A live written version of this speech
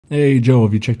Hey, Joe,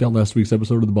 have you checked out last week's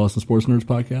episode of the Boston Sports Nerds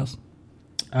podcast?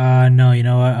 No, you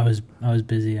know what? I was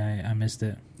busy. I missed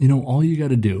it. You know, all you got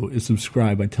to do is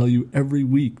subscribe. I tell you every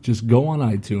week, just go on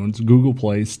iTunes, Google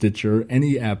Play, Stitcher,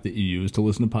 any app that you use to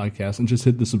listen to podcasts, and just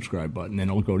hit the subscribe button,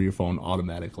 and it'll go to your phone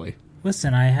automatically.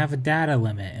 Listen, I have a data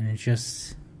limit, and it's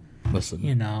just... Listen,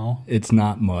 you know, it's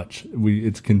not much.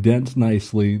 It's condensed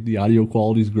nicely. The audio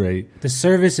quality is great. The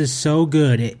service is so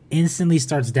good, it instantly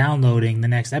starts downloading the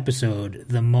next episode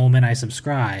the moment I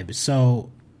subscribe.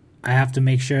 So I have to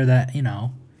make sure that, you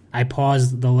know, I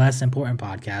pause the less important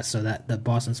podcast so that the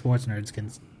Boston Sports Nerds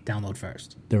can download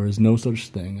first. There is no such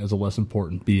thing as a less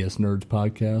important BS Nerds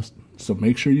podcast. So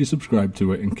make sure you subscribe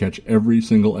to it and catch every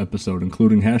single episode,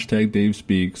 including hashtag Dave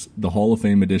Speaks, the Hall of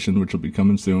Fame edition, which will be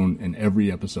coming soon, and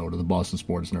every episode of the Boston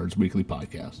Sports Nerds weekly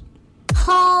podcast.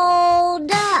 Hold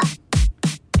up!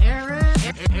 Aaron.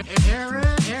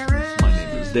 My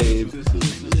name is Dave. This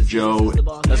is Joe.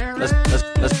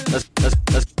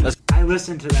 I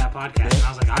listened to that podcast and I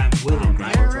was like, I'm with it.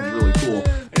 That sounds really cool.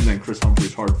 And then Chris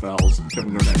Humphries hard fouls, and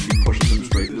Kevin Garnett pushes him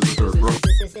straight into the third row.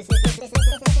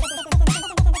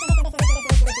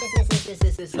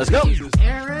 Let's go.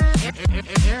 Aaron.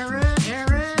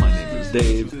 My name is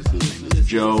Dave. This is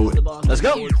Joe. Let's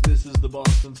go. This is the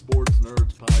Boston Sports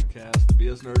Nerds podcast, the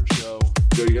BS Nerd Show.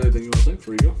 Joe, you got anything you want to say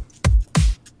before you go?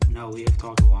 No, we have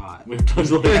talked a lot. We have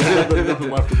tons of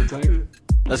nothing left in the tank.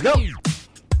 Let's go.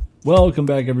 Welcome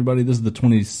back, everybody. This is the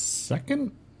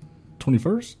 22nd?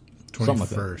 21st?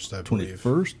 21st, I believe.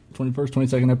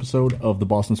 22nd episode of the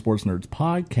Boston Sports Nerds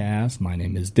podcast. My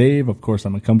name is Dave. Of course,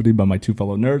 I'm accompanied by my two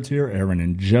fellow nerds here, Aaron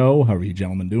and Joe. How are you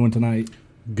gentlemen doing tonight?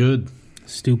 Good.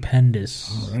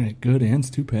 Stupendous. All right, good and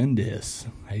stupendous.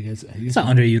 How you guys It's an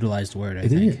underutilized word, I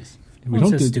think. It is. We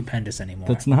don't say stupendous anymore.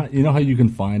 That's not, you know how you can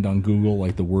find on Google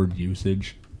like the word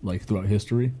usage like throughout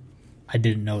history? I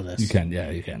didn't know this. You can, yeah,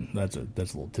 you can. That's a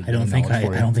little tidbit. I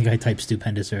don't think I type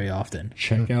stupendous very often.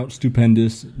 Check out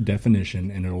stupendous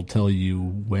definition, and it'll tell you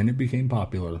when it became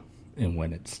popular and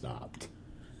when it stopped.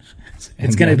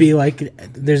 It's going to be like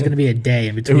there's going to be a day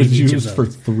in between. It was each used of for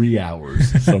those. 3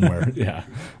 hours somewhere. Yeah.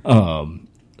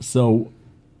 So,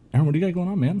 Aaron, what do you got going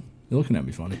on, man? You're looking at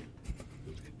me funny.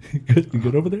 You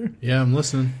good over there? Yeah, I'm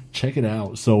listening. Check it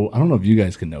out. So, I don't know if you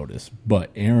guys can notice, but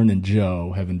Aaron and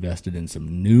Joe have invested in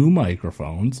some new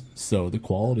microphones, so the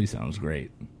quality sounds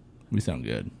great. We sound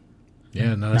good.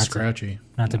 Yeah, not as scratchy.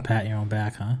 Not to pat your own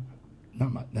back, huh?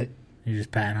 Not my... You're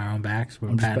just patting our own backs? We're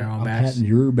I'm patting our own backs? patting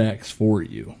your backs for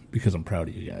you because I'm proud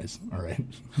of you guys. All right,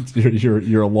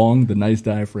 you're along the nice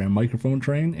diaphragm microphone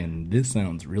train, and this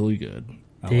sounds really good.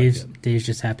 Dave's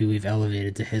just happy we've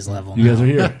elevated to his level. You guys are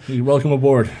here. Welcome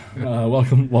aboard.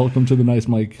 Welcome to the nice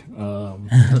mic. I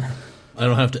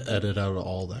don't have to edit out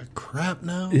all that crap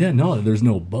now. Yeah, no, there's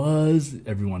no buzz.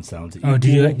 Everyone sounds equal. Oh, do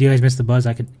you guys miss the buzz?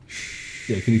 I could.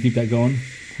 Yeah, can you keep that going?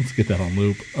 Let's get that on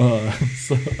loop.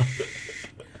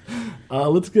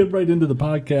 Let's get right into the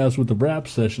podcast with the wrap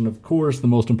session. Of course, the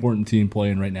most important team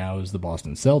playing right now is the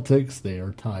Boston Celtics. They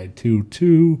are tied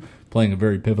 2-2, playing a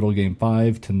very pivotal Game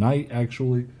 5 tonight,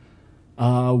 actually.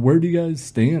 Where do you guys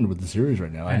stand with the series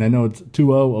right now? And I know it's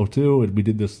 2-0, 0-2, and we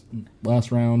did this last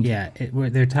round. Yeah,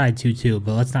 they're tied 2-2,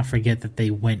 but let's not forget that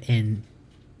they went in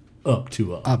Up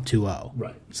 2-0. up 2-0.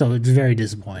 Right. So it's very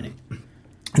disappointing.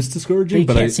 It's discouraging,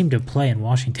 They can't seem to play in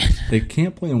Washington. They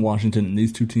can't play in Washington, and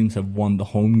these two teams have won the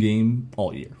home game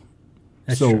all year.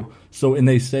 That's true. So, and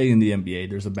they say in the NBA,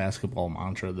 there's a basketball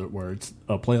mantra where it's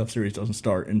a playoff series doesn't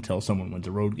start until someone wins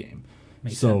a road game.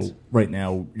 Makes sense. Right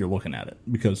now, you're looking at it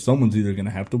because someone's either going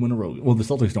to have to win a road game. Well, the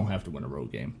Celtics don't have to win a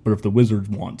road game, but if the Wizards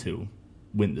want to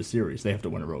win the series, they have to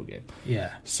win a road game.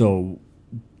 Yeah. So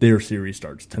their series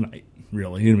starts tonight.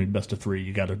 Really, I mean, best of 3.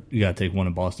 You got to take one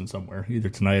in Boston somewhere, either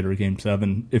tonight or Game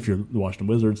 7 if you're the Washington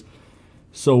Wizards.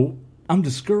 So I'm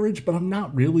discouraged, but I'm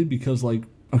not really because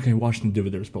okay, Washington did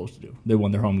what they were supposed to do. They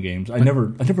won their home games. I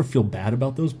never feel bad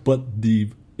about those, but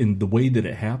in the way that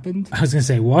it happened, I was gonna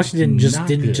say Washington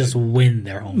didn't just win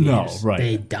their home games. No, right.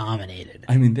 They dominated.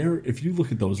 I mean, if you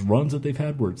look at those runs that they've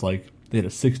had, where it's like they had a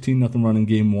 16-0 run in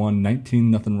Game 1,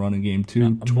 19-0 run in Game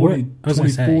 2, 24 in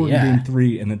Game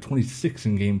 3, and then 26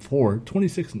 in Game 4.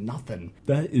 26-0.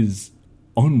 That is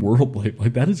unworldly.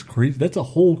 That is crazy. That's a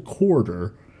whole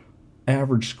quarter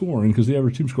average scoring because the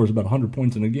average team scores about 100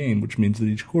 points in a game, which means that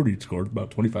each quarter you'd score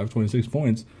about 25, 26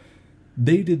 points.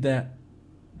 They did that.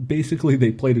 Basically,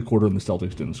 they played a quarter and the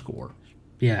Celtics didn't score.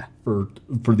 Yeah. For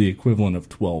the equivalent of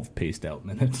 12 paced out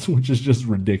minutes, which is just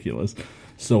ridiculous.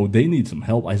 So they need some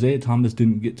help. Isaiah Thomas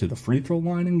didn't get to the free throw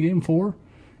line in Game 4,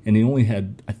 and he only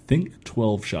had, I think,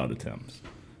 12 shot attempts.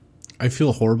 I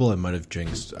feel horrible. I might have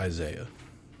jinxed Isaiah.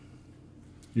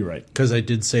 You're right. Because I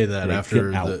did say that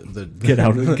after get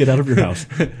out of your house.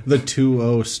 The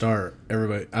 2-0 start.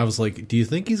 Everybody, I was like, "Do you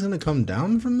think he's going to come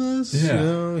down from this?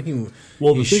 Yeah.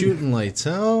 He's shooting lights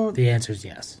out." The answer is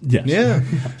yes. Yes.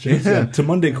 Yeah. To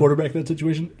Monday quarterback that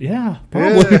situation. Yeah,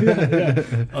 probably.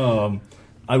 Yeah.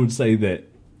 I would say that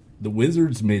the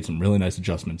Wizards made some really nice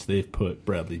adjustments. They've put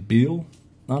Bradley Beal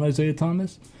on Isaiah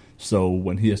Thomas, so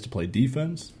when he has to play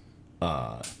defense,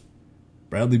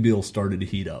 Bradley Beal started to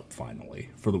heat up finally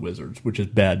for the Wizards, which is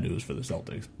bad news for the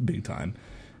Celtics, big time.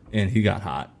 And he got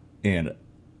hot. And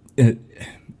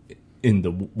in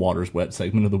the water's wet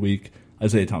segment of the week,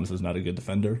 Isaiah Thomas is not a good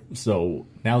defender. So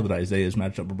now that Isaiah is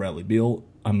matched up with Bradley Beal,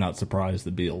 I'm not surprised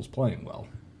that Beal's playing well.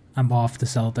 I'm off the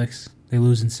Celtics. They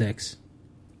lose in 6.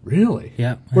 Really?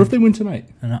 Yep. What if they win tonight?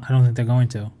 I don't think they're going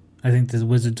to. I think the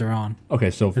Wizards are on.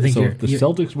 Okay, so if the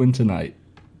Celtics win tonight,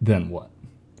 then what?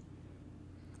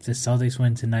 If the Celtics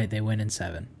win tonight, they win in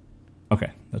 7.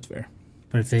 Okay, that's fair.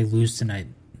 But if they lose tonight,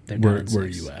 they're down in 6. Where are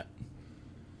you at?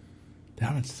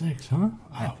 Down at 6, huh?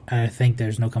 Oh. I think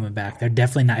there's no coming back. They're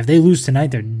definitely not. If they lose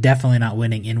tonight, they're definitely not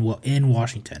winning in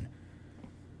Washington.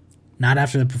 Not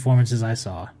after the performances I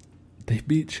saw. They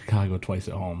beat Chicago twice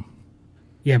at home.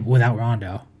 Yeah, but without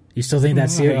Rondo. You still think that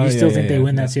series? They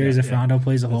win that series if Rondo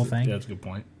plays the whole thing? Yeah, that's a good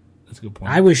point.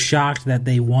 I was shocked that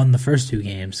they won the first 2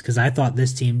 games because I thought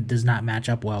this team does not match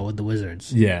up well with the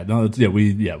Wizards. Yeah,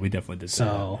 we definitely did.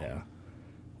 So, yeah.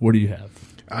 What do you have?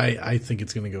 I think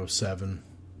it's going to go 7.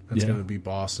 It's going to be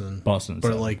Boston. But 7.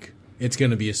 It's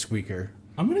going to be a squeaker.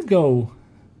 I'm going to go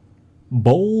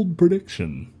bold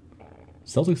prediction.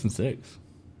 Celtics in 6.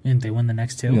 And they win the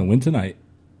next 2. Win tonight.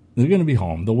 They're going to be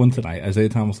home. They'll win tonight. Isaiah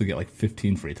Thomas will get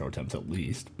 15 free throw attempts at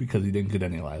least because he didn't get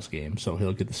any last game. So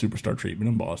he'll get the superstar treatment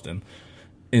in Boston.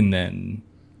 And then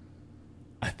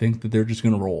I think that they're just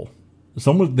going to roll.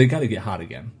 They got to get hot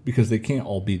again because they can't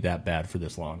all be that bad for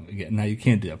this long again. Now you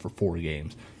can't do that for 4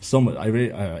 games.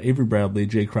 Avery Bradley,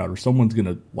 Jay Crowder, someone's going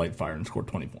to light fire and score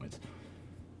 20 points.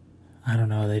 I don't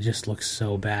know. They just look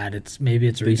so bad. Maybe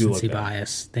it's recency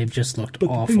bias. They've just looked awful.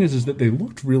 But the thing is that they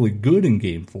looked really good in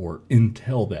Game 4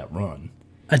 until that run.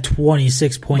 A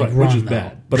 26-point run, which is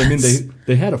bad. But I mean,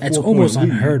 they had a 4-point lead. That's almost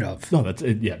unheard of. No,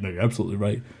 you're absolutely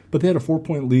right. But they had a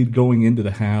 4-point lead going into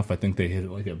the half. I think they hit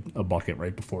a bucket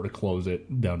right before to close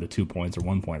it down to 2 points or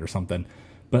 1 point or something.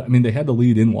 But I mean, they had the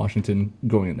lead in Washington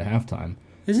going into halftime.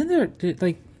 Isn't there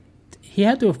he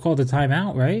had to have called a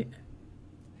timeout, right?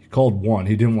 Called one.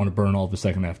 He didn't want to burn all the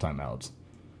second half timeouts.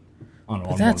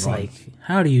 But that's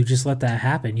how do you just let that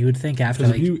happen? You would think after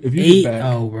if you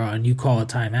 8-0 run, you call a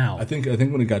timeout. I think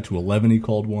when it got to 11, he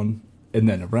called one, and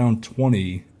then around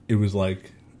 20, it was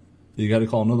like you got to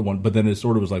call another one. But then it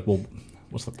sort of was like, well,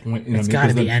 what's the point? It's got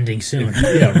to be ending soon.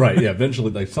 Yeah, right. Yeah,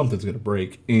 eventually, something's going to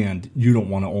break, and you don't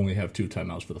want to only have 2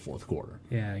 timeouts for the fourth quarter.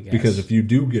 Yeah, I guess because if you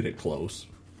do get it close,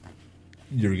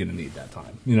 you're going to need that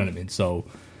time. You know what I mean? So.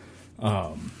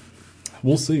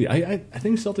 We'll see. I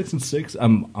think Celtics in 6.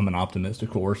 I'm an optimist,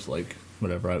 of course.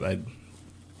 Whatever.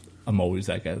 I'm always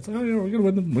that guy that's like, we're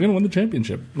gonna win the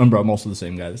championship. Remember, I'm also the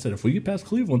same guy that said if we get past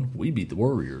Cleveland, we beat the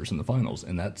Warriors in the finals,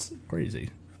 and that's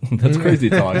crazy. That's crazy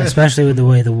talk. Especially with the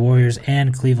way the Warriors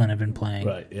and Cleveland have been playing.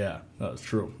 Right. Yeah, that's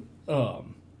true.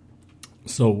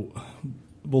 So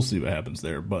we'll see what happens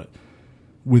there. But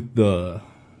with the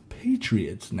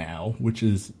Patriots now, which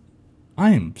is,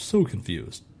 I am so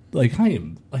confused. I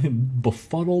am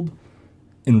befuddled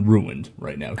and ruined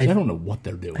right now because I don't know what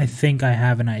they're doing. I think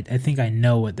I think I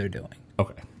know what they're doing.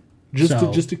 Okay,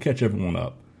 just to catch everyone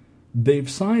up, they've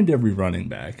signed every running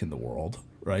back in the world,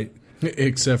 right?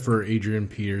 Except for Adrian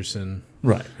Peterson,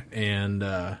 right, and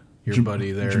your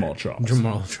buddy there, Jamal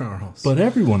Charles. But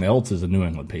everyone else is a New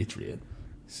England Patriot,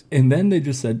 and then they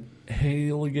just said, "Hey,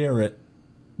 LeGarrette,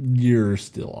 you're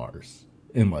still ours."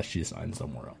 Unless she signs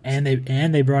somewhere else. And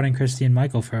they brought in Christine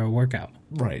Michael for a workout.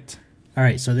 Right. All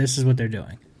right, so this is what they're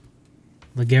doing.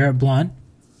 LeGarrette Blount,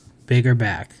 bigger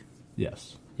back.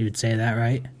 Yes. You would say that,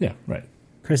 right? Yeah, right.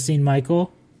 Christine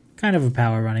Michael, kind of a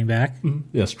power running back.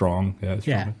 Mm-hmm. Yeah, strong.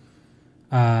 Yeah.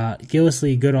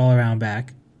 Gillislee, good all-around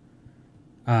back.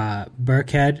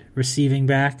 Burkhead, receiving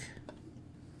back.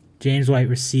 James White,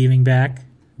 receiving back.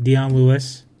 Dion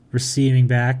Lewis, receiving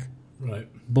back. Right.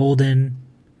 Bolden,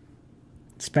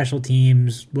 special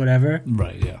teams, whatever.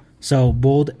 Right, yeah. So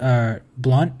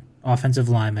Blount, offensive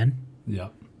lineman. Yeah.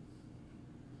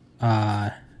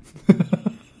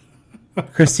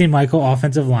 Christine Michael,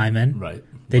 offensive lineman. Right.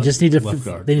 They just need to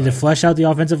to flesh out the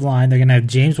offensive line. They're going to have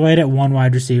James White at one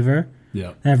wide receiver.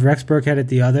 Yeah. They have Rex Burkhead at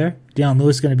the other. Dion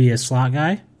Lewis going to be a slot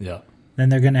guy. Yeah. Then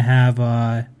they're going to have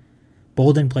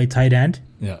Bolden play tight end.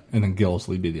 Yeah, and then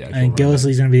Gillisley be the actual. And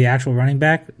Gillisley's going to be the actual running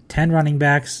back. 10 running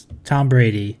backs. Tom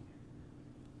Brady.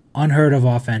 Unheard of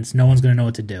offense. No one's going to know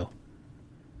what to do.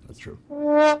 That's true.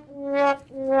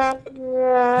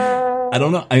 I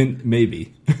don't know.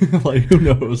 Maybe. Like, who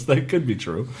knows? That could be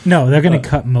true. No, they're going to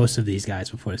cut most of these guys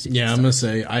before the season Yeah, starts. I'm going to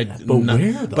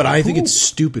say where, though? But I think it's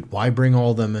stupid. Why bring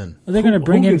all them in? Well, they're going to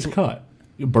bring who in... gets cut?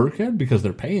 Burkhead, because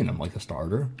they're paying him like a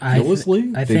starter. I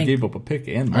Gillisley, think- they gave up a pick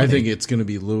and money. I think it's going to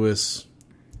be Lewis.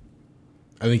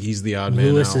 I think he's the odd man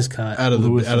Lewis out. is cut.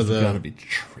 Lewis out of has the. got to be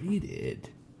traded.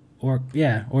 Or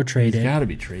He's traded. got to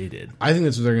be traded. I think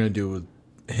that's what they're going to do with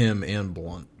him and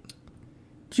Blunt.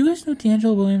 Do you guys know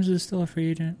D'Angelo Williams is still a free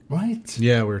agent? Right?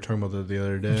 Yeah, we were talking about that the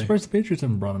other I'm day. surprised the Patriots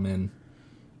haven't brought him in.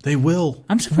 They will.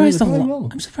 I'm surprised they probably will.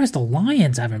 I'm surprised the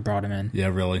Lions haven't brought him in. Yeah,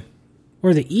 really.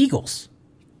 Or the Eagles.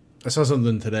 I saw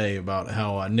something today about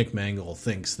how Nick Mangold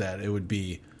thinks that it would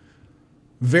be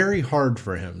very hard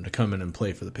for him to come in and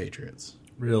play for the Patriots.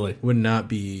 Really? Would not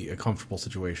be a comfortable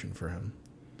situation for him.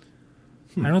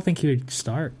 I don't think he would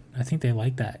start. I think they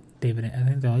like that. I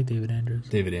think they like David Andrews.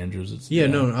 David Andrews. Yeah,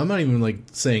 no, I'm not even like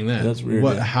saying that. That's weird,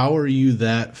 What? yeah. How are you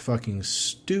that fucking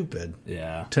stupid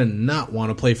Yeah. to not want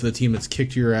to play for the team that's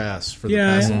kicked your ass for the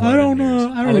Yeah, past I 11 don't years?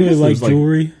 know. I I don't guess really like there's, like-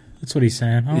 jewelry. That's what he's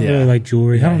saying. I don't Yeah. really like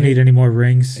jewelry. I Yeah, don't need any more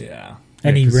rings. Yeah.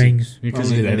 Any 'cause he- rings. I Because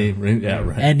don't he need any ring. Yeah,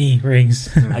 right. Any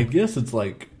rings. I guess it's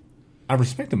like, I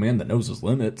respect a man that knows his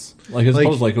limits. Like, as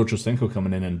opposed to like Ochocinco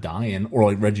coming in and dying, or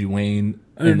like Reggie Wayne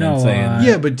and no, then saying,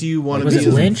 yeah, but do you want to was be it this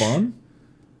isn't Lynch? fun?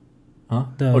 Huh?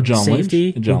 The John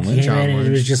safety Lynch. John who Lynch. came in and it was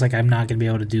Lynch. just like, I'm not going to be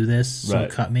able to do this, so Right.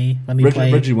 cut me. Let me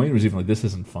play. Reggie Wayne was even like, this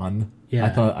isn't fun. Yeah. I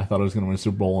thought I was going to win a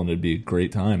Super Bowl and it'd be a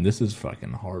great time. This is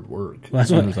fucking hard work. Well, that's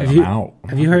And what, he was like, have you, I'm out.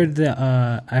 have you heard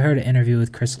the? I heard an interview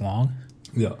with Chris Long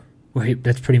Yeah. where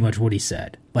that's pretty much what he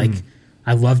said. Like,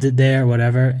 I loved it there,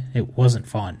 whatever. It wasn't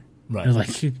fun. Right. It was like,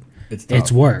 It's it's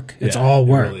tough. work. It's Yeah, all it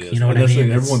work. really is. You know what And I that's the mean?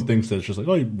 thing, It's- everyone thinks that it's just like,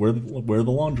 oh, you wear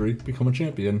the laundry, become a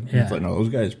champion. And Yeah. It's like, no, those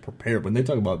guys prepare. When they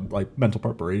talk about like mental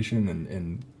preparation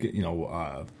and you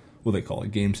know, what they call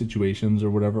it, game situations or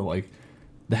whatever, like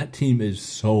that team is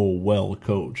so well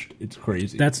coached. It's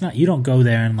crazy. That's not. You don't go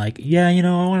there and like, yeah, you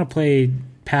know, I want to play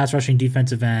pass rushing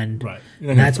defensive end. Right. You're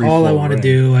not And gonna that's free all I flow want to right.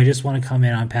 do. I just want to come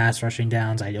in on pass rushing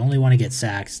downs. I only want to get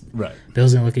sacks. right.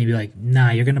 Bill's gonna look at you and be like,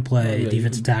 nah, you're gonna play Oh, yeah, you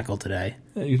defensive tackle today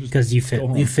Yeah, you just because you go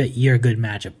home. fit your good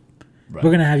matchup. Right.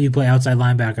 We're gonna have you play outside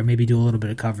linebacker, maybe do a little bit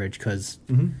of coverage because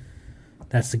Mm-hmm.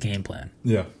 that's the game plan.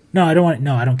 Yeah. No, I don't want.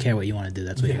 No, I don't care what you want to do.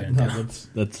 That's what you're gonna do.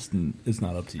 That's it's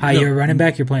not up to you. Hi, you're a running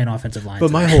back. You're playing offensive line. But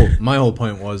today. my whole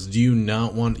point was, do you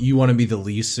not want to be the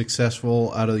least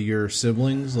successful out of your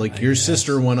siblings? Like your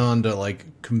sister went on to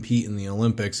like compete in the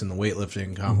Olympics in the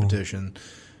weightlifting competition.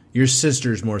 Your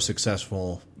sister's more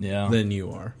successful Yeah. than you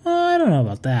are. Well, I don't know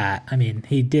about that. I mean,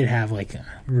 he did have like a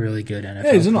really good NFL.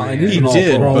 Yeah, he's an career. He's He an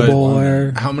did, Pro but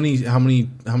Bowler. how many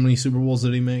Super Bowls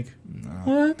did he make?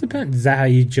 Well, it depends. Is that how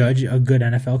you judge a good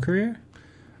NFL career?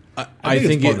 I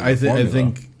think it's part of the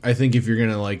formula. I think if you're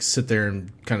gonna like sit there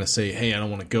and kind of say, "Hey, I don't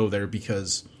want to go there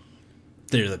because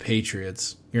they're the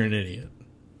Patriots," you're an idiot.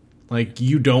 Like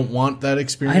you don't want that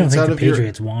experience I don't think out the of your.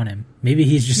 Patriots want him. Maybe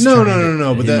he's just No. He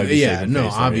But might that, be yeah, saving no,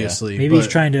 face there, obviously. Maybe he's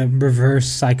but- trying to reverse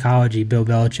psychology. Bill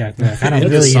Belichick. Like, I don't Yeah,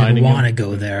 really just even signing want to him.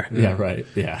 go there. Yeah, right.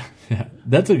 Yeah.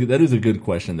 That is a good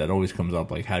question that always comes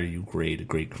up. Like, how do you grade a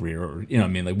great career? Or, you know what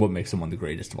I mean? Like, what makes someone the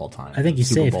greatest of all time? I think he's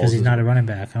Super safe because Bowls he's is- not a running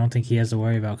back. I don't think he has to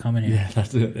worry about coming here. Yeah,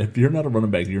 that's it. If you're not a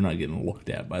running back, you're not getting looked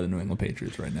at by the New England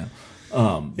Patriots right now.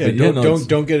 Yeah, But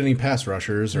don't get any pass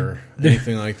rushers or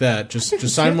anything like that. Just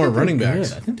sign more running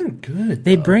backs. I think they're good.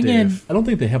 They though, bring in Dave. I don't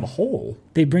think they have a hole.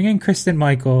 Kristen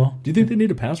Michael. Do you think they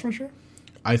need a pass rusher?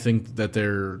 I think that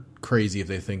they're crazy if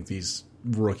they think these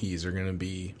rookies are going to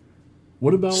be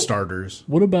What about starters.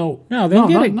 What about No, they'll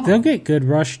get no. they'll get good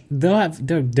rush. They're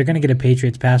going to get a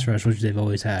Patriots pass rush, which they've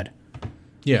always had.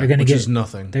 Yeah, They're gonna which get- is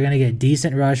nothing. They're going to get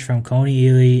decent rush from Coney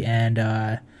Ely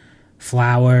and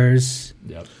Flowers.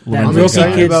 Yep. That I'm rookie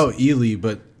excited kids- about Ely,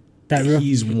 but That roo-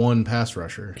 he's one pass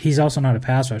rusher. He's also not a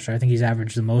pass rusher. I think he's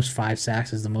averaged the most 5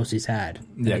 sacks is the most he's had.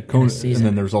 Yeah, in a Conan, and season.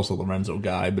 then there's also Lorenzo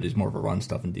Guy, but he's more of a run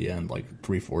stuff in DN, like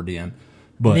 3-4 DN.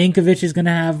 But Ninkovich is going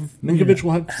to have Ninkovich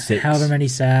will have 6. however many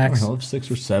sacks. He'll have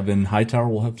 6 or 7. Hightower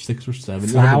will have 6 or 7.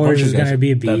 Flowers You'll have a bunch of is guys. gonna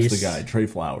be a That's beast. the guy, Trey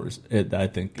Flowers. I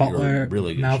think Butler, you're in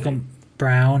really good Malcolm shape.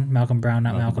 Brown, not Malcolm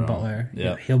Malcolm Brown. Butler.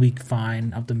 Yeah. He'll be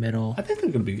fine up the middle. I think they're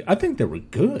going to be. I think they were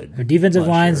good. Their defensive last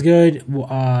line's year.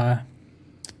 good.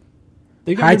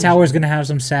 They got Hightower's going to have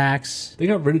some sacks. They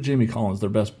got rid of Jamie Collins, their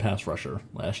best pass rusher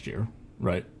last year,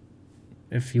 right?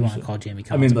 if you want to call Jamie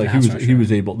Collins. I mean, like he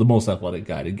was able, the most athletic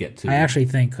guy to get to. I actually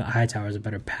think Hightower is a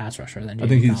better pass rusher than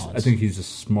Jamie Collins. I think he's a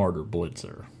smarter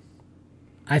blitzer.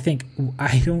 I think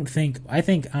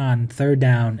on third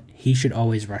down he should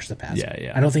always rush the passer.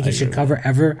 Yeah. I don't think he should cover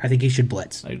ever. I think he should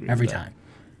blitz every time.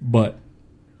 But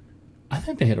I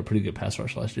think they had a pretty good pass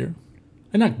rush last year.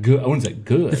 And not good. I wouldn't say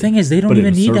good. The thing is, they don't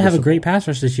even need to have a great pass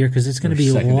rush this year because it's going to be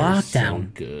lockdown.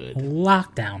 So good.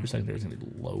 Lockdown. Their secondary is going to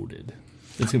be loaded.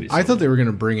 It's going to be. I thought they were going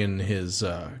to bring in his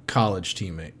college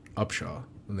teammate Upshaw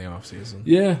in the offseason.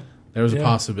 Yeah, there was a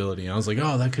possibility. I was like,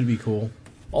 oh, that could be cool.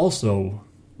 Also,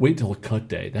 wait till cut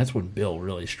day. That's when Bill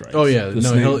really strikes. Oh yeah,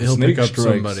 he'll pick up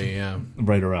somebody. Yeah,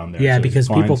 right around there. Yeah, so because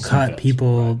people cut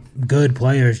people, good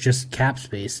players, just cap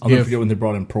space. I'll never forget when they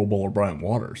brought in Pro Bowler Brian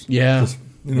Waters. Yeah.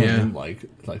 You know what I mean?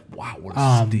 Like wow, what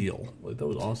a steal! Like, that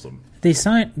was awesome.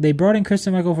 They brought in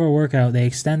Christian Michael for a workout. They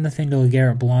extend the thing to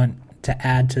LeGarrette Blount to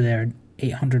add to their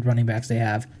 800 running backs they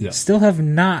have. Yeah. Still have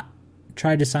not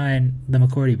tried to sign the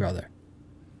McCourty brother.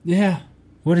 Yeah.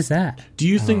 What is that? Do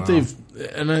you think they've?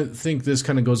 And I think this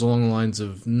kind of goes along the lines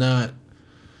of not.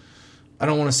 I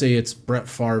don't want to say it's Brett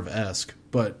Favre-esque,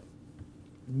 but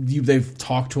they've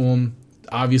talked to him.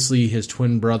 Obviously, his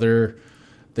twin brother.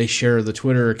 They share the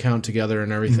Twitter account together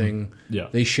and everything. Mm-hmm. Yeah.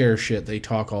 They share shit. They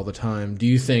talk all the time. Do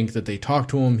you think that they talk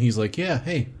to him? He's like, yeah,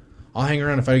 hey, I'll hang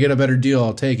around. If I get a better deal,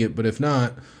 I'll take it. But if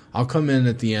not, I'll come in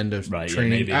at the end of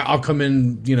training. Yeah, I'll come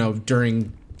in,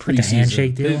 during preseason. Like a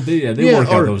handshake deal? They work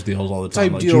out those deals all the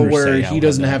time. Type deal where he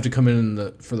doesn't have to come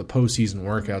in for the postseason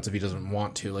workouts if he doesn't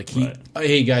want to. Like,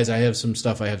 hey, guys, I have some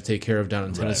stuff I have to take care of down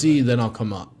in Tennessee. Then I'll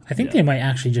come up. I think they might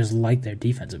actually just like their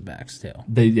defensive backs too.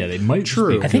 They might.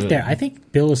 True. I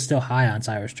think Bill is still high on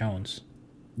Cyrus Jones.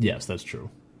 Yes, that's true.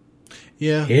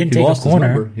 Yeah, he didn't take a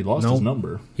corner. He lost his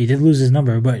number. He did lose his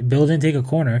number, but Bill didn't take a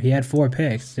corner. He had 4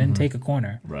 picks. Didn't take a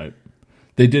corner. Right.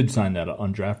 They did sign that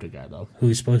undrafted guy though,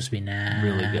 who's supposed to be nasty.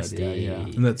 Really good.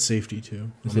 Yeah. And that's safety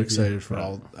too. I'm excited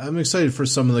for I'm excited for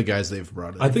some of the guys they've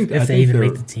brought in. I think if they even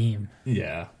make the team.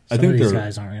 Yeah, I think these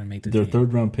guys aren't going to make the team. Their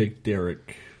third round pick,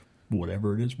 Derek,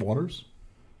 whatever it is, Waters.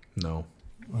 No.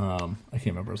 I can't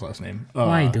remember his last name.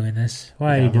 Why are you doing this?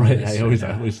 Why are you doing this? I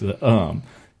always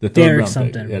the third Derek round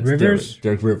something. Pick. Rivers?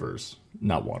 Derek Rivers,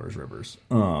 not Waters. Rivers.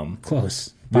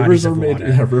 Close. Rivers are made.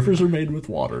 Yeah, rivers are made with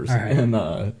waters, right.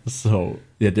 And so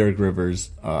Derek Rivers.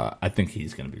 I think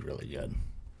he's going to be really good.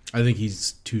 I think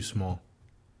he's too small.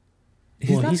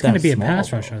 He's going to be a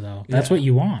pass rusher though. That's what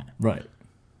you want, right?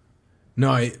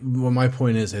 No, my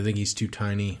point is, I think he's too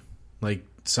tiny. Like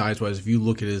size-wise, if you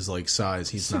look at his size,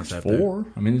 he's not that big.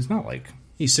 6'4". I mean, it's not like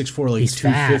he's 6'4", like he's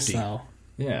 250. Fast, though.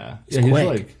 Yeah, he's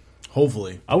quick.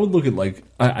 Hopefully, I would look at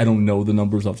I don't know the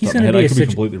numbers off the top of my head. I could be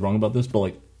completely wrong about this,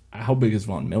 but how big is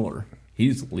Von Miller?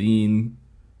 He's lean.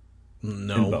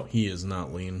 No, he is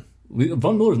not lean.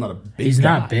 Von Miller's not a big guy. He's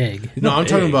not big. I'm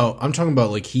talking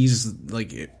about he's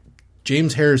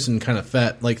James Harrison kind of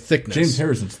fat, thickness. James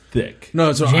Harrison's thick.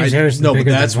 No, so James Harrison's bigger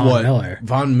but that's than Von what Miller.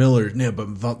 Von Miller. Yeah, but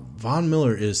Von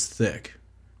Miller is thick.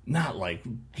 Not like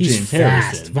he's James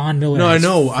fast. Harrison. Von Miller. No, I is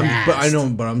know.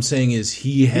 fast. But I'm saying is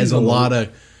he has a lot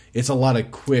of. It's a lot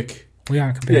of quick. We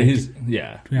aren't comparing. We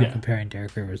aren't comparing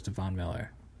Derek Rivers to Von Miller.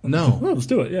 No. Well, let's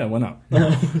do it. Yeah, why not?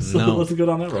 No. Let's go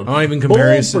down that road. I'm not even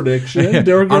comparing. Bold prediction.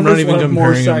 Derek Rivers will have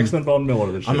more sacks than Von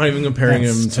Miller this year. I'm not even comparing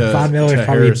him to Von Miller's to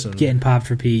probably Harrison. getting popped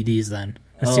for PEDs. Then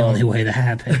that's the only way that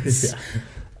happens.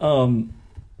 I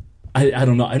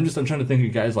don't know. I'm trying to think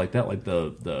of guys like that, like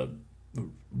the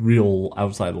real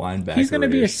outside linebacker. He's going to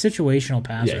be a situational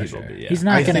pass rusher. He will be, He's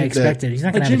not going to expect it. He's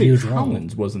not going to have a Jimmy huge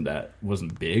Collins role.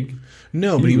 wasn't big.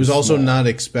 No, but he was also small. not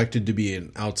expected to be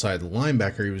an outside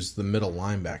linebacker. He was the middle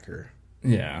linebacker.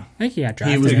 Yeah, I think he got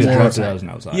drafted. He was more drafted as an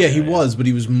outside. Yeah, he was, but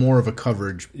he was more of a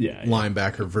coverage Yeah.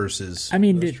 linebacker versus. I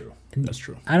mean, That's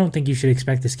true. I don't think you should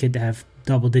expect this kid to have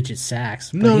double-digit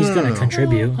sacks, but No, he's no, going to no.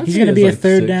 contribute. I'd He's say going to be a it's like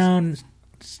third 6. down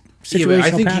situational Yeah, but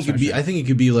I think pass he could be. rusher. I think he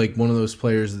could be like one of those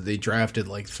players that they drafted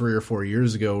 3 or 4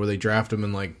 years ago, where they draft him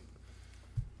and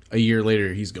a year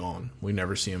later he's gone. We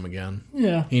never see him again.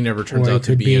 Yeah, He never turns Or it out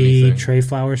to could be anything. Trey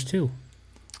Flowers too.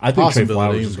 I think Trey Possibility,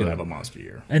 Flowers is going but- to have a monster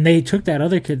year. And they took that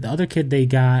other kid. The other kid they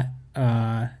got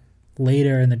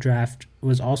later in the draft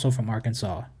was also from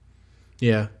Arkansas.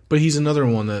 Yeah, but he's another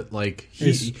one that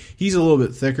he's a little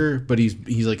bit thicker, but he's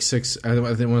 6. I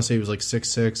want to say he was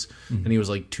 6'6", and he was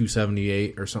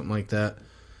 278 or something like that.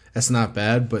 That's not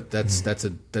bad, but that's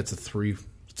a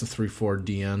 3-4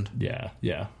 D end.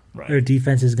 Yeah, right. Their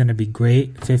defense is going to be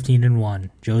great.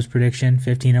 15-1. Joe's prediction: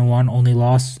 15-1. Only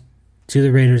loss to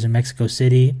the Raiders in Mexico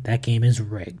City. That game is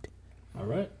rigged. All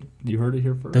right, you heard it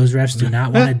here first. Those refs do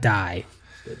not want to die.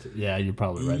 Yeah, you're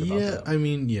probably right about that. I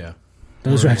mean, yeah.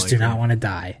 Those refs do not want to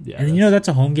die. Yeah, and that's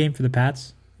a home game for the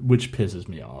Pats. Which pisses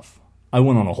me off. I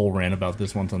went on a whole rant about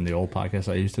this once on the old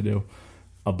podcast I used to do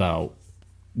about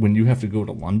when you have to go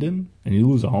to London and you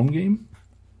lose a home game.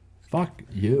 Fuck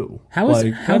you. How is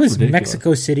ridiculous.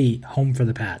 Mexico City home for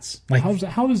the Pats? Like,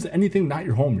 how is anything not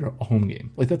your home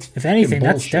game? Like, that's if anything,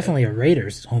 bullshit. That's definitely a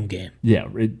Raiders home game. Yeah,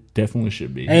 it definitely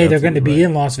should be. Hey, they're going to be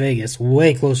in Las Vegas,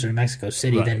 way closer to Mexico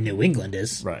City than New England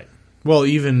is. Right. Well,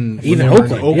 even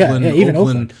Oakland. Even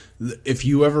Oakland. If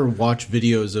you ever watch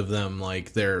videos of them,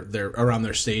 like they're around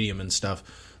their stadium and stuff,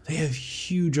 they have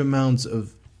huge amounts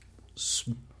of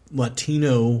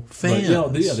Latino fans.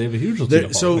 Right. Yeah, they have a huge Latino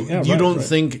following. So you don't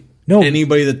think No.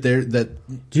 anybody that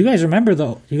Do you guys remember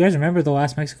the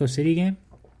last Mexico City game?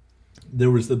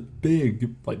 There was the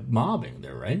big mobbing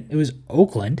there, right? It was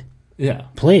Oakland. Yeah.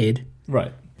 Played.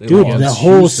 Right. Dude, the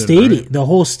whole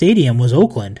stadium was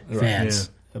Oakland fans.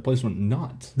 Yeah. That place went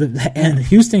nuts. And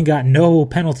Houston got no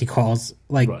penalty calls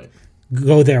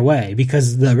go their way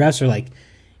because the refs are like,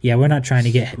 yeah, we're not trying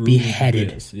to get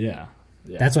beheaded. Yeah.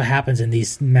 That's what happens in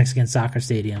these Mexican soccer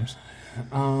stadiums.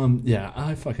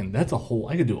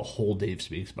 I could do a whole Dave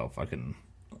Speaks about fucking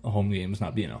home games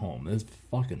not being at home. That's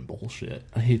fucking bullshit.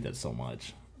 I hate that so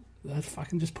much. That's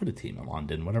fucking just put a team in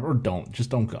London, whatever, or don't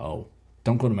go.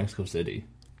 Don't go to Mexico City.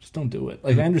 Just don't do it.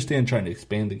 Like, I understand trying to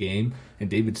expand the game,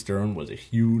 and David Stern was a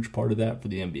huge part of that for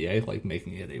the NBA, like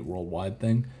making it a worldwide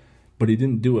thing. But he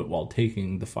didn't do it while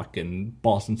taking the fucking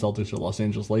Boston Celtics or Los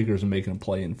Angeles Lakers and making them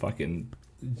play in fucking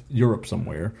Europe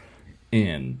somewhere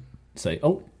and say,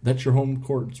 oh, that's your home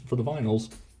court for the finals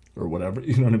or whatever.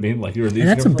 You know what I mean? Like, and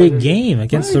that's a big game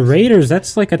against the Raiders.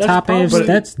 That's like that's top AFC.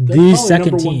 That's the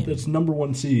second team. That's number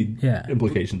one seed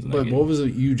implications in that game. What was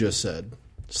it you just said?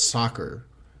 Soccer.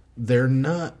 They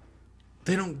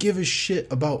don't give a shit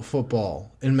about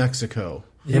football in Mexico.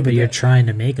 Yeah, but you're trying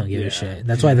to make them give a shit.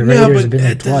 That's why the Raiders have been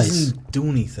there twice. Doesn't do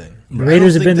anything. The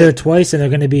Raiders have been there twice, and they're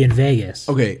going to be in Vegas.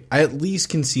 Okay, I at least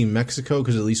can see Mexico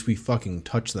because at least we fucking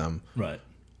touch them. Right.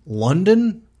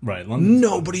 London? Right. London.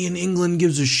 Nobody in England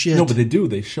gives a shit. No, but they do.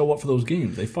 They show up for those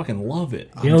games. They fucking love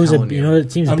it. You know the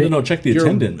team's big? No, check the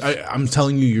attendance. I'm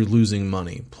telling you, you're losing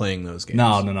money playing those games.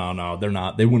 No. They're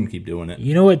not. They wouldn't keep doing it.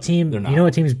 You know what team? You know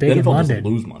what team's big in London?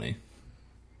 Lose money.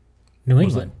 New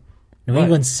England. New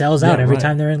England sells out every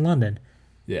time they're in London.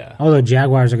 Yeah. Although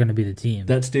Jaguars are going to be the team.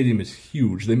 That stadium is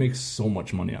huge. They make so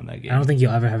much money on that game. I don't think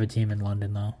you'll ever have a team in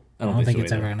London, though. I don't think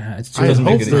it's ever going to happen. It's too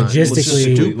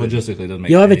logistically doesn't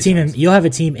make you'll have a team sense. You'll have a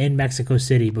team in Mexico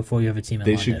City before you have a team in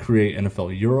London. They should create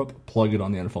NFL Europe, plug it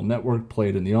on the NFL Network, play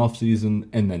it in the off season,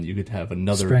 and then you could have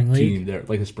another team there,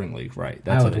 like a spring league. Right.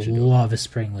 That's what they should do. I would love a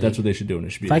spring league. That's what they should do. And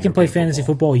it should be if I can play fantasy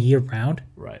football year round.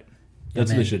 Right. That's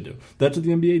what they should do. That's what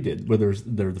the NBA did. Where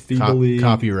they're the FIBA league.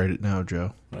 Copyright it now,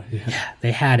 Joe. Right. Yeah,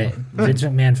 they had it. Vince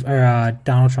McMahon or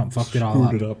Donald Trump fucked it all up.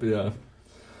 Screwed it up. Yeah.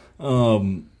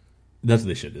 That's what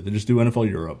they should do. They just do NFL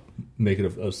Europe, make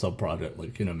it a sub project.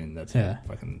 Like, you know what I mean? That's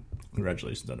fucking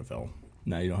congratulations, NFL.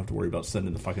 Now you don't have to worry about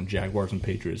sending the fucking Jaguars and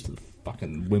Patriots to the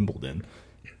fucking Wimbledon.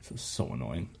 It's so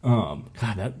annoying.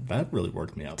 God, that really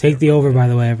worked me out. Take the over, by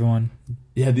the way, everyone.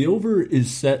 Yeah, the over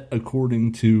is set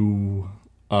according to.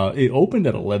 It opened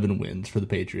at 11 wins for the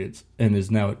Patriots and is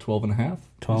now at 12.5.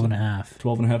 12.5.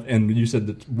 12.5. And you said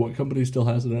that what company still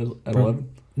has it at 11?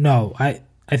 No, I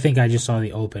think I just saw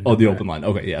the open. Oh, the open line.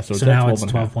 Okay, yeah. So now it's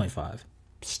 12.5.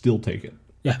 Still take it.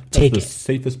 Yeah, take That's the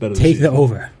safest bet of the season. Take the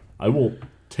over. I will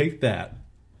take that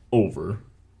over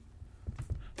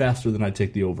faster than I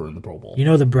take the over in the Pro Bowl. You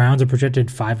know the Browns are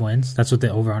projected 5 wins. That's what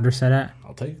the over-under set at.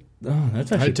 I'll take.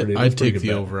 That's actually I'd take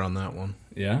the over on that one.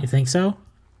 Yeah, you think so?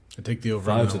 I take the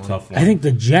over. 5's a tough one. I think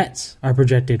the Jets are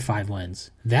projected 5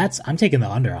 wins. I'm taking the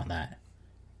under on that.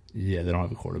 Yeah, they don't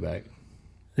have a quarterback.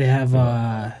 They have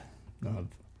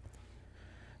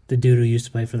the dude who used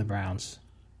to play for the Browns.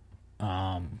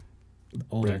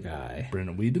 Older guy.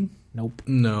 Brandon Weeden? Nope.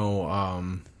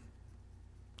 No.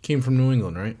 Came from New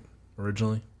England, right?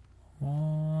 Originally.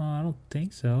 I don't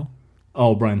think so.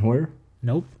 Oh, Brian Hoyer?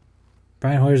 Nope.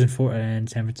 Brian Hoyer's in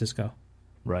San Francisco.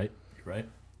 Right. You're right.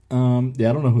 Yeah,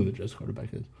 I don't know who the Jets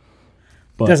quarterback is.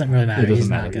 But it doesn't really matter. It doesn't He's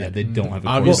matter. not good. Yeah, they don't have a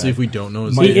Obviously, if we don't know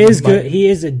his name. He is good. He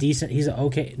is a decent. He's an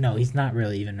okay. No, he's not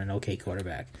really even an okay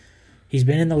quarterback. He's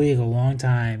been in the league a long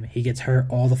time. He gets hurt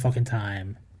all the fucking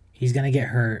time. He's going to get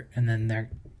hurt, and then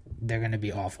they're going to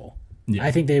be awful. Yeah.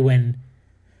 I think they win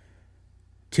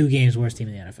 2 games worst team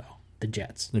in the NFL. The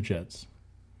Jets. The Jets.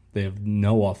 They have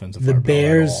no offensive firepower. The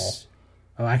Bears.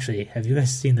 Oh, actually, have you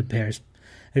guys seen the Bears?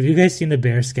 Have you guys seen the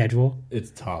Bears schedule?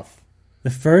 It's tough. The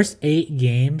first 8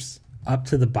 games up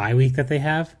to the bye week that they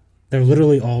have, They're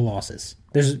literally all losses.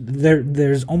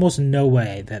 There's almost no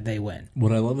way that they win.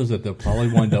 What I love is that they'll probably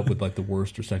wind up with like the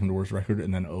worst or second worst record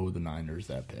and then owe the Niners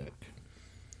that pick.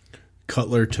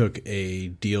 Cutler took a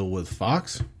deal with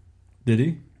Fox. Did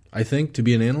he? I think, to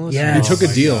be an analyst. Yes. He took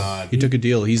a deal. God. He took a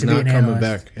deal. He's not coming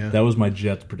back. Yeah. That was my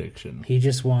Jets prediction. He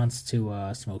just wants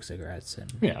to smoke cigarettes.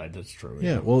 And Yeah, that's true.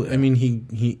 Yeah, well, I mean,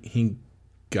 he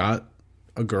got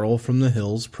a girl from the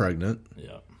hills pregnant,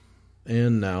 Yeah.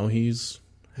 and now he's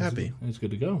happy. It's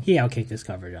good to go. he outkicked his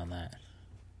coverage on that.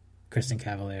 Kristen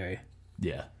Cavallari.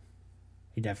 Yeah.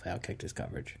 He definitely outkicked his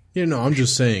coverage. Yeah, no, I'm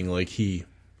just saying, like, he...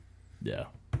 Yeah.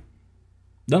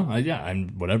 No, I'm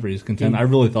whatever he's content. I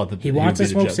really thought that He wants to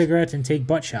smoke cigarettes and take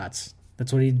butt shots.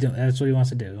 That's what That's what he wants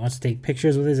to do. He wants to take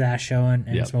pictures with his ass showing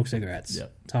and Yep. smoke cigarettes.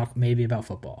 Yep. Talk maybe about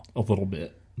football. a little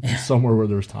bit. Somewhere where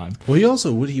there's time. Well,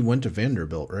 he went to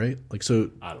Vanderbilt, right? Like, so...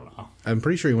 I don't know. I'm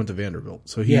pretty sure he went to Vanderbilt.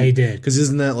 So Yeah, he did. Because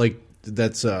isn't that, like,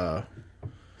 that's...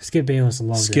 Skip Bayless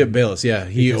loved Skip it. Bayless, yeah.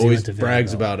 He Because he always went to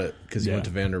brags Vanderbilt. about it because he Yeah. went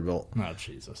to Vanderbilt. Oh,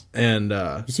 Jesus. And,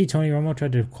 You see Tony Romo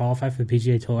tried to qualify for the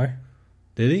PGA Tour?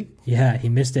 did he? Yeah, he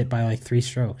missed it by like 3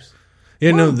 strokes.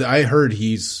 Yeah, no, I heard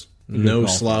he's good no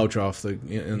golfer. slouch off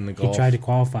in the golf. He tried to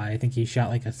qualify. I think he shot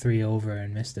like a 3 over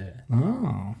and missed it.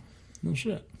 Oh. No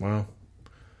shit. Wow.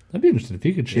 That'd be interesting if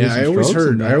he could chase Yeah, I some always strokes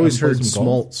heard. and I always play heard some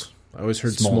golf. Smoltz. I always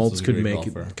heard Smoltz Smoltz is a could great make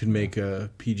golfer. could make a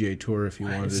PGA Tour if he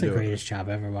wanted It's to the do it. greatest job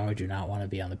ever. Why would you not want to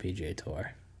be on the PGA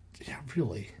Tour? Yeah,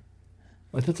 really.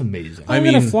 Like, that's amazing. I'm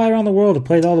mean- going to fly around the world to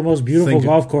play all the most beautiful Think-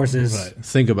 golf courses. Right.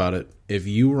 Think about it. If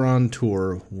you were on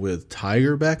tour with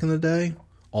Tiger back in the day,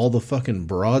 all the fucking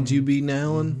broads you'd be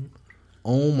nailing.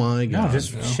 Oh my No, god!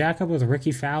 just shack up with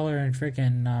Ricky Fowler and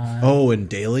freaking... Oh, and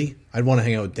Daly. I'd want to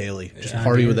hang out with Daly. Just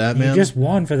party with that He man. just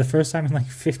won for the first time in like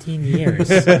 15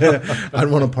 years. I'd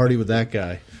want to party with that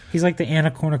guy. He's like the Anna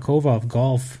Kournikova of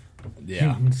golf.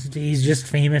 Yeah, He's just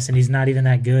famous and he's not even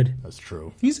that good. that's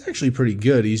true. He's actually pretty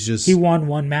good. He's just He won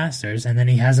 1 Masters and then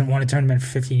he hasn't won a tournament for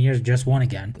 15 years. Just won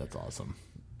again. That's awesome.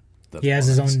 That's He has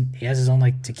his awesome. own. He has his own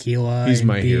like tequila. he's and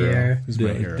my beer. hero. He's my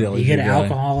Daly- hero. Daly's You get your an guy.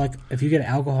 alcoholic. If you get an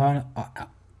alcohol,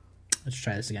 let's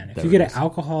try this again. If There you it get an is.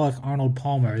 alcoholic Arnold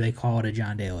Palmer, they call it a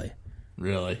John Daly.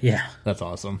 Really? Yeah, That's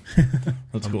awesome.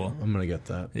 That's cool. I'm gonna get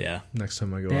that Yeah. next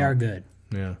time I go. they out. are good.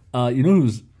 Yeah. You know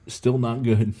who's still not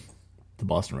good? The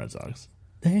Boston Red Sox.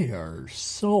 They are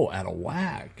so out of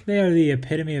whack. They are the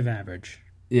epitome of average.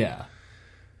 Yeah.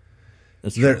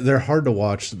 That's true. They're hard to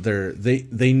watch.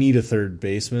 They need a third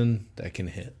baseman that can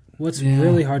hit. What's Yeah.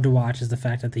 really hard to watch is the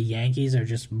fact that the Yankees are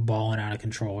just balling out of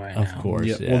control right Of now. course.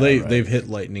 Yeah. Yeah, Well, right. they've hit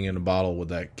lightning in a bottle with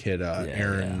that kid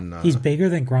Aaron. He's bigger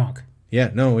than Gronk.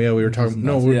 Yeah. No. Yeah. We were talking.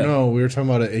 nuts, We yeah. were talking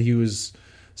about it. He was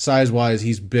size wise.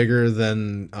 He's bigger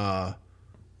than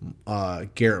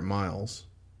Garrett Miles.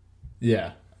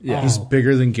 Yeah. Yeah. Oh. He's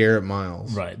bigger than Garrett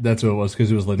Miles. Right. That's what it was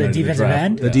because it was like The defensive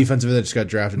end? The defensive end that just got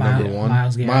drafted number 1.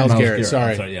 Miles Garrett. Miles Garrett.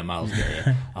 Sorry. I'm sorry. Yeah, Miles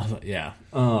Garrett. I was like, yeah.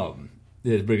 Yeah,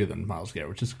 it's bigger than Miles Garrett,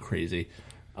 which is crazy.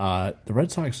 The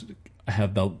Red Sox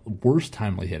have the worst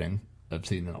timely hitting I've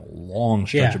seen in a long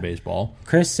stretch Yeah. of baseball.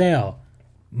 Chris Sale,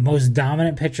 most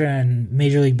dominant pitcher in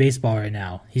Major League Baseball right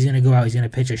now. He's going to go out. He's going to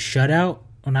pitch a shutout.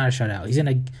 Well, not a shutout. He's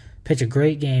going to pitch a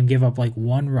great game, give up like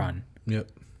 1 run. Yep.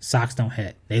 Sox don't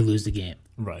hit. They lose the game.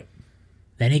 Right.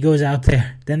 Then he goes out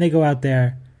there. Then they go out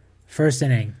there. First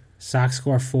inning, Sox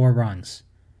score 4 runs.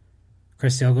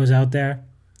 Chris Sale goes out there.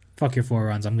 Fuck your 4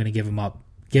 runs. I'm going to give him up.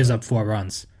 Gives up 4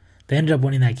 runs. They ended up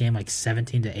winning that game like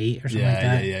 17-8 or something like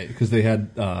that. Yeah. Because they had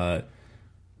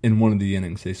in one of the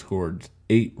innings they scored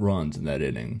 8 runs in that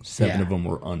inning. 7 Yeah. of them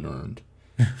were unearned.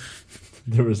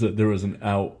 there was an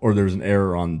out or there was an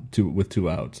error with 2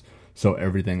 outs. So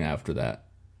everything after that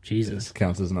Jesus.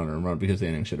 counts as an unearned run because the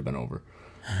inning should have been over.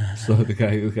 So the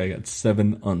guy got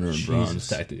 7 unearned runs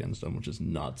stacked against him, which is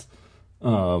nuts.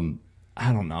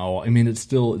 I don't know. I mean, it's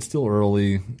still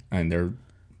early, and they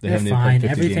They're haven't even fine. played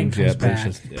 50 Everything games comes yet. But it's back.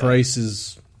 just, yeah. Price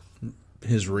is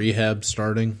his rehab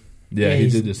starting. Yeah, he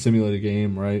he's- did a simulated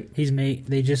game, right?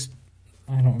 They just,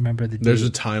 I don't remember the There's a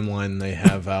date. timeline they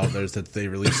have out there that they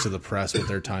released to the press what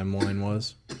their timeline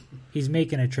was. He's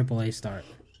making a AAA start.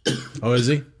 Oh, is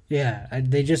he? Yeah,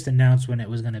 they just announced when it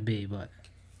was going to be, but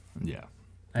Yeah.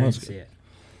 I Well, didn't that's see it.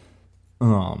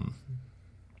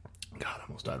 God, I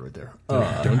almost died right there.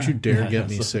 Don't you dare Yeah, get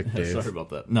me so- sick, yeah, Dave. Sorry about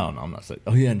that. No, I'm not sick.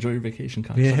 Oh yeah, enjoy your vacation,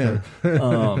 Yeah.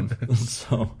 cocksucker.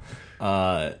 So,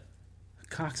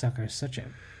 Cocksucker is such a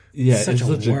yeah, Such it's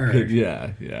a such word. a good,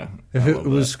 yeah. If I it love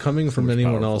was that. coming from much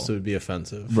anyone powerful. else, it would be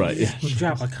offensive. Right, yeah. you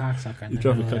drop a cocksucker in the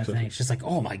drop a middle of that cocksucker. thing. It's just like,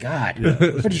 oh my god,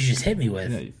 what did you just hit me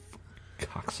with? Yeah, you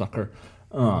cocksucker.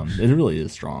 It really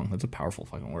is strong. That's a powerful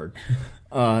fucking word.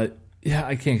 Yeah,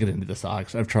 I can't get into the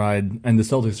Sox. I've tried, and the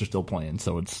Celtics are still playing,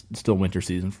 so it's still winter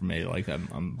season for me. Like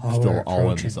I'm still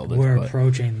all in the Celtics. We're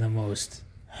approaching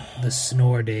the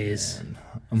snore days. And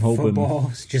I'm hoping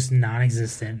football's just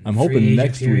non-existent. I'm hoping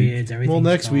next week.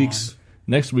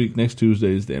 Next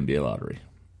Tuesday is the NBA lottery.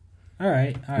 All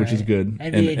right. Which is good,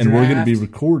 and we're going to be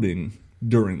recording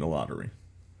during the lottery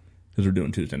because we're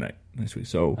doing Tuesday night next week.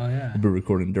 So we'll be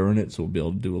recording during it, so we'll be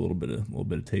able to do a little bit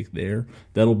of take there.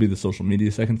 That'll be the social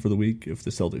media second for the week. If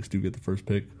the Celtics do get the first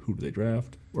pick, who do they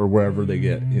draft or wherever they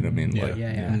get? You know what I mean?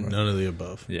 Yeah. None of the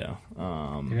above. Yeah. They're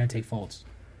going to take Fultz.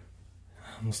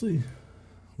 We'll see.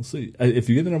 If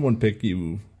you get the number one pick,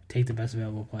 you take the best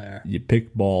available player. You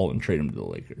pick Ball and trade him to the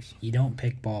Lakers. You don't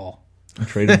pick Ball. And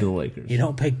trade him to the Lakers. You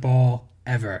don't pick Ball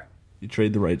ever. You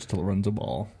trade the rights to Lonzo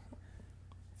Ball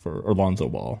for the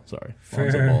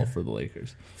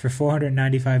Lakers for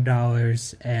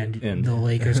 $495 and the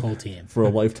Lakers whole team for a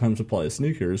lifetime supply of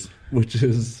sneakers, which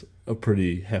is a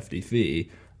pretty hefty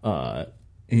fee,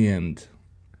 and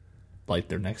like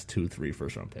their next 2-3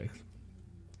 first round picks.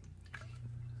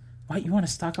 What, you want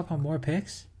to stock up on more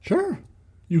picks? Sure.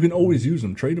 You can always use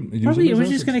them, trade them. We're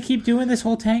just going to keep doing this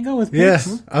whole tango with picks?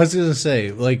 Yeah, I was going to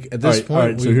say, like, at this point... All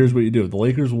right, so here's what you do. The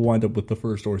Lakers will wind up with the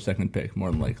first or second pick,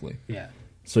 more than likely. Yeah.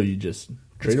 So you just trade a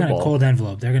ball. It's kind of cold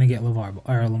envelope. They're going to get LeVar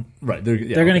Ball. Right. They're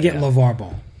going to get LeVar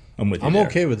Ball. I'm with you. I'm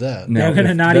okay with that. Now, they're going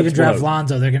to not even draft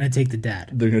Lonzo. They're going to take the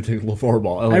dad. They're going to take LeVar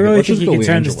Ball. I really think he can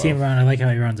turn this team around. I like how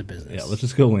he runs a business. Yeah, let's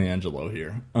just go LiAngelo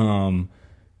here.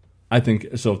 I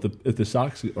think so. If the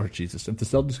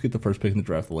Celtics get the first pick in the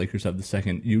draft, the Lakers have the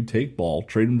second. You take Ball,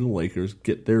 trade him to the Lakers,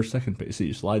 get their second pick. So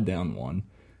you slide down one,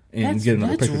 and get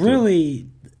another pick. That's really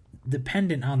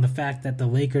dependent on the fact that the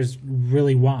Lakers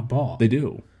really want Ball. They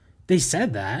do. They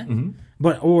said that,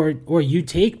 but or you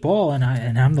take Ball and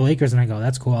I'm the Lakers and I go,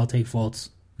 that's cool. I'll take Fultz.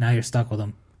 Now you're stuck with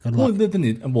him. Good luck.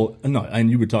 No, and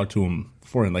you would talk to him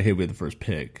beforehand, like, hey, we have the first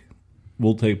pick.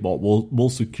 We'll take Ball. We'll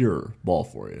secure Ball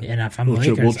for you. And if I'm the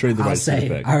Lakers, we'll trade the rights to the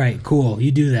pick. All right, cool.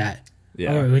 You do that.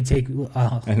 Yeah. Or we take,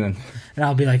 and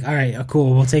I'll be like, all right,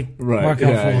 cool. We'll take Markelle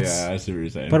Fultz. Yeah, I see what you're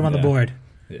saying. Put him on the board.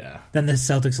 Yeah. Then the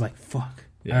Celtics are like, fuck.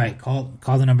 Yeah. All right,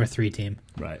 call the number 3 team.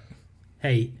 Right.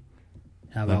 Hey,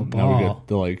 how about Ball?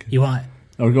 They're like, you want?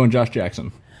 No, we're going Josh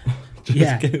Jackson.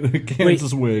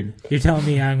 Kansas wing. You're telling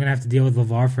me I'm gonna have to deal with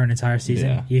LeVar for an entire season?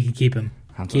 Yeah. You can keep him.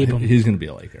 Keep him. He's gonna be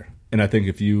a Laker. And I think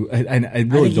if you, I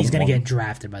think he's going to get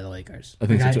drafted by the Lakers. I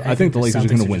think so too. I think the Lakers are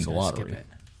going to win the lottery.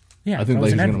 Yeah, I think the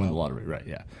Lakers are going to win the lottery, right?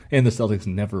 Yeah, and the Celtics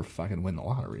never fucking win the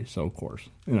lottery, so of course,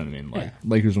 you know what I mean. Like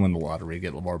Lakers win the lottery,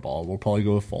 get LeVar Ball. We'll probably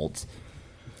go with Fultz.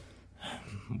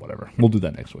 Whatever, we'll do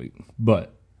that next week.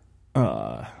 But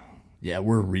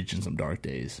we're reaching some dark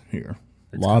days here.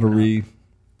 Lottery,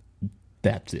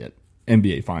 that's it.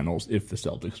 NBA Finals if the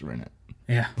Celtics are in it.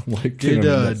 Yeah.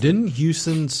 Didn't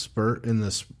Houston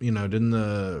didn't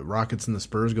the Rockets and the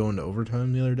Spurs go into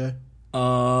overtime the other day?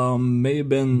 May have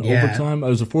been overtime. It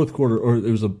was a fourth quarter, or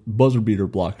it was a buzzer beater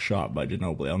block shot by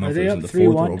Ginobili. I don't know if it was in the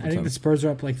fourth or overtime. I think the Spurs are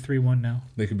up like 3-1 now.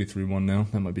 They could be 3-1 now.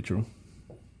 That might be true.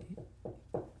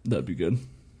 That'd be good.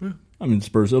 Yeah. I mean,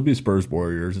 It'll be Spurs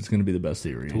Warriors. It's going to be the best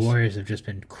series. The Warriors have just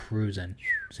been cruising.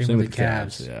 Same with the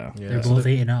Cavs. Yeah. They're both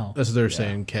 8-0. That's what they're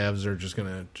saying. Cavs are just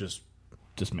going to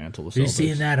dismantle the Celtics.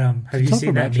 Have you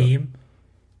seen that meme?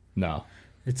 No.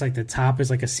 It's like the top is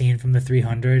like a scene from the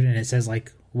 300 and it says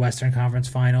like Western Conference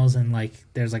Finals and like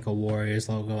there's like a Warriors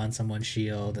logo on someone's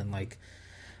shield and like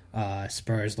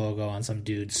Spurs logo on some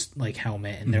dude's like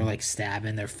helmet and they're like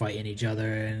stabbing, they're fighting each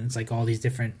other and it's like all these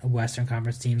different Western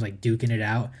Conference teams like duking it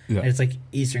out. And it's like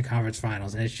Eastern Conference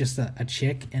Finals and it's just a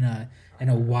chick in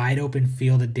a wide open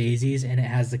field of daisies and it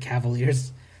has the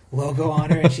Cavaliers logo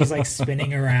on her and she's like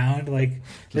spinning around like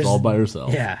just all by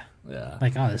herself. Yeah.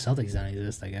 Like, the Celtics don't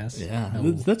exist, I guess. Yeah.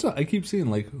 No. That's what I keep seeing,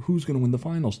 like, who's going to win the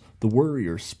finals? The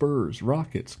Warriors, Spurs,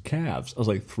 Rockets, Cavs. I was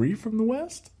like, 3 from the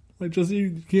West? Like, just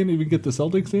you can't even get the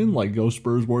Celtics in? Like, go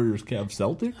Spurs, Warriors, Cavs,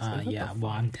 Celtics?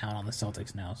 Well, I'm down on the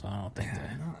Celtics now, so I don't think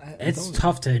it's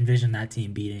tough to envision that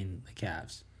team beating the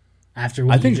Cavs. After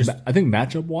what I think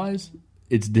matchup-wise,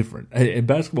 it's different.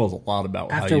 Basketball is a lot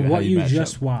about after how you just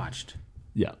match up. Watched.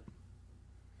 Yeah.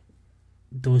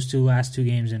 Those last two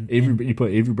games you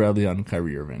put Avery Bradley on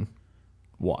Kyrie Irving.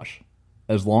 Wash.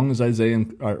 As long as Isaiah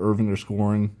and Irving are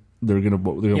scoring, they're gonna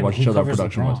watch each other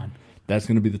production wise. That's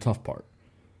gonna be the tough part.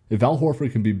 If Al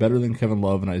Horford can be better than Kevin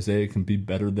Love and Isaiah can be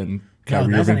better than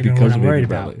Kyrie Irving because of Avery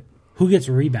Bradley. Who gets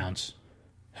rebounds?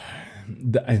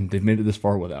 And they've made it this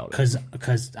far without it.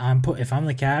 Because if I'm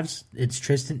the Cavs, it's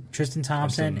Tristan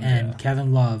Thompson and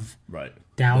Kevin Love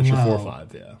down low. 4 or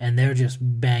 5, and they're just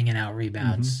banging out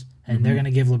rebounds. And they're going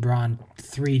to give LeBron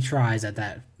 3 tries at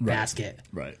that basket.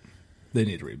 Right. They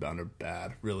need a rebounder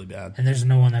bad, really bad. And there's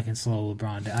no one that can slow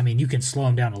LeBron down. I mean, you can slow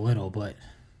him down a little, but...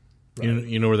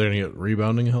 You know where they're going to get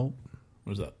rebounding help?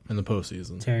 What's that? In the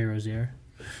postseason. Terry Rozier.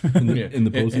 In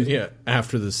the postseason? Yeah,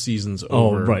 after the season's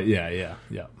over. Oh, right, yeah.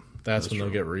 That's when they'll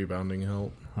get rebounding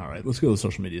help. All right, let's go to the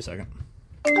social media second.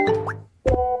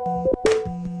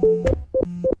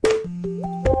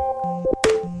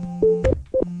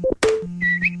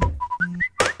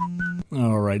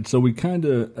 All right, so we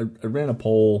I ran a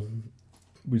poll.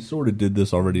 We sort of did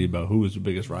this already about who was the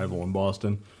biggest rival in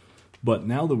Boston. But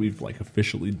now that we've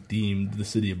officially deemed the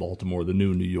city of Baltimore the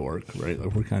new New York, right?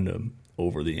 We're kind of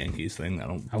over the Yankees thing.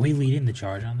 Are we leading the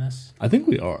charge on this? I think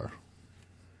we are.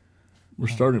 We're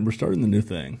starting the new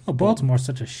thing. Oh, Baltimore's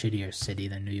such a shittier city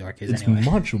than New York is. It's anyway.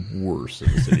 much worse of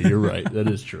a city. You're right. That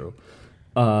is true.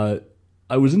 I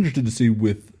was interested to see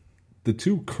with the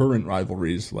two current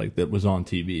rivalries that was on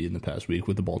TV in the past week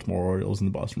with the Baltimore Orioles and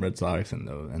the Boston Red Sox and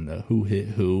the who hit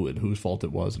who and whose fault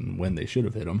it was and when they should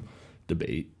have hit them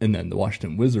debate, and then the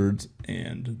Washington Wizards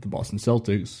and the Boston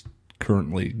Celtics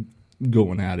currently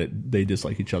going at it. They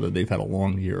dislike each other. They've had a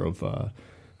long year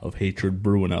of hatred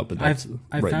brewing up. And I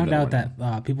found out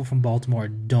that people from Baltimore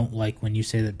don't like when you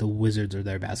say that the Wizards are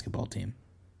their basketball team.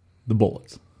 The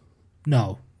Bullets.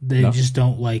 No, they just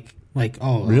don't like.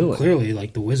 Really? Clearly,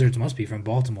 the Wizards must be from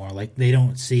Baltimore. They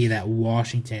don't see that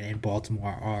Washington and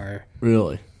Baltimore are...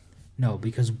 Really? No,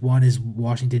 because one is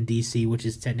Washington, D.C., which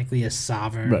is technically a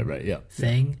sovereign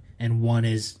thing, and one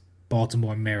is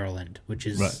Baltimore, Maryland, which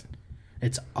is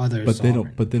it's other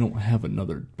sovereign. They don't have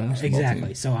another basketball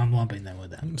team. So I'm lumping them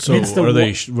with them. So what are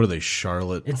they,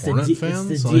 Charlotte Hornet fans?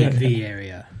 It's the DMV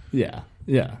area. Yeah.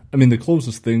 I mean, the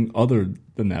closest thing other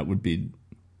than that would be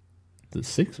the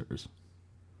Sixers.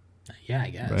 Yeah, I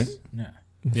guess. Right? Yeah.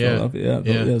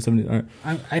 Yeah. 70, all right.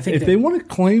 I think if they want to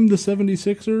claim the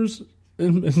 76ers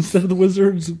instead of the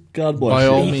Wizards, God bless by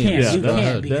you. all means. You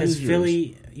can't because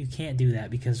Philly. You can't do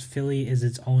that because Philly is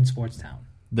its own sports town.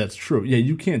 That's true. Yeah,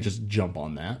 you can't just jump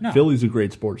on that. No. Philly's a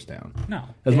great sports town. No,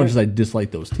 as much as I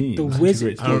dislike those teams, the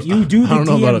Wizards. I don't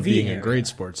know about it being a great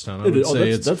sports town. I would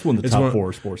say that's one of the top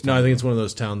four sports towns. No, I think it's one of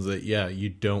those towns that you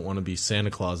don't want to be Santa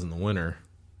Claus in the winter.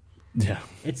 Yeah,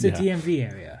 it's the DMV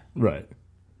area. Right.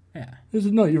 Yeah.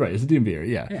 No, you're right. It's the DMV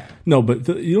area. Yeah. No, but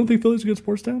you don't think Philly's a good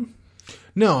sports town?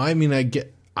 No, I mean I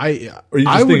get. Or you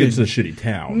just think it's a shitty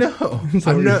town? No,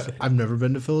 I've never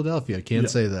been to Philadelphia. I can't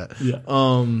say that. Yeah.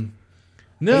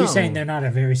 No. Are you saying they're not a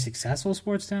very successful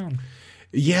sports town?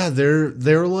 Yeah,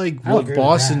 they're like what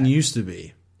Boston used to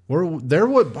be. They're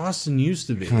what Boston used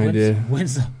to be. Kinda.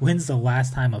 When's the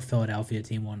last time a Philadelphia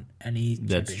team won any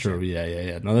That's championship? true.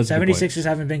 Yeah. No, that's 76ers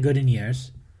haven't been good in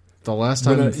years. The last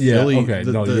time Philly,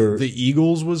 the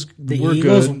Eagles were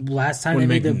good. Last time when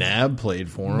they McNabb played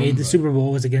for them, made the Super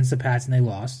Bowl was against the Pats and they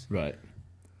lost. Right.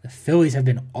 The Phillies have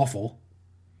been awful.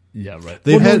 Yeah, right.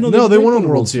 They won a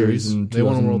World Series. They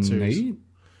won a World Series.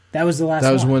 That was the last.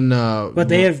 That was one. when. But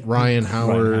they have Ryan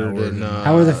Howard and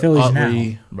how are the Phillies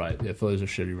Utley. now? Right. Yeah, Phillies are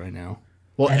shitty right now.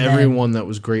 Well, and everyone that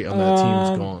was great on that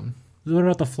team is gone. What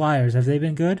about the Flyers? Have they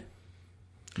been good?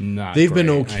 They've been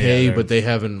okay, but they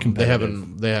haven't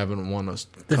won a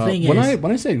cup. The thing when is,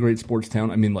 I say a great sports town,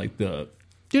 I mean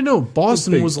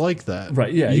Boston was like that.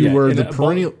 Right, yeah. You were and the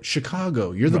perennial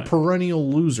Chicago. You're the perennial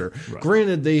loser. Right.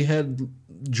 Granted, they had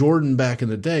Jordan back in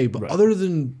the day, but other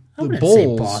than I the wouldn't Bulls,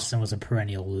 say Boston was a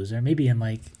perennial loser. Maybe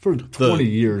in for 20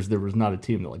 years there was not a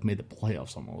team that made the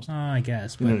playoffs almost. I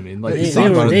guess. You know what I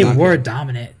mean? They were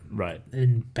dominant right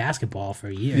in basketball for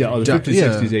years. Yeah, the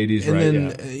 50s, 60s, 80s, and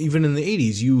right. then even in the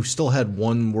 80s, you still had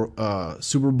one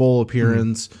Super Bowl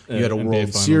appearance. You had a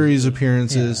World Series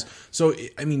appearances. Yeah. So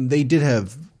I mean, they did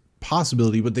have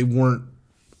possibility, but they weren't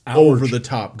over the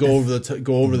top. Go over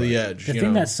the edge. The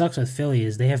thing that sucks with Philly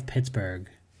is they have Pittsburgh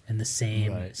in the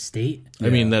same state. I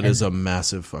mean, that is a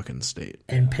massive fucking state.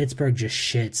 And Pittsburgh just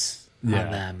shits on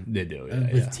them. They do,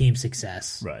 with team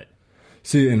success. Right.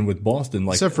 See, and with Boston,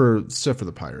 except for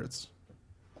the Pirates.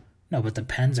 No, but the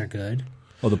Pens are good.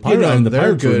 Well, the Pirates,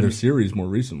 they're good in their series more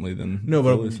recently than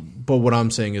but what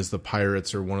I'm saying is the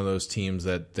Pirates are one of those teams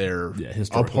that they're a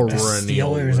perennial. The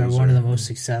Steelers are one of the most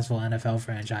successful NFL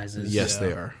franchises. Yes,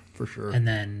 they are for sure. And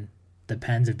then the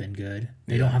Pens have been good.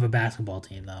 They don't have a basketball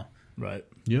team though. Right.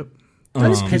 Yep. Why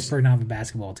does Pittsburgh not have a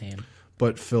basketball team?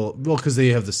 But because they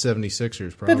have the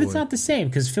 76ers probably. But it's not the same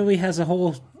because Philly has a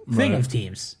whole thing of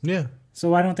teams. Yeah. So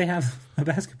why don't they have a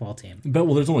basketball team?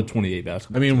 But there's only 28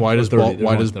 basketball. I mean, why does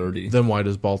 30? Then why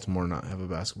does Baltimore not have a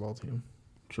basketball team?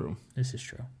 True. This is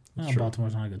true. Well,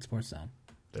 Baltimore's not a good sports town.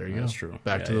 There you go. That's true.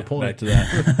 Back to the point. Back to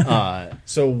that.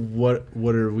 So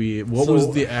what are we? What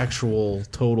was the actual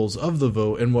totals of the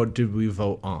vote, and what did we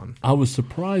vote on? I was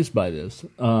surprised by this.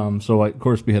 Of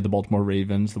course, we had the Baltimore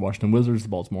Ravens, the Washington Wizards, the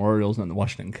Baltimore Orioles, and the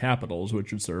Washington Capitals,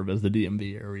 which would serve as the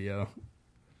DMV area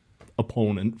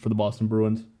opponent for the Boston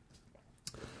Bruins.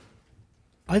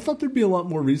 I thought there'd be a lot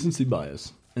more recency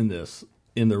bias in this,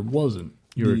 and there wasn't.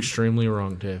 You're extremely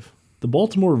wrong, Dave. The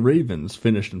Baltimore Ravens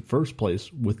finished in first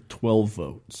place with 12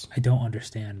 votes. I don't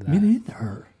understand that. Me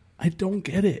neither. I don't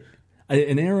get it.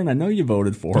 And Aaron, I know you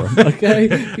voted for him, okay?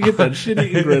 You get that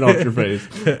shitty grin off your face.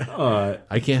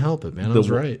 I can't help it, man. I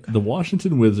was right. The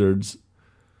Washington Wizards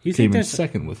came in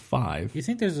second with 5. You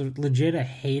think there's a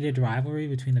hated rivalry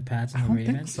between the Pats and the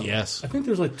Ravens? Think so. Yes. I think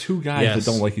there's like 2 guys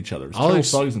that don't like each other. It's Terrell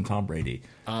Suggs and Tom Brady.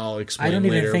 I'll explain I don't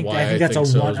even later think why I think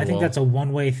that's so I think that's a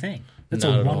one-way thing. That's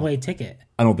Not a at all. one-way ticket.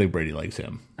 I don't think Brady likes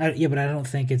him. But I don't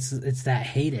think it's that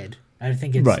hated. I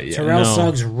think it's Terrell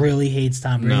Suggs really hates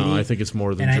Tom Brady. No, I think it's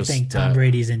more than and just I think Tom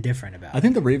Brady's indifferent about it. I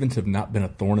think the Ravens have not been a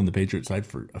thorn in the Patriots' side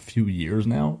for a few years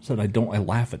now, so I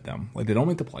laugh at them. Like, they don't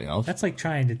make the playoffs. That's like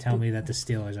trying to tell me that the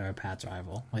Steelers are a Pats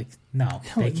rival. Like, no,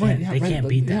 they can't. They can't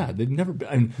beat them. Yeah, they've never been.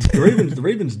 I mean, the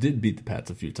Ravens did beat the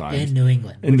Pats a few times in New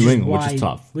England. which is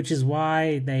tough. Which is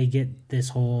why they get this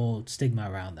whole stigma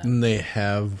around them. And they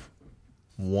have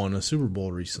won a Super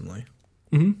Bowl recently.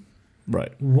 Mm-hmm.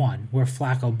 Right. One, where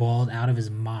Flacco balled out of his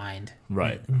mind.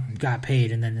 Right. Got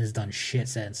paid and then has done shit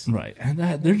since. Right. And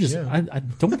they're just, I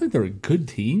don't think they're a good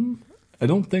team. I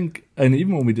don't think, and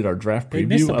even when we did our draft preview, they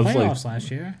missed the I was playoffs like,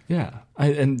 last year. Yeah.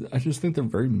 I just think they're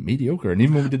very mediocre. And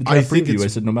even when we did the draft preview, I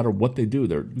said no matter what they do,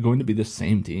 they're going to be the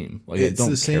same team. Like, it's I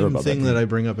don't the care same about thing that I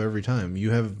bring up every time. You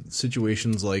have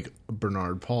situations like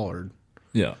Bernard Pollard.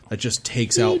 Yeah. That just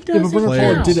takes out Yeah, but Bernard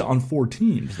Pollard count. did it on 4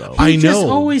 teams, though. I know. Just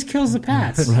always kills the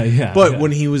Pats. Right, yeah. But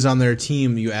when he was on their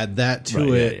team, you add that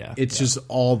to it. It's just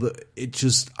all the. It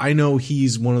just. I know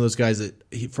he's one of those guys that,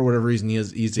 for whatever reason,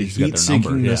 he's a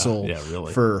heat-seeking missile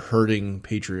really. for hurting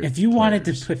Patriot. If you wanted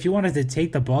to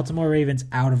take the Baltimore Ravens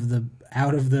out of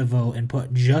the vote and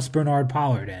put just Bernard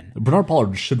Pollard in, Bernard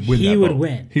Pollard should win. He would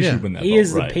win. He should win that. He vote,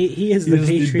 is right. He is the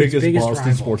Patriots' biggest Boston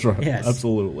rival. sports rival. Yes,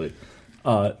 absolutely.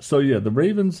 The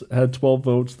Ravens had 12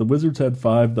 votes, the Wizards had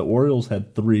 5, the Orioles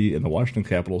had 3, and the Washington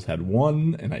Capitals had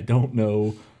 1. And I don't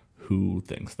know who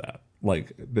thinks that.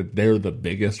 Like, that they're the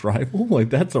biggest rival.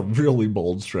 Like, that's a really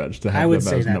bold stretch to have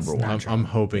them as number one. I'm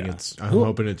hoping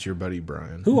it's your buddy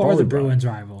Brian. Who are the Bruins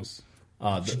rivals?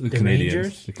 The Canadians.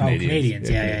 Rangers? The Canadians. Canadians.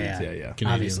 Yeah. Canadians.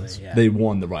 Obviously, yeah. They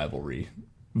won the rivalry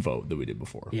vote that we did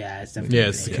before. Yeah, it's definitely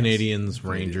it's the Canadians,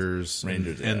 Rangers,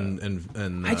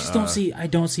 and I just don't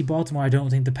see Baltimore. I don't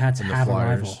think the Pats have a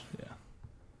rival. Yeah.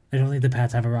 I don't think the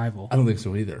Pats have a rival. I don't think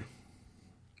so either.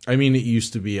 I mean, it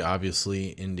used to be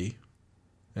obviously Indy.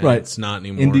 Right. It's not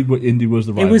anymore. Indy was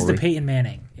the rivalry. It was the Peyton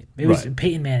Manning. It was the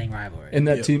Peyton Manning rivalry. And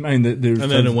that team, I mean, there's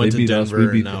and then it went to Denver,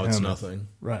 us, and now it's nothing.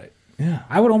 Right. Yeah.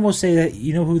 I would almost say that,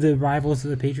 you know who the rivals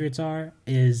of the Patriots are?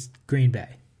 Is Green Bay.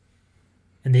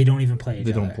 And they don't even play each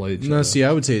other. They don't play each other. No, see,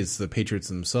 I would say it's the Patriots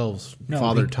themselves.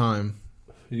 Father Time.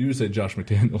 You would say Josh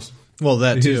McDaniels. Well,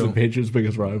 that too. He's the Patriots'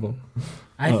 biggest rival.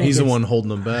 I think he's the one holding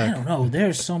them back. I don't know.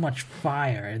 There's so much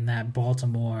fire in that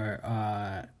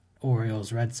Baltimore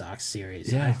Orioles Red Sox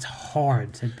series. Yeah. It's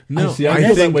hard to. I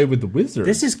feel that way with the Wizards.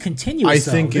 This is continuous.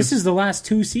 This is the last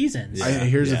 2 seasons.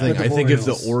 Here's the thing. I think if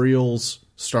the Orioles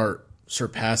start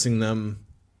surpassing them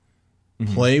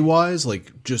play wise,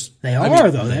 like just they are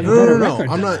though. They have a better record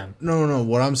I'm than not. them. No.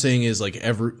 What I'm saying is like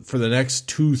for the next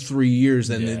 2-3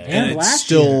 years, and it's last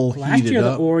still year, last year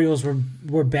up. the Orioles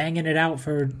were banging it out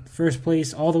for first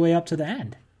place all the way up to the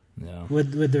end. Yeah.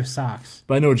 With their Sox.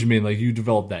 But I know what you mean. Like, you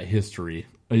develop that history.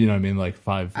 You know what I mean? Like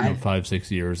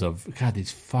 5-6 years of, God,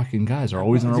 these fucking guys are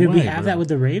always on our way. Did we have that with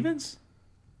the Ravens?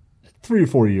 3 or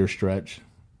 4 year stretch.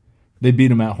 They beat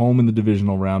them at home in the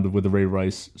divisional round with the Ray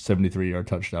Rice 73-yard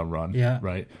touchdown run. Yeah.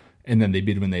 Right? And then they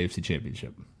beat them in the AFC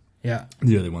Championship. Yeah.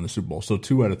 The year they won the Super Bowl. So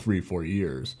 2 out of 3, 4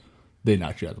 years, they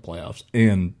knocked you out of the playoffs.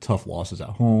 And tough losses at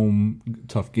home,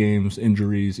 tough games,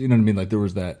 injuries. You know what I mean? Like, there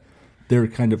was that. They're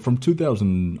kind of from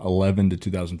 2011 to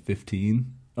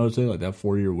 2015, I would say, like that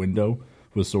 4-year window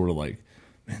was sort of like,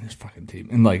 man, this fucking team.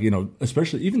 And like, you know,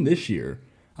 especially even this year,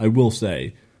 I will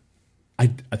say, I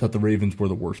thought the Ravens were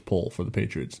the worst pull for the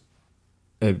Patriots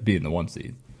being the 1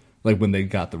 seed. Like when they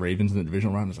got the Ravens in the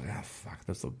divisional round, I was like, fuck,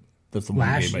 that's the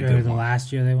one game I did.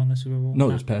 Last year they won the Super Bowl?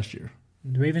 No, this past year.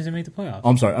 The Ravens didn't make the playoffs. Oh,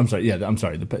 I'm sorry. Yeah, I'm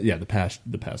sorry. The past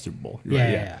Super Bowl. You're right,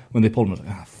 yeah. When they pulled them, I was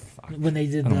like, fuck. When they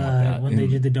did they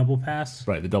did the double pass.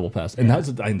 Right, the double pass. And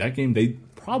that game, they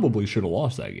probably should have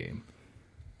lost that game.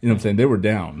 You know what I'm saying? They were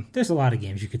down. There's a lot of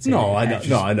games you could say. No, I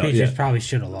know. Patriots probably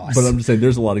should have lost. But I'm just saying,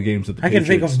 there's a lot of games that the Patriots...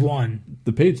 I can think of one.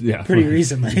 The Patriots, pretty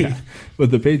recently. Yeah.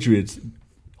 But the Patriots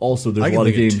also, there's a lot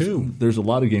of games. Two. There's a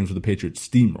lot of games where the Patriots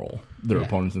steamroll their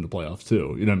opponents in the playoffs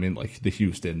too. You know what I mean? Like the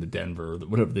Houston, the Denver,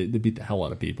 whatever. They beat the hell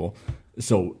out of people.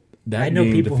 So that I know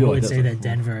game, people who like would say that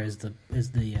Denver is the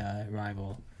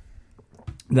rival.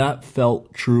 That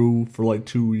felt true for like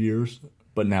 2 years.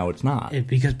 But now it's not.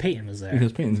 Because Peyton was there.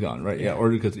 Because Peyton's gone, right? Yeah,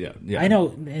 or because, yeah. I know,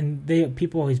 and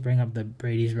people always bring up the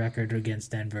Brady's record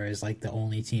against Denver as, like, the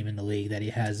only team in the league that he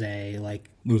has a, like...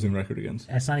 losing record against.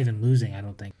 That's not even losing, I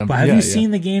don't think. But have you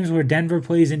seen the games where Denver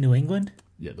plays in New England?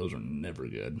 Yeah, those are never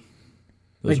good.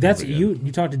 Like, that's... You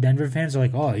talk to Denver fans, they're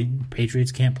like, oh,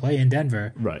 Patriots can't play in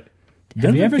Denver. Right.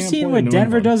 Have you ever seen what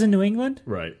Denver does in New England?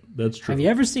 Right, that's true. Have you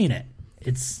ever seen it?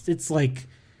 It's like...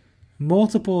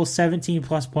 multiple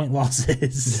 17-plus point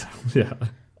losses. Yeah.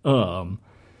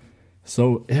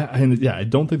 So, I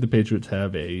don't think the Patriots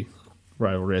have a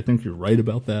rivalry. I think you're right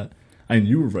about that. I mean,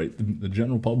 you were right. The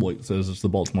general public says it's the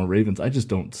Baltimore Ravens. I just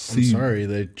don't see... I'm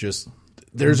sorry.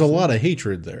 There's a lot of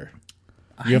hatred there.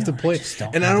 You have to play...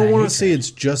 And I don't want to say it's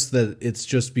just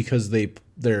because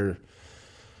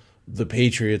the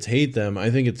Patriots hate them.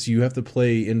 I think you have to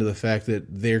play into the fact that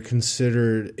they're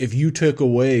considered... If you took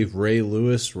away Ray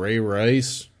Lewis, Ray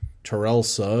Rice, Terrell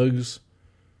Suggs,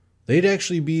 they'd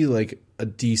actually be like a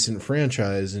decent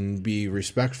franchise and be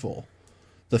respectful.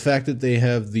 The fact that they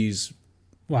have these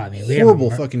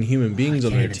horrible fucking human beings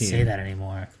on their team. I can't even say that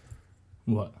anymore.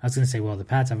 What? I was going to say, well, the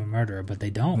Pats have a murderer, but they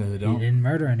don't. No, they don't. They didn't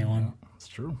murder anyone. It's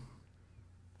true.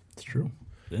 It's true.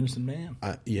 Innocent man.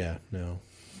 No.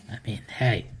 I mean,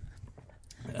 hey...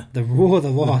 The rule of the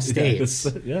law states.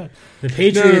 Yeah. The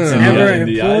Patriots never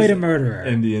employed a murderer.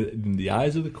 In the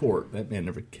eyes of the court, that man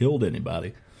never killed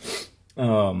anybody.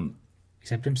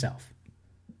 Except himself.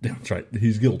 That's right.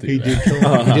 He's guilty. He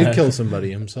did kill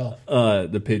somebody himself.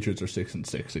 The Patriots are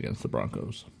 6-6 against the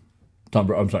Broncos. Tom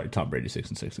Brady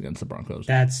 6-6 against the Broncos.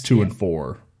 That's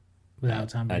 2-4 without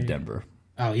Tom Brady at Denver.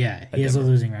 Oh yeah, he has a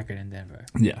losing record in Denver.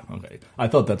 Yeah, okay. I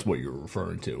thought that's what you were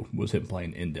referring to, was him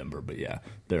playing in Denver, but yeah,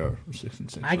 they're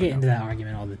 6-6. I get into that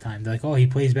argument all the time. They're like, oh, he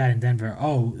plays bad in Denver.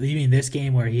 Oh, you mean this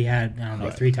game where he had,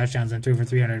 3 touchdowns and threw for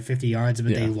 350 yards,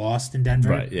 but they lost in Denver?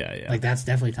 Right, yeah. Like, that's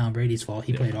definitely Tom Brady's fault.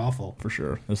 He played awful. For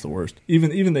sure. That's the worst. Even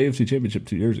the AFC Championship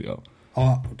 2 years ago.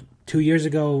 2 years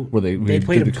ago, where they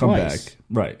played him twice. Comeback.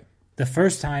 Right. The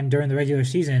first time during the regular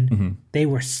season, they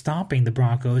were stomping the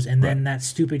Broncos, and then that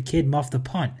stupid kid muffed the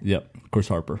punt. Yep, Chris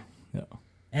Harper. Yeah,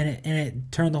 and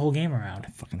it turned the whole game around. I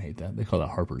fucking hate that. They call that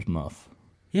Harper's muff.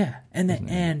 Yeah, and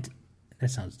that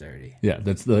sounds dirty. Yeah,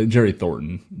 that's the Jerry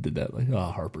Thornton did that. Like,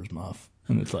 Harper's muff,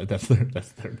 and it's like that's their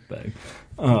thing.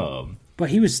 But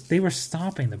they were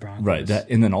stomping the Broncos. Right,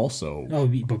 and then also...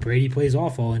 but Brady plays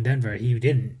awful in Denver. He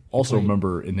didn't. Also,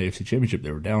 remember, in the AFC Championship,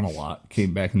 they were down a lot,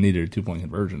 came back and needed a 2-point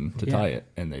conversion to tie it,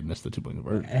 and they missed the 2-point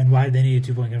conversion. And why did they need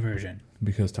a 2-point conversion?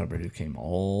 Because Tom Brady came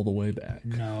all the way back.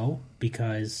 No,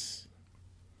 because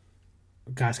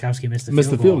Gostkowski missed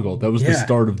the field goal. That was the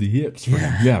start of the yips.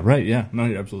 Yeah, right, yeah. No,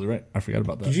 you're absolutely right. I forgot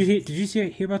about that. Did you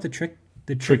hear about the trick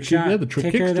shot? Yeah, the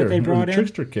trick kicker that they brought in? The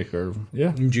trickster kicker,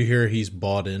 yeah. Did you hear he's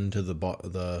bought into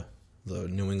the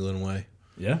New England way?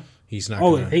 Yeah. He's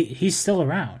not. He's still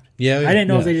around. Yeah, I didn't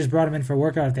know if they just brought him in for a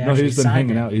workout. If they actually he's been signed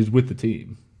hanging him. out. He's with the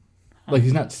team. Like,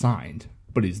 he's not signed,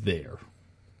 but he's there.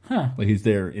 Huh? Like, he's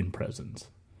there in presence,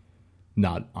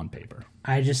 not on paper.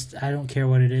 I don't care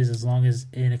what it is, as long as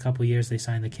in a couple years they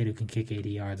sign the kid who can kick 80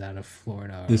 yards out of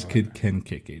Florida. This kid can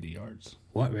kick 80 yards.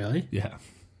 What, really? Yeah.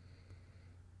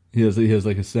 He has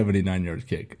like a 79-yard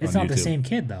kick. It's not the same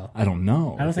kid, though. I don't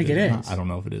know. I don't think it is. I don't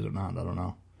know if it is or not. I don't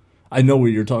know. I know what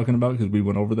you're talking about because we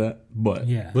went over that, but...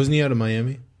 Yeah. Wasn't he out of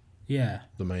Miami? Yeah.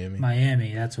 The Miami?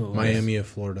 Miami, that's what it was. Miami of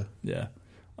Florida. Yeah.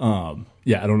 I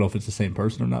don't know if it's the same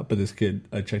person or not, but this kid,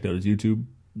 I checked out his YouTube.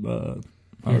 I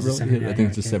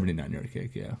think it's a 79-yard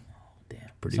kick, yeah. Oh, damn.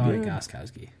 Pretty Sorry, good.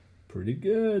 Gostkowski. Pretty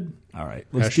good. All right.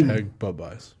 Hashtag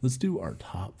Bub-Buys. Let's do our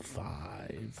top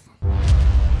 5.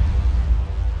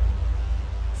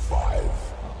 5,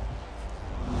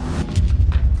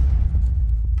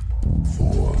 4, 3,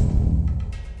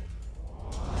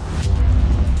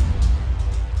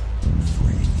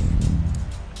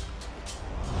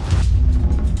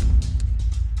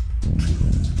 2,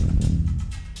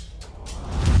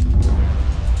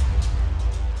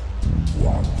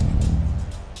 1,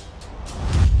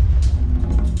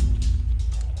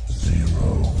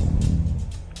 0.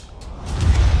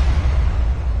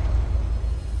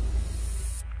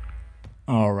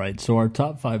 All right, so our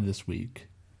top 5 this week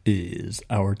is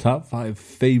our top 5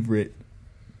 favorite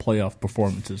playoff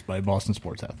performances by a Boston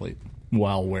sports athlete.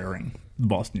 while wearing the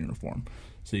Boston uniform.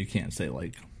 So you can't say,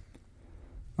 like,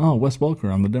 oh, Wes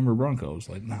Welker on the Denver Broncos.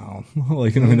 Like, no.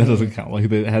 Like, I mean, that doesn't count.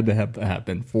 Like, it had to have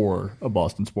happen for a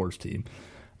Boston sports team.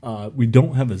 We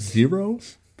don't have a 0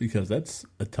 because that's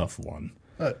a tough one.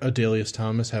 Adelius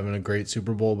Thomas having a great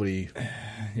Super Bowl, but he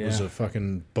was a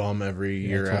fucking bum every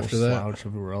year after that. Slouch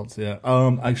everywhere else, yeah.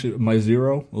 Actually, my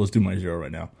 0, let's do my 0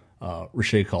 right now.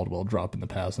 Rashae Caldwell dropping the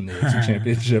pass in the AFC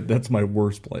Championship. That's my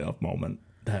worst playoff moment.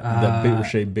 That big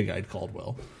Rashae, big-eyed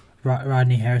Caldwell.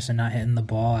 Rodney Harrison not hitting the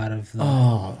ball out of the...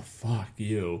 Oh, fuck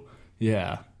you.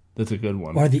 Yeah, that's a good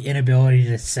one. Or the inability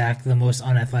to sack the most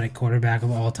unathletic quarterback of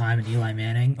all time in Eli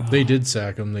Manning. They did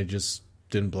sack him. They just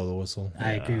didn't blow the whistle.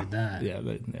 I agree with that.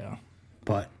 Yeah.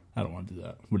 But I don't want to do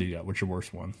that. What do you got? What's your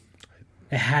worst one?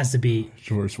 it has to be... What's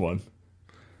your worst one?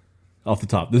 Off the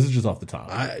top. This is just off the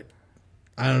top. I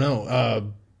don't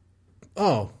know.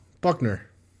 Buckner.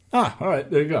 All right.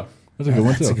 There you go. That's a good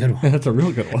one, too. That's a good one. That's a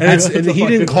real good one. And he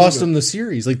didn't cost them the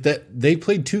series. Like that, they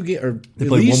played 2 games, or they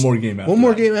played one more game after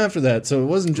that. game after that. So it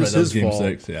wasn't just his game fault.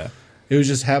 6, yeah. It was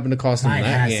just happened to cost him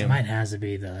that game. Mine has to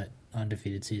be the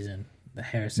undefeated season, the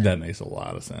Harrison. That makes a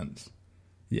lot of sense.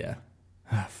 Yeah.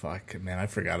 Fuck, man. I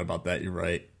forgot about that. You're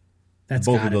right. That's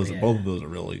both of those are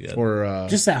really good. Or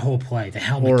just that whole play, the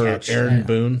helmet catch. Aaron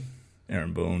Boone.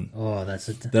 Aaron Boone. Oh, that's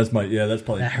probably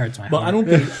that hurts my heart. But I don't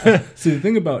think. See, the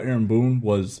thing about Aaron Boone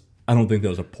was I don't think that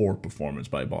was a poor performance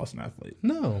by a Boston athlete.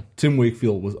 No, Tim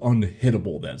Wakefield was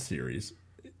unhittable that series,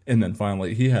 and then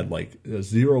finally he had like a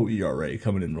 0 ERA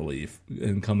coming in relief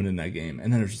and coming in that game,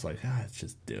 and then it was just like it's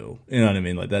just due. You know what I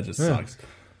mean? Like that just sucks.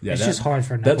 Yeah, it's just hard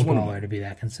for a knuckleballer to be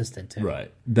that consistent too.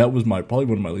 Right. That was probably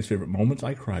one of my least favorite moments.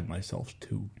 I cried myself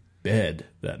to bed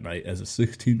that night as a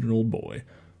 16-year-old boy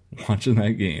watching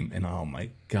that game, and oh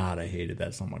my god, I hated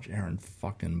that so much. Aaron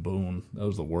fucking Boone. That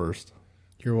was the worst.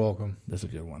 You're welcome. That's a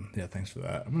good one. Yeah, thanks for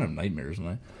that. I'm gonna have nightmares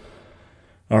tonight.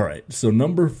 All right, so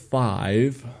number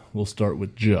 5, we'll start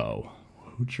with Joe.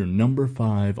 What's your number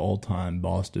 5 all-time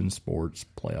Boston sports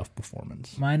playoff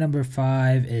performance? My number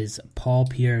 5 is Paul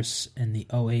Pierce in the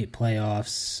 2008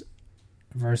 playoffs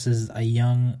versus a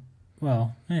young,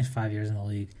 5 years in the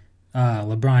league,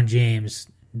 LeBron James.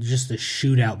 Just a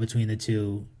shootout between the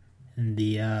two in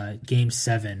the Game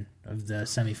 7 of the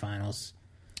semifinals.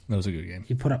 That was a good game.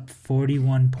 He put up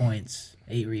 41 points,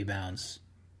 8 rebounds.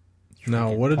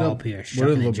 Now, what did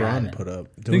LeBron put up?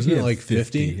 Wasn't it like 50?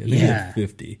 I think he had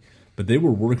 50. But they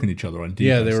were working each other on defense,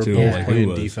 yeah, they were too. both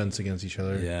playing defense against each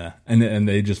other. Yeah, and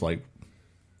they just like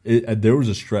there was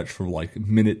a stretch for like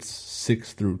minutes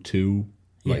 6 through 2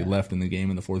 left in the game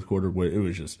in the fourth quarter where it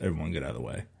was just everyone get out of the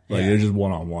way. Like it was just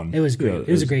one-on-one. It was great. It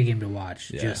was a great game to watch.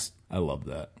 Yeah, I love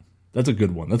that. That's a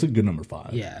good one. That's a good number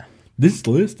 5. Yeah. This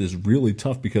list is really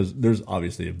tough because there's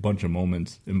obviously a bunch of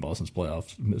moments in Boston's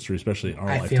playoffs history, especially in our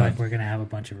lifetime. I feel like we're going to have a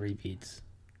bunch of repeats.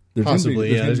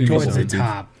 Possibly, There's going to be the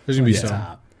top. There's going to be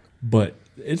some. But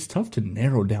it's tough to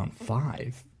narrow down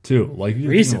 5, too. Like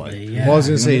recently, yeah. Well, I was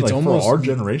going to say, it's almost... For our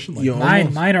generation.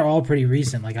 Like, mine are all pretty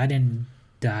recent. Like, I didn't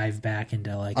dive back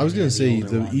into, like... I was going to say,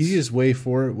 the easiest way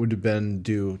for it would have been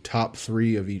do top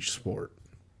 3 of each sport.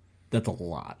 That's a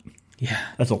lot. Yeah.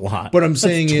 That's a lot. What I'm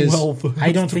saying is...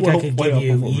 I don't think I could give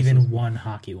you even one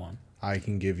hockey one. I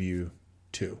can give you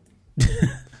 2.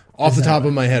 Off the top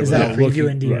of my head. Is that a preview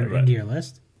into your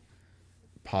list?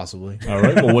 Possibly. All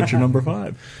right. Well, what's your number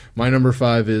 5? My number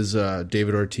 5 is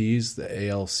David Ortiz, the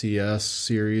ALCS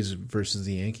series versus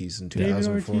the Yankees in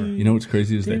 2004. You know what's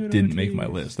crazy is that didn't make my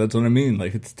list. That's what I mean.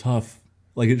 Like, it's tough.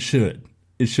 Like, it should.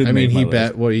 It should. I mean, he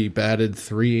batted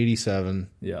 387.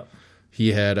 Yeah.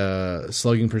 He had a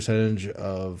slugging percentage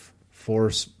of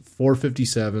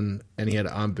 457, and he had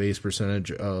an on base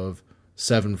percentage of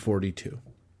 742.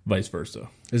 Vice versa.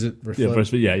 Is it?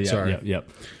 Yeah. Sorry. Yeah.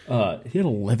 He had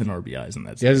 11 RBIs in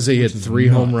that series. Yeah, I was to say he had 3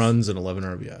 home runs and 11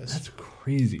 RBIs. That's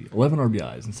crazy. 11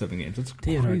 RBIs in 7 games. That's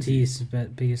crazy. David Ortiz,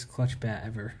 biggest clutch bat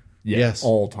ever. Yeah, yes,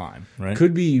 all time. Right?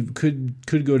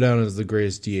 Could go down as the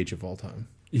greatest DH of all time.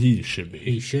 He should be.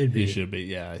 He should be.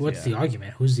 Yeah. What's the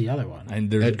argument? Who's the other one? And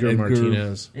there's Edgar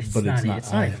Martinez. It's not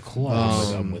even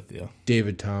close. I'm with you.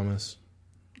 David Thomas.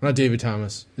 Not David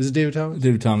Thomas. Is it David Thomas?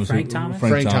 David Thomas. Frank Thomas?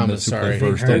 Frank Thomas, sorry.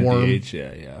 First The Worm. DH.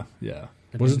 Yeah.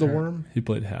 Was it the Worm? He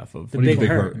played half of The Big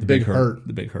Hurt.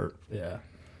 The Big Hurt. Yeah.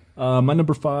 My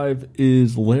number 5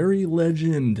 is Larry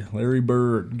Legend, Larry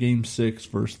Bird, Game 6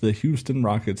 versus the Houston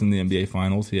Rockets in the NBA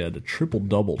Finals. He had a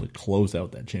triple-double to close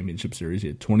out that championship series. He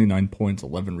had 29 points,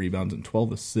 11 rebounds, and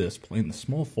 12 assists playing the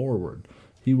small forward.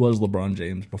 He was LeBron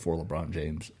James before LeBron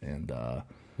James. And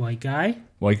White guy?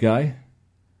 White guy,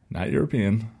 not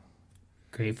European.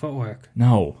 Great footwork.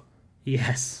 No.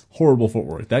 Yes. Horrible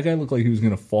footwork. That guy looked like he was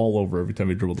going to fall over every time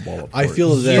he dribbled the ball up. I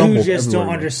feel that You just don't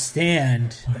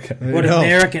understand what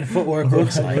American footwork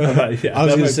looks like. Yeah, I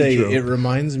was going to say, true. it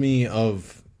reminds me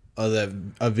of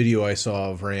a video I saw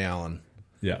of Ray Allen.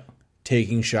 Yeah.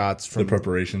 Taking shots from The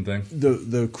preparation thing.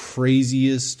 the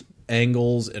craziest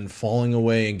angles and falling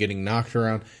away and getting knocked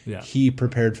around. Yeah. He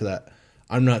prepared for that.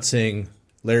 I'm not saying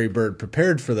Larry Bird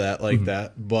prepared for that like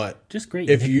that, but Just great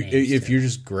if nicknames, too. you're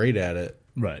just great at it.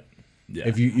 Right. Yeah.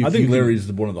 If you I think can-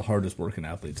 Larry's one of the hardest working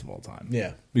athletes of all time.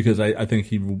 Yeah. Because I think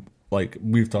he, like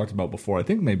we've talked about before, I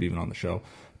think maybe even on the show,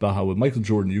 about how with Michael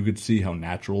Jordan, you could see how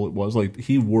natural it was. Like,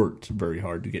 he worked very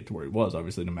hard to get to where he was,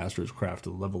 obviously, to master his craft to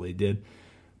the level he did.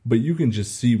 But you can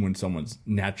just see when someone's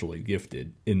naturally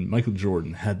gifted. And Michael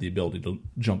Jordan had the ability to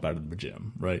jump out of the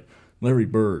gym, right? Larry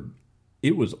Bird,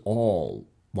 it was all,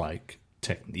 like,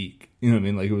 technique. You know what I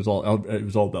mean? Like, it was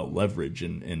all about leverage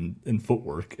and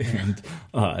footwork and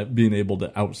being able to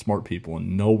outsmart people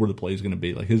and know where the play is going to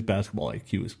be. Like, his basketball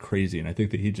IQ is crazy, and I think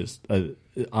that he just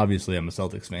obviously I'm a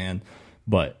Celtics fan,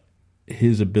 but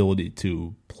his ability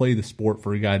to play the sport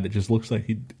for a guy that just looks like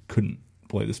he couldn't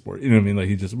play the sport. You know what I mean? Like,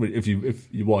 he just, if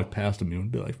you walk past him, you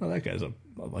would be like, well, that guy's a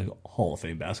Hall of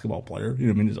Fame basketball player. You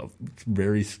know what I mean? He's a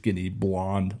very skinny,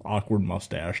 blonde, awkward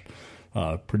mustached,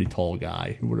 pretty tall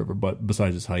guy or whatever, but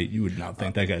besides his height, you would not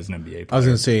think that guy's an NBA player. I was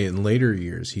going to say, in later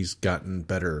years, he's gotten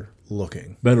better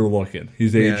looking.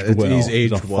 He's aged well. He's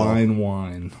aged a well. fine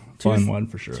wine. Fine wine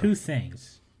for sure. Two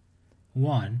things.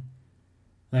 One,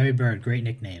 Larry Bird, great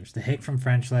nicknames. The Hick from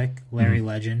French Lick, Larry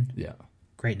Legend, Yeah.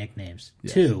 great nicknames.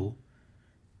 Yeah. Two,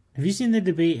 have you seen the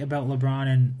debate about LeBron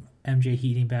and MJ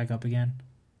heating back up again?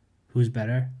 Who's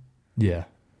better? Yeah.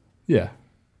 Yeah.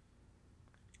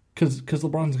 Because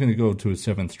LeBron's going to go to his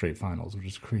 7th straight finals, which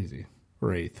is crazy. Or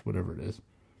 8th, whatever it is.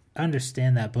 I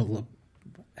understand that, but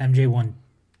MJ won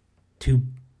two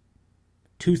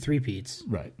three-peats,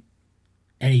 Right.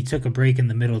 and he took a break in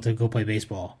the middle to go play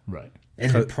baseball. Right.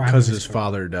 In the prime Because of his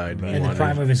father died. and he in the wanted-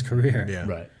 prime of his career. Yeah.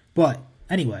 Right. But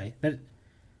anyway,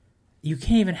 you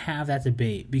can't even have that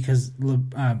debate because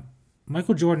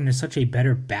Michael Jordan is such a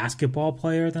better basketball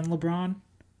player than LeBron.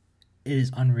 It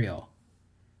is unreal.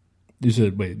 You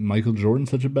said, wait, Michael Jordan's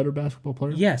such a better basketball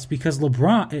player? Yes, because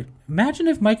LeBron. Imagine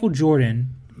if Michael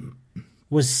Jordan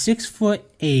was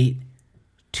 6'8",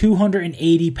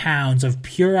 280 pounds of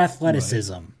pure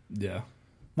athleticism. Yeah.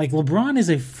 Like, LeBron is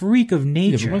a freak of Yeah,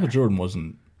 nature. but Michael Jordan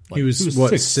wasn't. Like, He was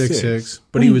what 6'6",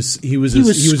 but He he was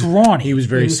was scrawny. He was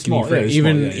very He was skinny. small. Yeah, he was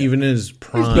even small, yeah. even in his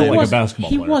prime. built like a basketball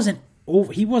He player.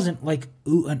 He wasn't like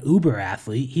an uber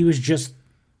athlete. He was just.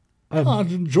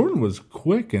 Jordan was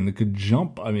quick and could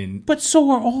jump. I mean, But so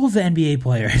are all of the NBA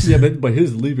players. yeah, but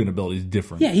his leaping ability is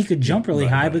different. Yeah, he could jump really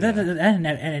high, right, but that didn't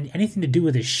have anything to do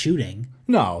with his shooting.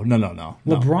 No.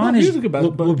 LeBron He's is a good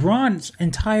basketball player. LeBron's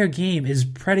entire game is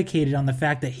predicated on the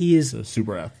fact that he is He's a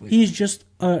super athlete. he's just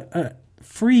a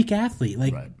freak athlete.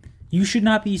 Like, Right. you should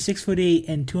not be 6'8"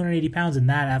 and 280 pounds and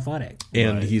that athletic.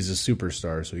 And Right. he's a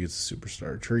superstar, so he gets a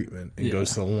superstar treatment and Yeah. goes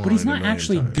to the line. But he's a not million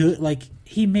actually times. good. Like,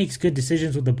 he makes good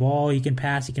decisions with the ball. He can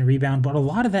pass. He can rebound. But a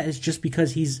lot of that is just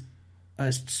because he's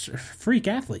a freak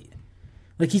athlete.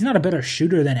 Like, he's not a better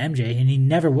shooter than MJ, and he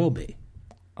never will be.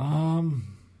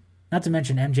 Not to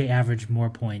mention MJ averaged more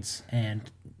points and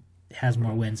has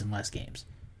more wins in less games,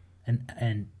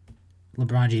 and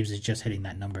LeBron James is just hitting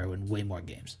that number in way more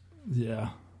games. Yeah.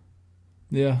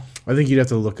 I think you'd have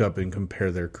to look up and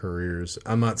compare their careers.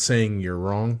 I'm not saying you're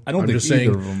wrong. I don't I'm think just either saying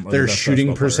of them are their the best shooting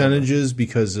basketball player ever. percentages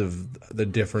because of the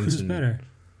difference. Who's in better?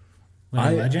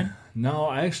 Larry Legend? No,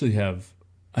 I actually have.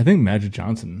 I think Magic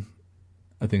Johnson,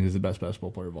 I think, is the best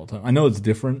basketball player of all time. I know it's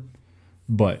different,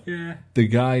 but the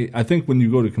guy. I think when you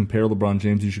go to compare LeBron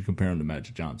James, you should compare him to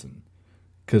Magic Johnson,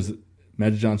 because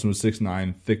Magic Johnson was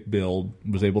 6'9", thick build,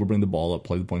 was able to bring the ball up,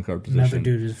 play the point guard position. Another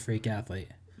dude is a freak athlete.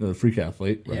 Freak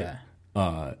athlete, right?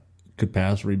 Yeah. Could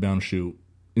pass, rebound, shoot.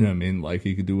 You know what I mean? Like,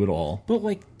 he could do it all. But,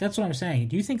 like, that's what I'm saying.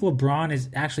 Do you think LeBron is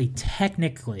actually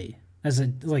technically, as a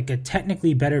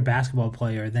technically better basketball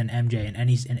player than MJ in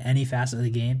any facet of the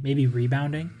game? Maybe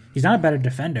rebounding. He's not a better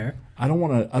defender. I don't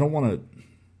want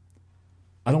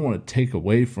to take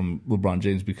away from LeBron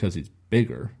James because he's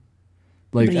bigger.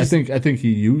 Like, But I think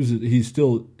he's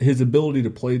still, his ability to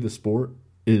play the sport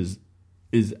is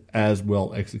as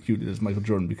well executed as Michael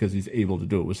Jordan because he's able to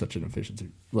do it with such an efficiency.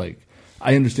 Like,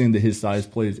 I understand that his size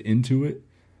plays into it,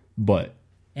 but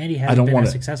And he I hasn't don't been want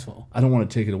as to successful. I don't want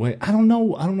to take it away. I don't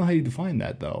know how you define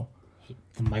that though.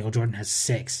 Michael Jordan has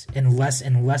 6 in less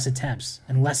attempts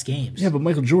and less games. Yeah, but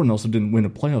Michael Jordan also didn't win a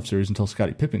playoff series until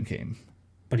Scottie Pippen came.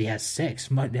 But he has 6.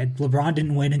 LeBron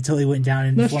didn't win until he went down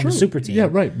and formed a super team. Yeah,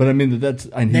 right. But I mean, that's...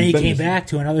 And then he came back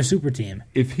to another super team.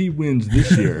 If he wins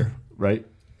this year, right,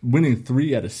 winning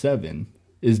 3 out of 7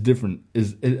 is different.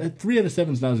 3 out of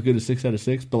 7 is not as good as 6 out of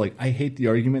 6, but, like, I hate the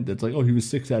argument that's like, oh, he was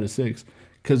 6 out of 6.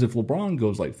 Because if LeBron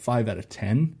goes, like, 5 out of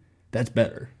 10, that's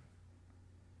better.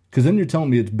 Because then you're telling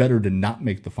me it's better to not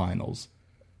make the finals.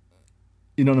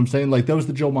 You know what I'm saying? Like, that was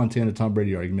the Joe Montana, Tom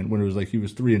Brady argument when it was like he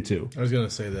was 3-2. I was going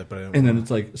to say that, but I don't And then it's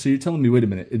like, so you're telling me, wait a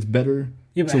minute, it's better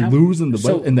to lose in the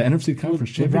NFC Conference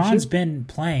Championship? LeBron's been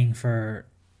playing for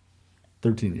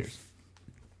 13 years.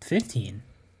 15.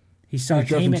 He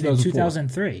came in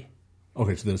 2003.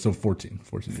 Okay, so 14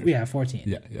 years. Yeah, 14.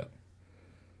 Yeah.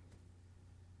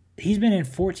 He's been in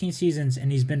 14 seasons,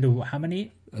 and he's been to how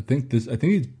many? I think he's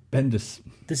been to...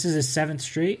 This is his 7th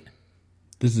straight?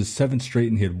 This is 7th straight,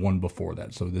 and he had 1 before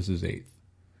that, so this is 8th.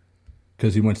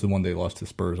 Because he went to the one they lost to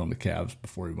Spurs on the Cavs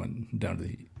before he went down to the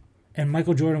Heat. And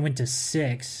Michael Jordan went to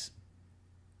 6.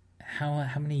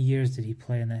 How many years did he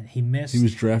play in that? He missed... He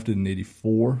was drafted in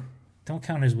 84. Don't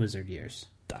count his Wizard years.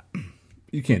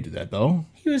 You can't do that, though.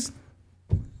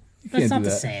 That's not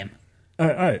the same. All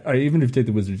right. Even if you take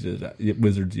the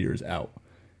Wizards years out.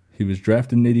 He was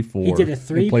drafted in 84. He did a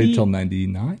 3-peat. He played until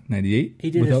 99, 98.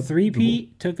 He did a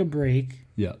 3-peat, took a break.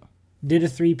 Yeah. Did a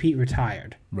 3-peat,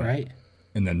 retired, right?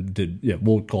 And then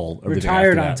we'll call everything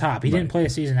retired after on top. He didn't play a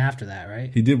season after that,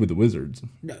 right? He did with the Wizards.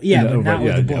 No, but not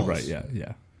with the Bulls.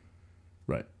 Yeah.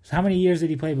 Right. So how many years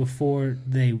did he play before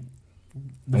I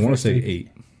want to say 8. He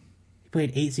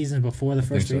played 8 seasons before the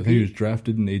first 3-peat? I think he was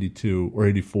drafted in 82 or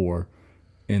 84,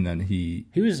 and then he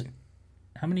was...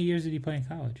 How many years did he play in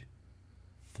college?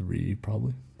 3,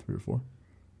 probably. 3 or 4.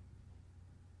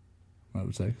 I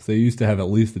would say. Because they used to have at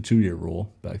least the 2-year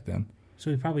rule back then.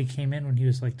 So he probably came in when he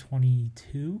was like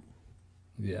 22?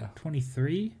 Yeah.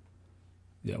 23?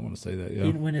 Yeah, I want to say that, yeah. He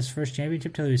didn't win his first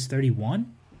championship till he was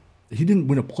 31? He didn't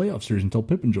win a playoff series until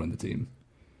Pippen joined the team.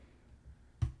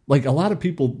 Like, a lot of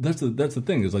people, that's the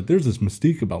thing, is like there's this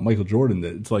mystique about Michael Jordan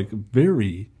that it's like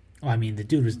very... Well, I mean, the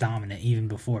dude was dominant even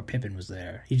before Pippen was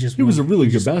there. He was a really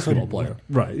good basketball player.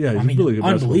 Right, yeah. I mean, really good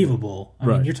unbelievable. I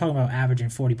mean, you're talking about averaging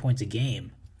 40 points a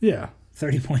game. Yeah.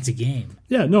 30 points a game.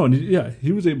 Yeah, no, and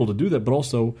he was able to do that, but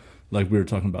also, like we were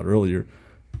talking about earlier,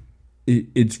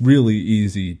 it's really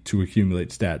easy to accumulate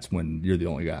stats when you're the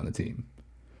only guy on the team.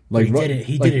 Like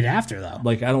he did it after, though.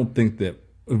 Like, I don't think that...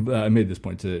 I made this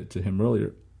point to him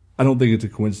earlier. I don't think it's a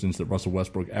coincidence that Russell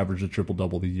Westbrook averaged a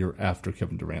triple-double the year after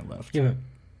Kevin Durant left. Yeah,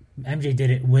 but MJ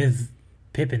did it with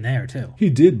Pippen there, too. He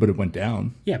did, but it went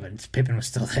down. Yeah, but Pippen was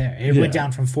still there. It went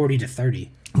down from 40 to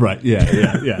 30. Right,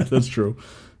 yeah, that's true.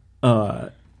 I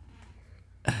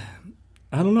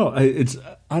don't know.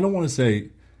 I don't want to say...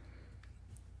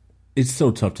 It's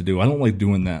so tough to do. I don't like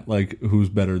doing that, like, who's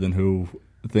better than who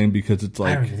thing, because it's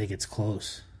like... I don't even think it's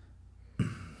close.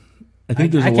 I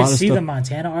think there's a lot of stuff... I can see the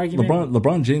Montana argument.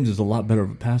 LeBron James is a lot better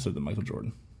of a passer than Michael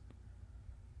Jordan.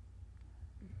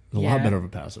 He's a lot better of a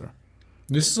passer.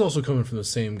 This is also coming from the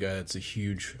same guy that's a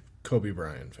huge Kobe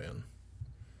Bryant fan.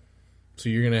 So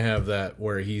you're going to have that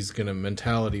where he's going to,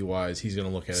 mentality-wise, he's going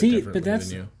to look at it differently than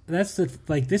you. That's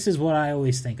this is what I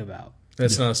always think about.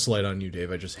 That's not a slight on you,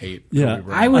 Dave. I just hate Kobe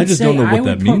Bryant. I just don't know what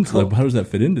that means. Like, how does that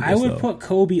fit into this, I would put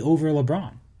Kobe over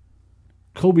LeBron.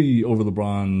 Kobe over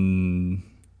LeBron...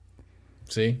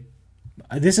 See?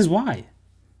 This is why.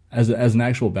 As an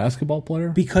actual basketball player?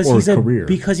 Because career?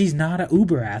 Because he's not an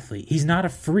uber athlete. He's not a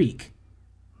freak.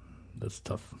 That's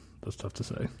tough. That's tough to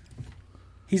say.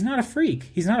 He's not a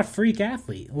freak. He's not a freak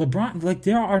athlete. LeBron, like,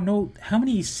 there are no... How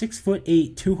many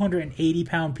 6'8",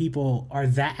 280-pound people are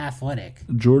that athletic?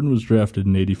 Jordan was drafted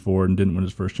in 84 and didn't win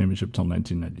his first championship until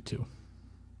 1992.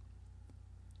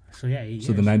 So, yeah, 8 years.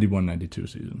 So the 91-92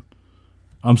 season.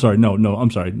 I'm sorry,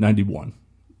 I'm sorry, 91.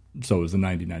 So it was the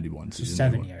 90-91 season.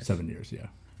 7 years. 7 years, yeah.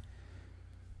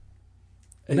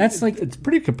 That's it's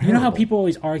pretty comparable. You know how people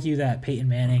always argue that Peyton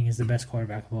Manning is the best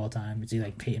quarterback of all time? It's either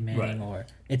like Peyton Manning or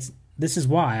it's. This is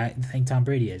why I think Tom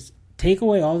Brady is. Take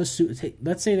away all the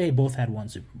let's say they both had one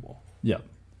Super Bowl. Yeah.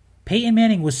 Peyton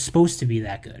Manning was supposed to be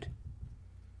that good.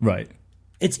 Right.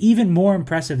 It's even more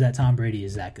impressive that Tom Brady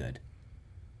is that good.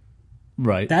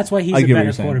 Right. That's why he's a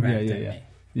better quarterback than me.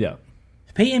 Yeah.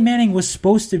 Peyton Manning was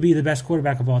supposed to be the best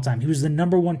quarterback of all time. He was the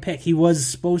number 1 pick. He was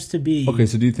supposed to be. Okay,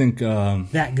 so do you think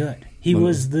that good? He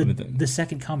was the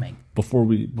second coming. Before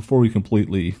we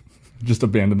completely just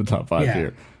abandon the top 5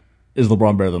 here, is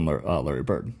LeBron better than Larry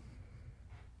Bird?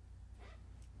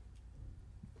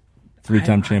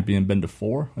 3-time champion, been to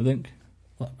 4, I think.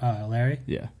 Larry?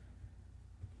 Yeah.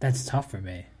 That's tough for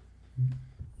me.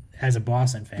 as a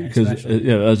Boston fan, because especially.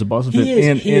 as a Boston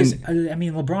fan, I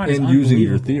mean, LeBron is and unbelievable. using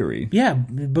your theory, yeah,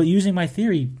 but using my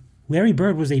theory, Larry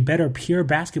Bird was a better pure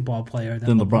basketball player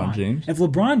than LeBron James. If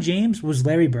LeBron James was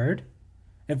Larry Bird,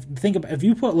 if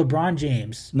you put LeBron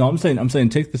James, no, I'm saying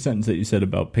take the sentence that you said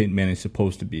about Peyton Manning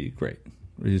supposed to be great.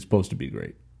 He's supposed to be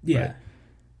great. Yeah. Right?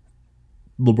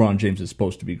 LeBron James is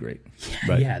supposed to be great. Yeah,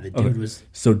 right? yeah, the dude was.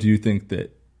 So do you think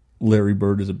that Larry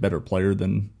Bird is a better player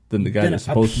than the guy that's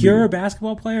supposed to be? A pure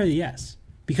basketball player, yes.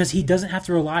 Because he doesn't have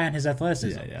to rely on his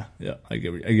athleticism. Yeah. I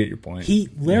get your point.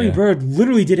 Larry Bird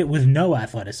literally did it with no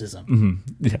athleticism. Mm-hmm.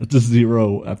 Yeah, just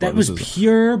zero athleticism. That was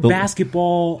pure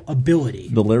basketball ability.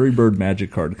 The Larry Bird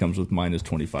Magic card comes with minus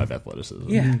 25 athleticism.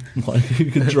 Yeah, like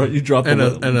you drop and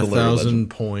the, a the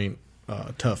 1,000-point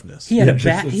toughness. He had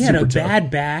a bad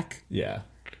back. Yeah.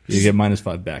 You get minus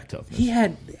 5 back toughness.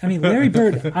 Larry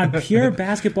Bird on pure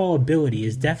basketball ability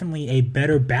is definitely a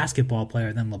better basketball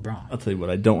player than LeBron. I'll tell you what,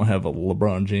 I don't have a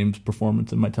LeBron James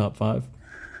performance in my top 5,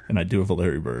 and I do have a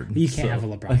Larry Bird. You can't have a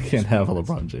LeBron. I can't have a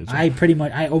LeBron James.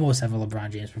 I almost have a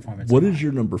LeBron James performance. What is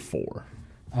your number 4?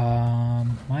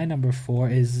 My number 4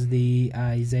 is the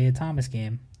Isaiah Thomas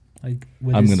game. Like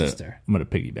with I'm his gonna sister.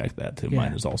 piggyback that too. Yeah.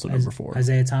 Mine is also number 4.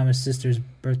 Isaiah Thomas' sister's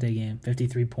birthday game,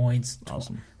 53 points.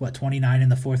 Awesome. 29 in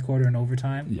the fourth quarter in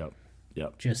overtime.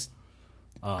 Yep. Just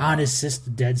on his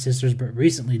dead sister's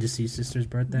recently deceased sister's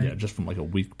birthday. Yeah, just from like a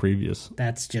week previous.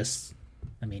 That's just.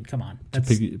 I mean, come on. To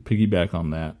piggyback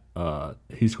on that,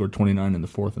 he scored 29 in the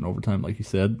fourth in overtime. Like you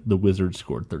said, the Wizards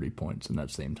scored 30 points in that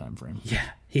same time frame. Yeah,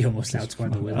 he almost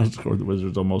outscored the Wizards. Outscored the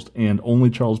Wizards almost. And only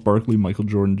Charles Barkley, Michael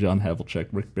Jordan, John Havlicek,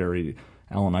 Rick Barry,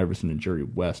 Allen Iverson, and Jerry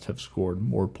West have scored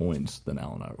more points than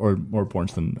more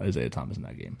points than Isaiah Thomas in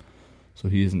that game. So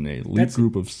he's in an elite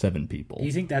group of 7 people. Do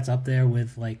you think that's up there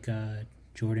with like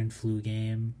Jordan flu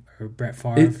game? Or Brett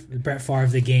Favre,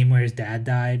 the game where his dad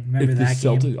died. Remember that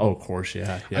game? Oh, of course,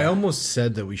 yeah. I almost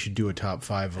said that we should do a top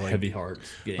 5 like heavy hearts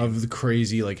game. Of the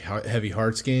crazy like heavy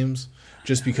hearts games,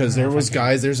 just because there was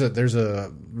guys. There's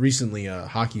a recently a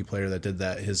hockey player that did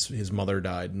that. His mother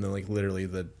died, and then like literally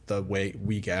the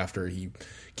week after he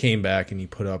came back and he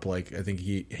put up like I think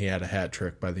he had a hat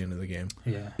trick by the end of the game.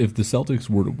 Yeah. If the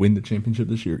Celtics were to win the championship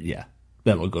this year, yeah,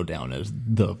 that'll go down as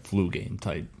the flu game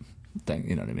type thing,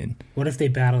 you know what I mean? What if they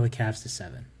battle the Cavs to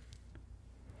 7?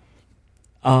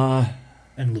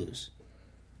 And lose?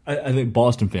 I think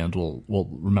Boston fans will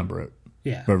remember it.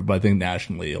 Yeah. But I think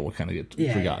nationally it will kind of get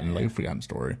forgotten, like a forgotten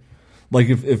story. Like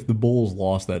if the Bulls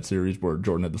lost that series where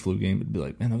Jordan had the flu game, it'd be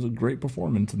like, man, that was a great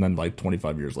performance. And then like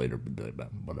 25 years later, it'd be like,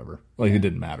 whatever. Like it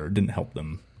didn't matter. It didn't help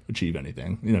them achieve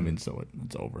anything. You know what I mean? So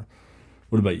it's over.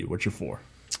 What about you? What's your 4?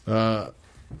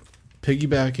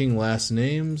 Piggybacking last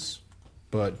names,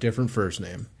 but different first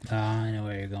name. I know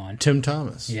where you're going. Tim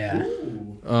Thomas. Yeah.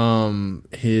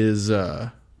 His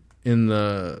in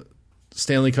the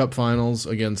Stanley Cup Finals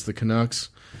against the Canucks,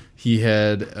 he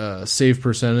had a save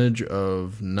percentage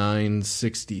of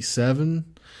 .967,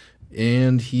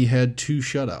 and he had 2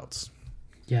 shutouts.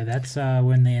 Yeah, that's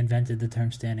when they invented the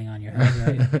term "standing on your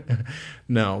head," right?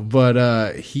 No,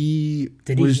 but he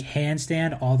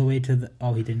handstand all the way to the?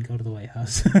 Oh, he didn't go to the White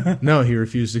House. No, he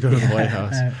refused to go to the White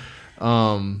House.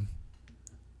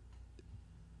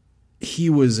 He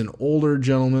was an older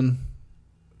gentleman,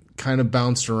 kind of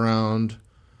bounced around.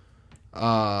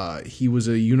 He was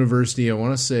a university, I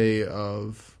want to say,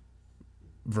 of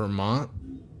Vermont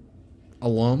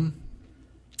alum.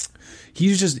 He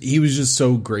was just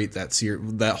so great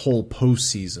that whole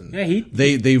postseason. Yeah,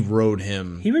 they rode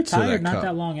him. He retired not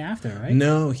that long after, right?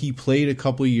 No, he played a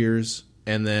couple years,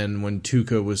 and then when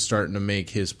Tuukka was starting to make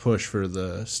his push for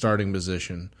the starting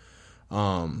position,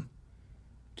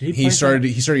 he started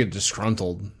to get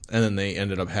disgruntled, and then they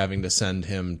ended up having to send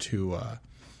him to. I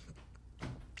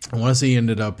want to say he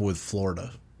ended up with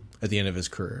Florida at the end of his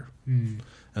career, and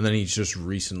then he's just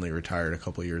recently retired a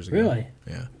couple years ago. Really?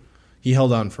 Yeah. He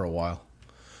held on for a while.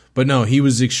 But no, he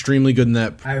was extremely good in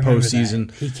that postseason.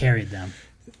 That. He carried them.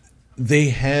 They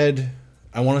had,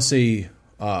 I want to say,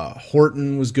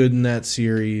 Horton was good in that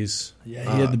series.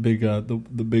 Yeah, he had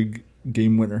the big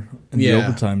game winner in the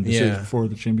overtime before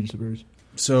the championship series.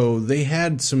 So they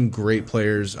had some great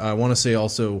players. I want to say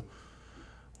also,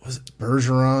 was it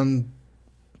Bergeron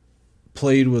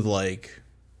played with with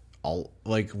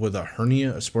a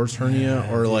hernia, a sports hernia,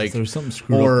 or like there's something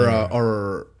screwed up there.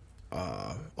 or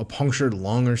a punctured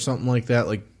lung or something like that.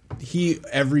 Like he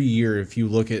every year, if you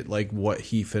look at like what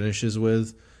he finishes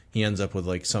with, he ends up with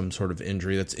like some sort of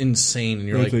injury that's insane. And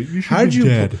you're like, how'd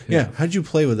you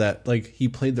play with that? Like he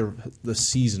played the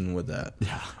season with that.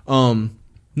 Yeah.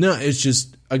 No, it's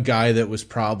just a guy that was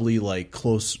probably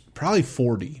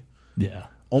 40. Yeah.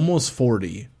 Almost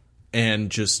 40. and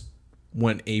just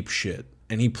went ape shit.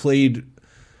 And he played,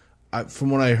 from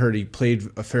what I heard, he played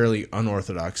a fairly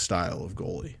unorthodox style of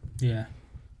goalie. Yeah.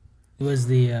 It was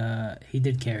the, he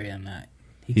did carry them that.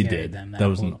 He carried them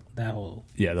that whole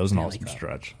Yeah, that was an Stanley awesome Cup.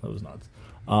 stretch. That was nuts.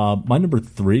 My number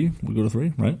 3, we go to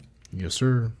 3, right? Yes,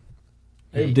 sir.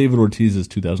 Hey. David Ortiz's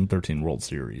 2013 World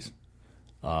Series.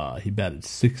 He batted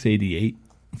 .688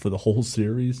 for the whole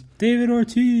series. David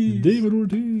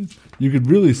Ortiz. You could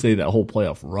really say that whole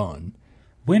playoff run.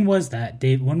 When was that,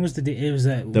 Dave? When was it was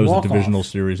a That was walk-off, a divisional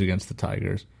series against the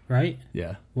Tigers. right?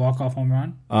 Yeah. Walk-off home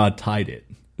run? Tied it.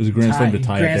 It was a grand slam to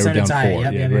tie it. They were down 4. Yep,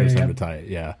 yeah, yep, grand yep, slam yep. to tie it.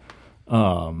 Yeah.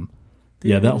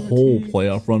 Yeah, that whole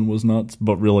playoff run was nuts.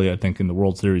 But really, I think in the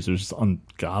World Series, it was just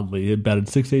ungodly. He had batted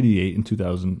 .688 in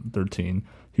 2013.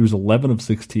 He was 11 of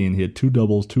 16. He had 2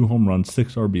 doubles, 2 home runs,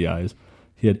 6 RBIs.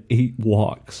 He had 8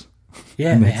 walks.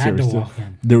 Yeah, in they that had to series, too. walk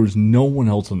him. There was no one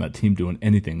else on that team doing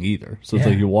anything either. So it's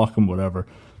Yeah. like you walk him, whatever.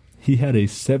 He had a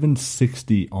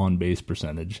 .760 on-base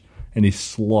percentage, and he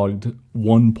slugged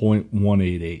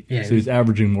 1.188. Yeah, so he's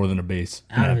averaging more than a base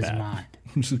Out of at his bat. mind.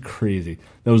 Which is crazy.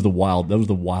 That was the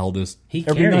wildest. He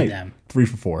every carried night, them. 3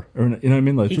 for 4. Or, you know what I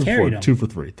mean? Like He 3 for 4, carried them. 2 for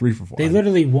 3, 3 for 4. They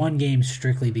literally won games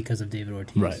strictly because of David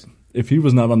Ortiz. Right. If he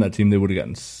was not on that team, they would have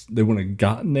gotten. They wouldn't have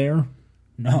gotten there.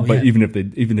 No, But yeah.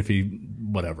 even if he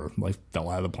whatever like fell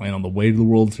out of the plane on the way to the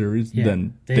World Series, Yeah,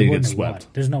 then they they get wouldn't have swept.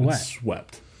 won. There's no way.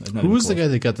 Swept. Who was the guy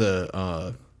that got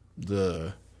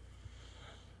the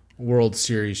World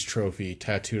Series trophy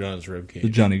tattooed on his ribcage? The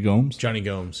Johnny Gomes. Johnny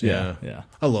Gomes. Yeah. Yeah.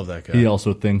 I love that guy. He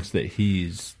also thinks that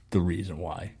he's the reason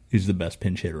why he's the best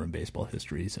pinch hitter in baseball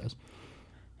history. He says.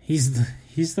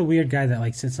 He's the weird guy that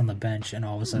like sits on the bench and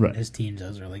all of a sudden Right. his team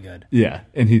does really good. Yeah,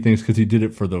 and he thinks because he did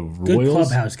it for the Good Royals.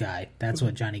 clubhouse guy. That's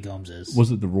what Johnny Gomes is.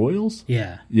 Was it the Royals?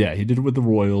 Yeah, Yeah, he did it with the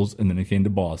Royals, and then he came to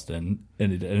Boston,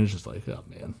 and it's just like, oh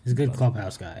man, he's a good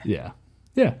clubhouse guy. yeah.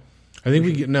 I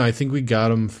think we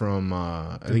got him from.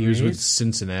 I think he was with Rays?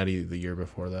 Cincinnati the year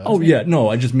before that. Oh yeah, no,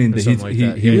 I just mean that something like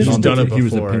that. he Yeah, was he's on done it he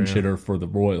was a before, pinch yeah. hitter for the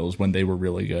Royals when they were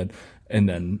really good, and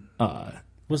then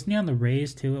Wasn't he on the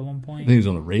Rays too at one I point? think he was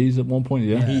on the Rays at one point.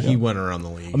 Yeah, He went around the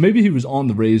league. Maybe he was on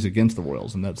the Rays against the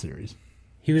Royals in that series.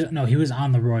 He was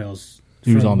on the Royals.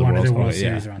 He was for on the one Royals. of their World Okay,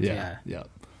 Series runs. yeah.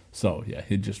 So yeah,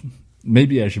 he just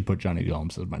maybe I should put Johnny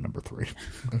Gomes as my number 3.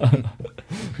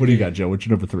 What do you got, Joe? What's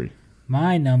your number 3?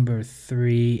 My number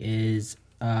 3 is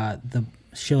the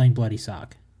Schilling Bloody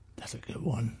Sock. That's a good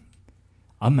one.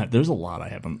 There's a lot I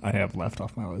have left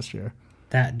off my list here.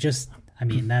 That just, I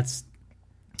mean, that's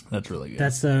really good.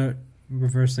 That's the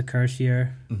reverse the curse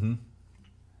year. Mm-hmm.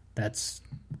 That's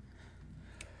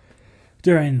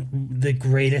during the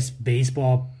greatest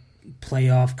baseball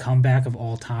playoff comeback of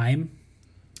all time.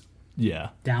 Yeah.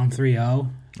 Down 3-0.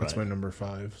 That's my number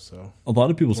 5. So A lot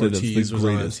of people say that's Ortiz the was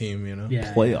on the greatest team. You know,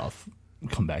 Yeah. playoff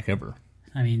comeback ever.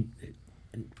 I mean,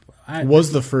 it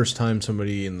was the first time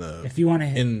somebody in the if you want to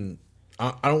hit,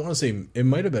 I don't want to say it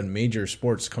might have been major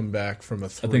sports come back from a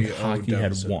 3-0 I think hockey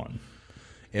deficit. had one.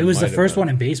 it was the might have first been. one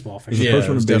in baseball for It was the sure. first it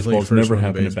one was in definitely baseball. the It's first never one in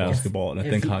happened in baseball. basketball, and I If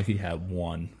think you- hockey had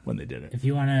one when they did it. If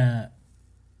you want to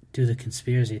do the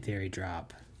conspiracy theory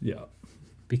drop, Yeah.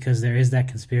 because there is that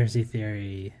conspiracy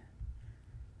theory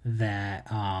that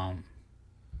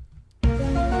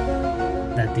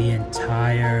that the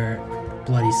entire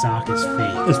bloody sock is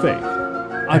fake. It's fake.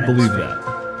 I And it's believe fake.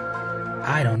 that.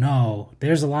 I don't know.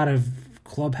 There's a lot of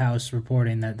clubhouse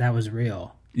reporting that was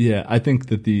real. Yeah, I think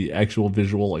that the actual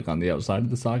visual, like on the outside of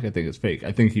the sock, I think is fake.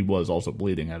 I think he was also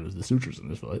bleeding out of the sutures in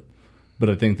his foot, but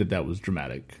I think that was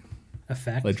dramatic,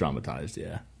 Effect. like dramatized.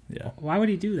 Yeah. Why would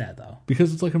he do that though?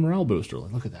 Because it's like a morale booster.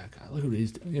 Like, look at that guy. Look what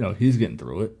he's doing. You know, he's getting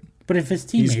through it. But if his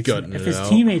He's teammates, gutting if it his out.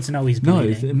 teammates know he's No,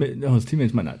 bleeding, his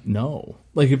teammates might not know.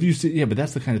 Like if you see, yeah, but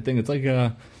that's the kind of thing. It's like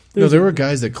No, there were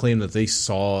guys that claimed that they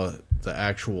saw the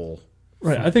actual.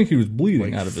 right. I think he was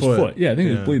bleeding Like out of his foot. foot. Yeah, I think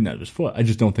he was Yeah. bleeding out of his foot. I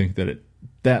just don't think that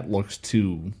that looks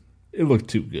too. It looked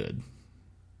too good.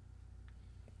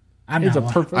 I'm It's not.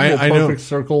 a perfect, I little know- perfect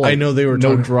circle. I know they were no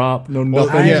talking- drop, no Well,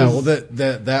 nothing. yeah, Just-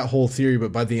 well, that whole theory,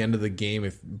 but by the end of the game,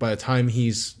 if by the time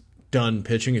he's done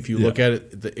pitching, if you look at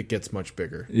it, it gets much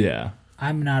bigger. yeah,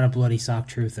 I'm not a bloody sock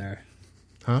truther.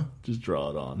 Huh? just draw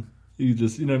it on. You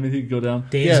just, you know what I mean? He could go down.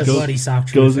 Dave's Yeah, a goes- bloody sock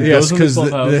goes- truther. yeah. Yes, in the because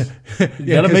clubhouse. You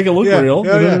gotta make it look real. You know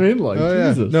what I mean? Like,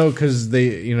 Jesus. No, because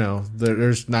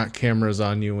there's not cameras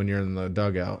on you when you're in the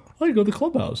dugout. Oh, you go to the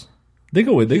clubhouse. They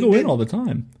go in. They go in all the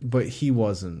time. But he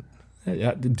wasn't.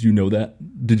 Yeah. Did you know that?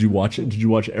 Did you watch it? Did you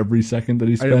watch every second that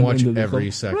he I spent? didn't watch into the every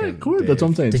club? second. Right, of course. That's what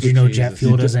I'm saying. Did you know jet Jesus.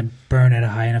 fuel doesn't burn at a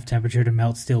high enough temperature to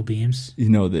melt steel beams? You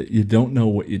know that you don't know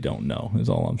what you don't know. Is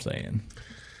all I'm saying.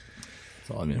 That's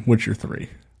all I mean. What's your 3?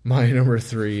 My number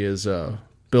 3 is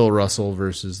Bill Russell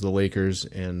versus the Lakers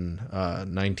in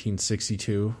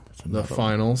 1962, the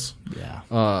finals. Yeah.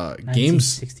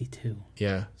 Games 1962.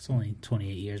 Yeah. It's only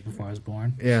 28 years before I was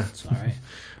born. Yeah. It's all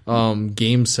right.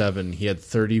 Game 7, he had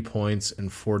 30 points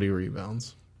and 40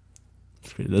 rebounds.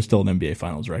 That's still an NBA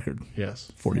Finals record.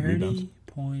 Yes. 40 rebounds. 30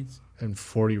 points. And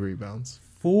 40 rebounds.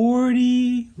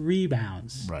 40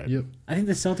 rebounds. Right. Yep. I think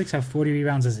the Celtics have 40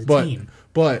 rebounds as a But team.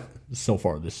 So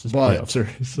far, this is But playoff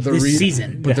series. This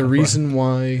season. But the reason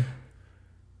why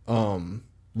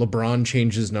LeBron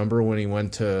changed his number when he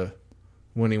went to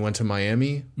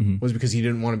Miami was because he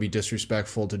didn't want to be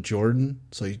disrespectful to Jordan,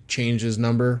 so he changed his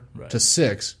number to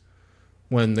 6.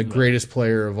 When the greatest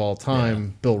player of all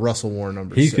time, Bill Russell, wore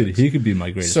number 6. He could be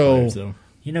my greatest player. So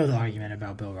You know the argument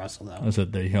about Bill Russell, though. I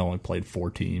said that he only played 4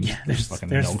 teams. Yeah, there's fucking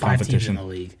no 5 competition teams in the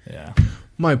league. Yeah,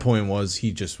 My point was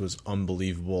he just was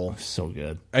unbelievable. so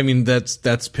good. I mean, that's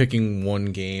picking one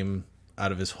game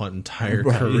out of his entire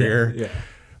career. Yeah.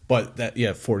 But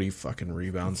 40 fucking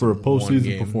rebounds For a in one postseason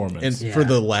game. performance. And for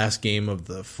the last game of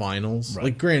the finals. Right.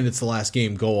 Like, granted, it's the last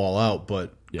game, go all out,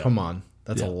 but come on.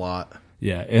 That's a lot.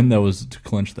 Yeah, and that was to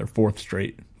clinch their 4th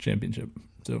straight championship.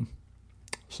 So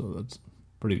that's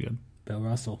pretty good. Bill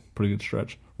Russell. Pretty good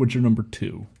stretch. What's your number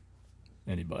 2?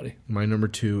 Anybody? My number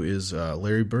 2 is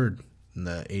Larry Bird in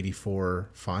the 84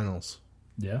 finals.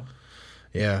 Yeah.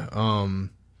 Yeah.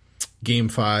 Game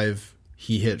 5,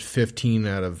 he hit 15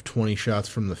 out of 20 shots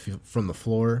from the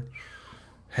floor,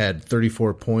 had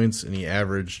 34 points, and he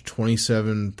averaged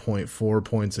 27.4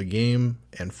 points a game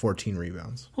and 14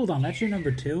 rebounds. Hold on, that's your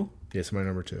number 2? Yes, my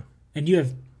number 2. And you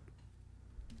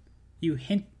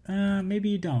hint, maybe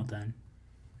you don't then.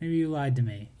 Maybe you lied to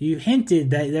me. You hinted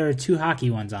that there are 2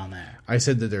 hockey ones on there. I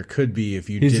said that there could be if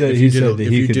you He did, said- if he you said did, that if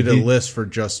he you could- did a he- list for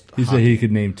just He said hockey. he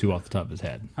could name 2 off the top of his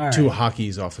head. All right. 2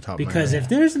 hockeys off the top of my Because head. if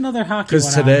there's another hockey 'Cause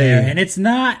one today- on there, and it's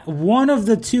not one of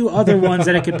the 2 other ones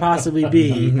that it could possibly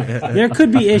be, there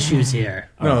could be issues here.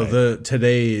 No,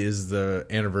 today is the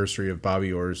anniversary of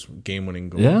Bobby Orr's game-winning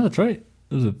goal. Yeah, that's right.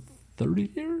 Was it 30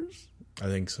 years? I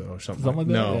think so. Something like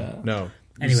that? No, Yeah. no.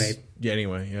 Anyway.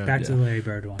 Yeah. Back to the Larry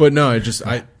Bird one. But no,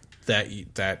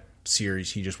 that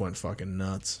series, he just went fucking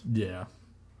nuts. Yeah.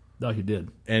 No, he did.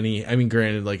 And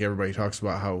granted, like everybody talks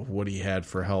about what he had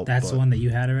for help. That's the one that you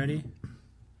had already?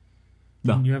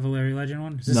 No. You have a Larry Legend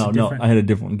one? Is this No, a different... I had a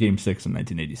different one. Game 6 in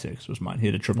 1986 was mine. He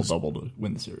had a triple-double to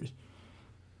win the series.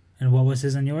 And what was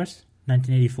his and yours?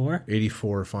 1984?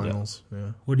 84 finals.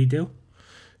 Yeah. What did he do?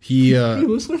 He I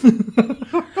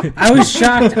was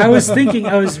shocked. I was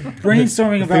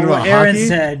brainstorming about what Aaron hockey?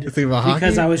 said You think about hockey?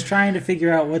 because I was trying to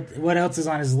figure out what else is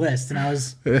on his list, and I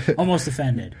was almost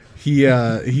offended. he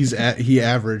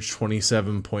averaged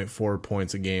 27.4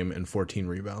 points a game and 14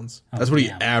 rebounds. That's what he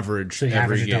damn. averaged So he every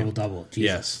averaged a game. double-double. Jesus.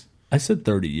 Yes. I said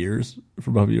 30 years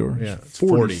for Bobby Orr. Yeah, it's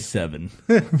 40. 47.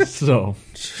 So,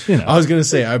 I was gonna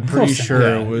say I'm pretty Close sure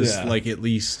enough. it was Yeah. like at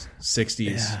least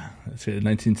 60s, yeah, that's it,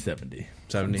 1970.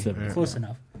 70. 70. Yeah. Close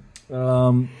enough.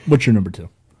 What's your number 2?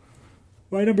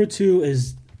 My number 2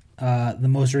 is the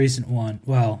most recent one.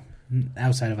 Well,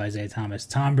 outside of Isaiah Thomas,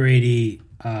 Tom Brady,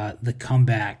 the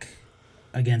comeback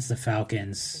against the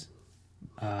Falcons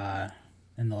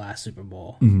in the last Super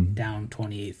Bowl, down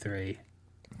 28-3.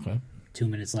 Okay. 2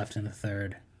 minutes left in the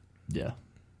third. Yeah.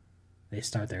 They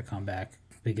start their comeback.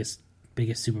 Biggest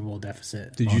Super Bowl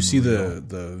deficit. Did you see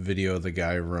the video of the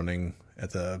guy running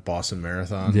at the Boston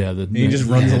Marathon? Yeah, And he just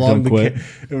runs yeah, along don't quit.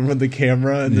 the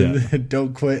camera and then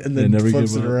don't quit and They then never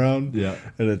flips give it up. around. Yeah.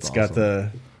 And it's That's got awesome.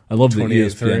 the I love that 28-3.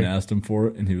 ESPN asked him for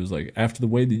it, and he was like, after the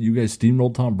way that you guys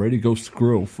steamrolled Tom Brady, go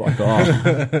screw. Fuck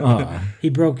off. He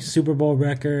broke Super Bowl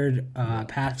record for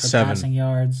 7. passing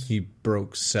yards. he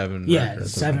broke 7 Yeah,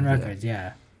 records. 7 records,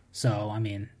 yeah. So, I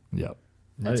mean, Yep.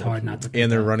 that's hard not to pick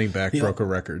And their up. running back broke a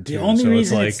record too. The only so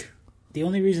reason it's like the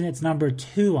only reason it's number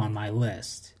 2 on my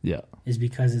list Yeah. is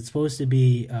because it's supposed to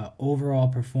be overall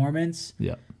performance,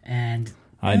 Yeah. and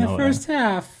I in know the it. first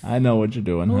half, I know what you're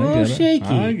doing. A I little get shaky. it.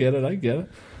 I get it.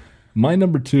 My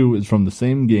number 2 is from the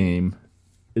same game.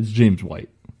 It's James White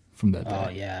from that day. oh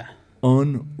yeah,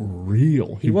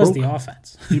 Unreal. he was the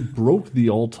offense. He broke the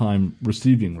all-time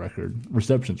receptions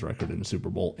record in the Super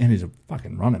Bowl, and he's a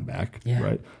fucking running back, Yeah.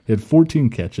 right? He had 14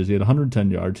 catches. He had 110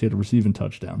 yards. He had a receiving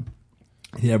touchdown.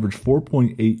 He averaged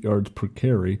 4.8 yards per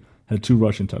carry, had 2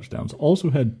 rushing touchdowns.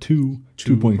 Also had 2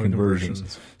 two-point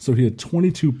conversions. So he had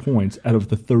 22 points out of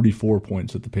the 34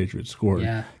 points that the Patriots scored.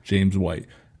 Yeah. James White.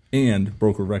 And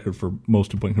broke a record for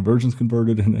most two-point conversions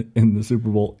converted in the Super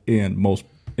Bowl and most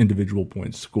individual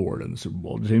points scored in the Super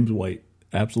Bowl. James White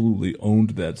absolutely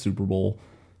owned that Super Bowl.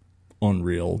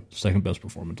 Unreal. Second best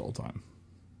performance all time.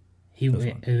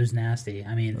 It was nasty.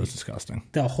 I mean, It was disgusting.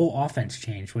 the whole offense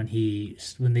changed when they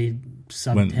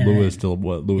subbed When him. Lewis in. to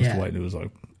White, it was like,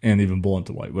 and even Bullen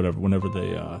to White, whatever. Whenever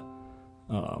they,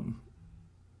 I'm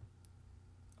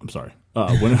sorry.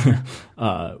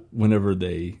 Whenever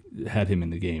they had him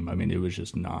in the game, I mean, it was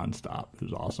just nonstop. It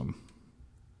was awesome.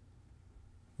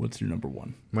 What's your number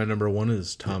one? My number one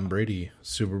is Tom Brady,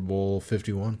 Super Bowl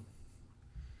 51.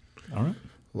 All right.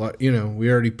 You know,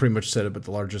 we already pretty much said it, but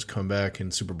the largest comeback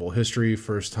in Super Bowl history,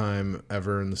 first time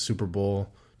ever in the Super Bowl.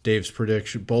 Dave's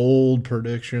bold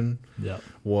prediction,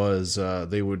 was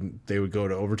they would go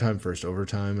to overtime, first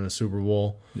overtime in a Super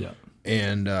Bowl. Yeah,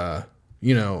 and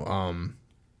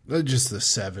just the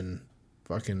 7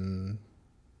 fucking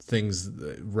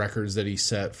records that he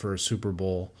set for a Super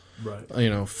Bowl.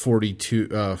 right.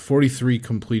 43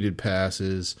 completed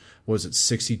passes. Was it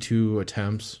 62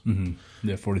 attempts? Mm-hmm.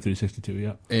 Yeah, 43-62.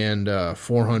 Yeah, and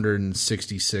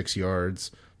 466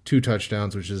 yards, 2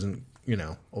 touchdowns, which isn't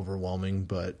overwhelming,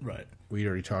 but right. We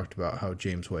already talked about how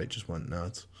James White just went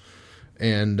nuts,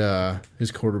 and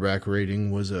his quarterback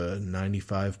rating was a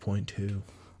 95.2.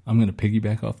 I'm going to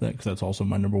piggyback off that because that's also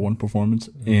my number one performance.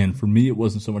 And for me, it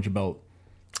wasn't so much about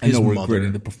I know we're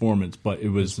grading the performance, but it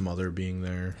was his mother being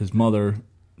there. His mother,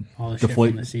 all the shit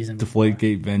from the season before.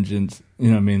 Deflategate vengeance. You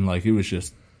know what I mean? Like it was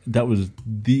just that was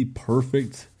the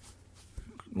perfect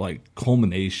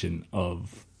culmination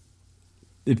of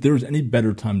if there was any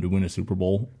better time to win a Super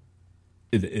Bowl,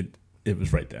 it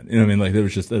was right then. You know what I mean? Like there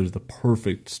was the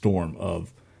perfect storm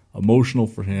of emotional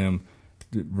for him,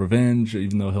 revenge,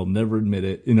 even though he'll never admit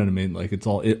it. You know what I mean? Like it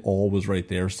all was right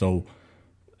there. So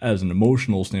as an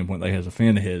emotional standpoint, like as a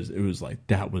fan of his, it was like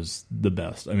that was the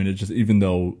best. I mean, it just even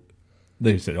though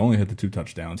they said only had the 2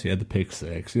 touchdowns, he had the pick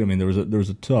 6. You know what I mean, there was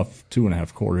a tough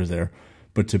 2.5 quarters there,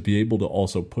 but to be able to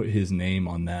also put his name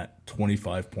on that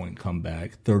 25-point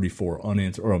comeback, 31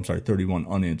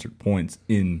 unanswered points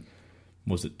in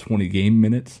was it 20 game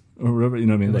minutes or whatever? You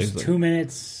know what I mean? There was 2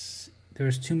 minutes. There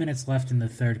was 2 minutes left in the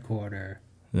third quarter.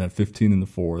 And then 15 in the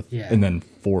fourth, and then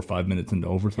 4 or 5 minutes into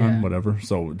overtime, whatever.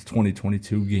 So it's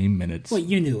 22 game minutes. Well,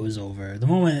 you knew it was over. The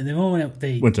moment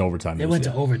they went to overtime. It went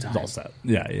to overtime. It was all set.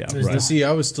 Yeah. Right. See,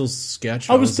 I was still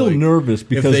sketchy. I was still nervous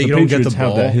because the Patriots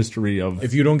have that history of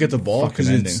if you don't get the ball because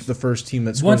it's the first team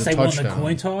that scores a touchdown. Once they won the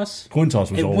coin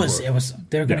toss was over. It was.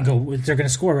 They're going to go. They're going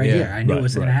to score right here. I knew it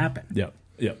was going to happen. Yeah.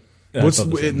 And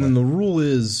then the rule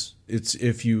is. It's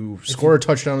if you score a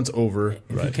touchdown, it's over.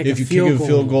 Right. If you kick a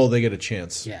field goal, they get a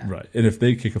chance. Yeah. Right. And if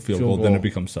they kick a field goal, then it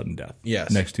becomes sudden death. Yes.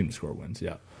 Next team to score wins.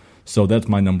 Yeah. So that's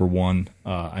my number one.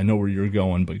 I know where you're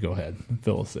going, but go ahead.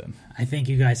 Fill us in. I think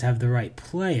you guys have the right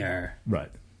player.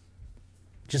 Right.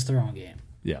 Just the wrong game.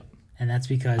 Yeah. And that's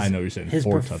because I know you're saying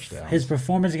 4 touchdowns. His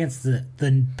performance against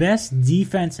the best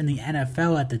defense in the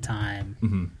NFL at the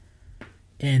time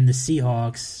in the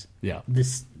Seahawks. Yeah.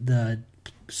 The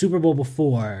Super Bowl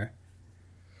before.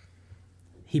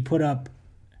 He put up.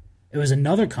 It was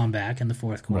another comeback in the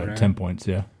fourth quarter. Right, 10 points.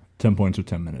 Yeah, 10 points with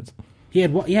 10 minutes. He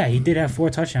did have 4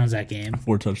 touchdowns that game.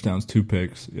 4 touchdowns, 2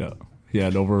 picks. Yeah, he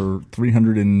had over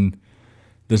 300 and.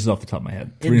 This is off the top of my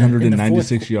head.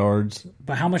 396 yards.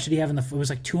 But how much did he have in the? It was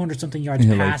like 200 something yards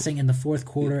passing in the fourth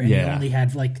quarter, and he only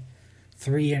had like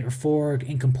 3 or 4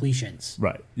 incompletions.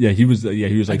 Right. Yeah, he was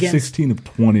like 16 of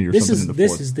 20 or something in the fourth.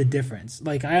 This is the difference.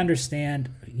 Like I understand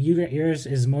yours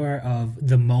is more of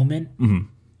the moment,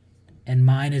 and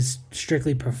mine is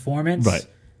strictly performance. Right.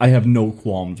 I have no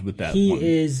qualms with that.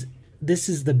 This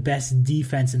is the best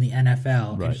defense in the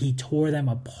NFL, and he tore them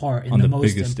apart in the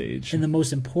biggest stage, in the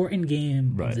most important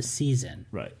game of the season.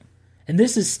 Right. And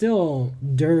this is still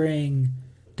during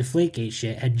Deflategate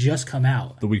shit had just come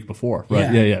out the week before.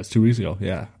 Right. Yeah. It's 2 weeks ago.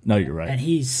 Yeah. No, you're right. And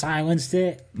he silenced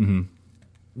it.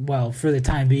 Well, for the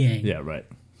time being. Yeah. Right.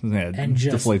 And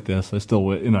just deflate this. I still,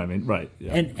 you know what I mean? Right.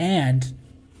 Yeah. And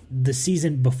the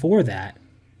season before that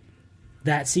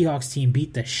Seahawks team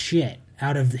beat the shit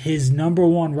out of his number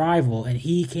one rival, and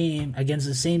he came against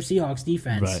the same Seahawks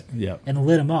defense and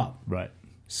lit him up. Right.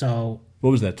 So what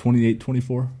was that,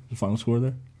 28-24, the final score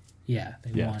there? Yeah,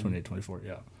 they won. 28-24,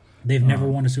 yeah. They've never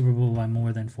won a Super Bowl by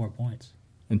more than 4 points.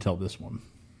 Until this one.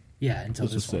 Yeah, until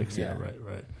this one. 6, yeah,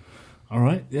 right. All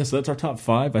right, yeah, so that's our top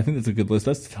 5. I think that's a good list.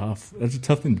 That's tough. That's a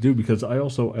tough thing to do because I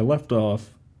left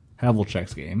off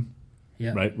Havlicek's game,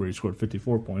 right, where he scored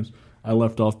 54 points. I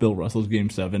left off Bill Russell's Game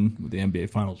 7 with the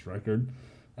NBA Finals record.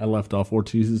 I left off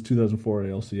Ortiz's 2004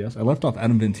 ALCS. I left off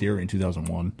Adam Vinatieri in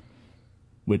 2001.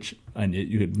 which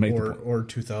you could make or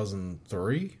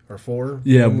 2003 or 4.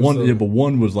 Yeah, but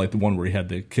one was like the one where he had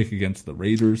the kick against the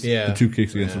Raiders. Yeah, the 2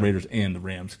 kicks against the Raiders and the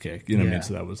Rams kick. You know what I mean?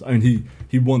 So that was. I mean,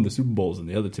 he won the Super Bowls in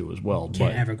the other 2 as well.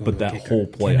 But that whole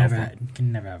playoff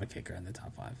can never have a kicker in the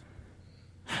top 5.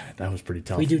 That was pretty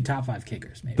tough. We do top 5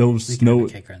 kickers. Maybe those snow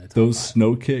five.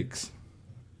 Snow kicks.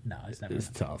 No, it's never. It's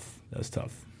tough. That's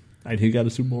tough. And he got a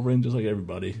Super Bowl ring just like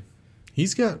everybody.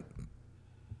 He's got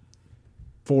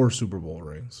 4 Super Bowl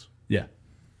rings. Yeah.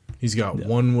 He's got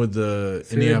one with the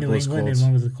 3 Indianapolis New England Colts.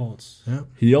 and one with the Colts. Yeah.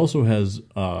 He also has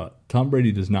Tom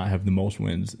Brady does not have the most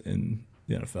wins in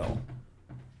the NFL.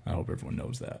 I hope everyone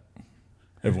knows that.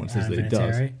 Everyone says that he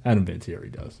does. Adam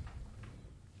Vinatieri does.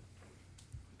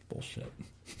 Bullshit.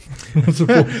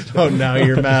 Oh, now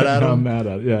you're mad at him? I'm mad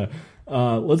at it, yeah.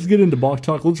 Let's get into box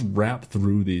talk. Let's wrap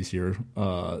through these here.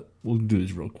 We'll do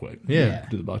these real quick. Yeah.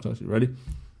 Do the box talk. You ready?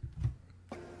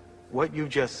 What you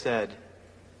just said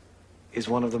is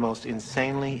one of the most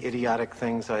insanely idiotic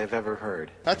things I have ever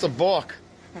heard. That's a book.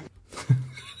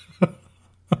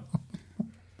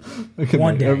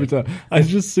 One day. Every time I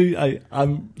just see,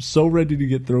 I'm so ready to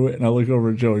get through it, and I look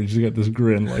over at Joe, and he's just got this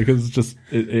grin, like it's just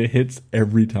it hits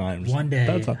every time. One day,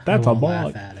 that's a laugh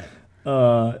balk. at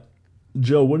it.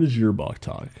 Joe, what is your balk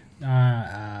talk?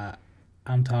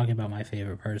 I'm talking about my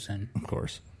favorite person, Of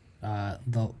course,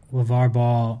 the LeVar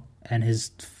Ball and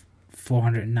his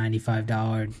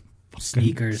 $495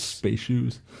 sneakers, space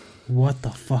shoes. What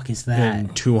the fuck is that? And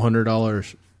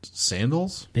 $200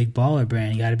 sandals? Big baller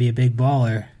brand. You got to be a big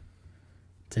baller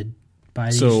to buy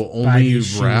these. So buy only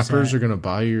these rappers shoes are going to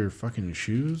buy your fucking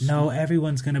shoes? No,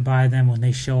 everyone's going to buy them when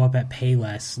they show up at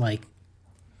Payless, like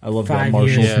I love 5 that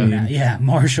Marshalls years from meme. now. Yeah,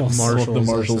 Marshalls. The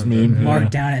Marshalls meme.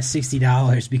 Marked down at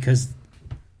 $60 because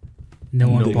no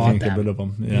one bought can't them. get rid of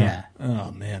them. Yeah.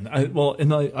 Oh man. I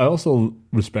also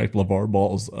respect LeVar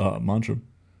Ball's mantra.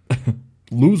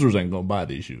 Losers ain't gonna buy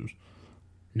these shoes.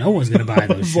 No one's gonna buy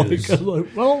those shoes.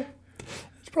 Well,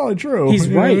 it's probably true. He's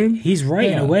You know what right. I mean? He's right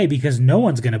in a way because no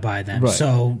one's gonna buy them. Right.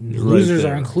 So You're losers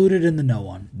right are included in the no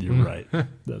one. You're right.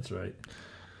 That's right.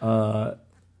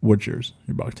 What's yours?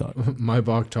 Your Bach talk. My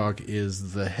Bach talk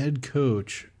is the head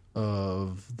coach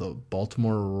of the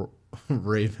Baltimore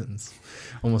Ravens.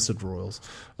 Almost said Royals.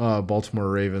 Baltimore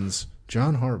Ravens,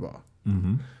 John Harbaugh.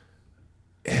 Mm-hmm.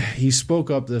 He spoke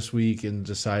up this week and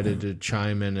decided to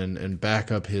chime in and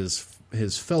back up his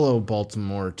fellow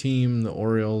Baltimore team, the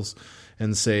Orioles,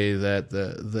 and say that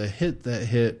the hit that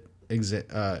hit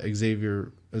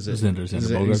Xavier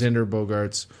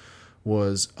Bogaerts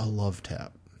was a love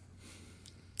tap.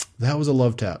 That was a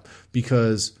love tap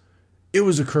because it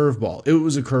was a curveball. It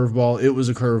was a curveball. It was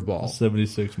a curveball.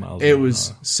 76 miles. It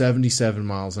was 77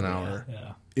 miles an hour.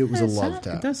 Yeah. It was a love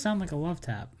tap. It does sound like a love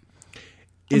tap.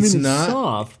 It's it's not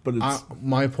soft, but it's.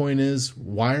 my point is,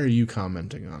 why are you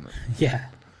commenting on it? Yeah.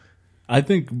 I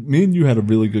think me and you had a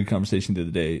really good conversation the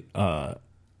other day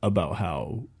about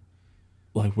how,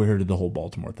 like, where did the whole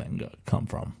Baltimore thing come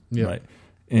from? Yeah. Right.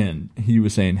 And he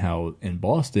was saying how in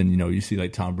Boston, you see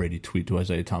like Tom Brady tweet to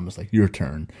Isaiah Thomas like your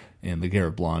turn, and the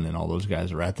Garrett Blount and all those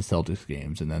guys are at the Celtics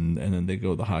games, and then they go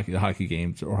to the hockey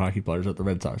games or hockey players at the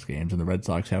Red Sox games, and the Red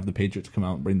Sox have the Patriots come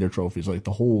out and bring their trophies. Like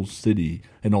the whole city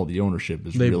and all the ownership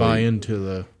is They really, buy into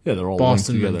the they're all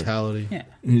Boston linked together. mentality. Yeah.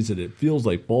 And he said it feels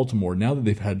like Baltimore, now that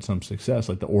they've had some success,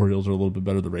 like the Orioles are a little bit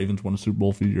better, the Ravens won a Super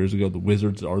Bowl a few years ago, the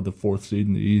Wizards are the 4th seed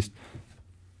in the East.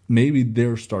 Maybe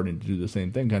they're starting to do the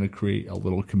same thing, kind of create a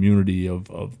little community of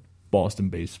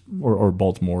Boston-based or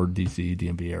Baltimore, D.C.,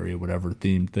 DMV area, whatever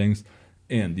themed things.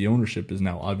 And the ownership is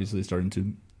now obviously starting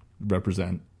to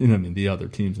represent, the other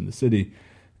teams in the city.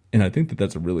 And I think that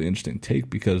that's a really interesting take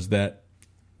because that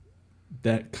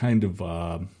kind of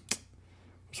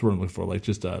what's the word I'm looking for, like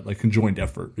just like conjoined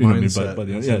effort. You Mindset. know what I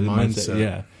mean? It's The a mindset.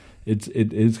 Yeah.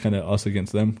 It is kind of us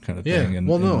against them kind of Yeah. thing. And,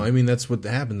 No, I mean that's what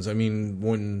happens. I mean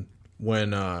when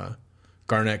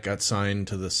Garnett got signed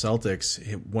to the Celtics,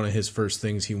 one of his first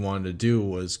things he wanted to do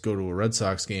was go to a Red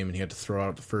Sox game, and he had to throw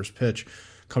out the first pitch.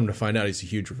 Come to find out, he's a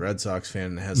huge Red Sox fan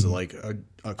and has like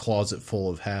a closet full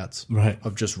of hats, Right.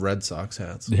 of just Red Sox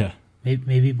hats. Yeah.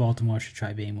 Maybe Baltimore should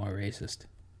try being more racist.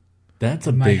 That's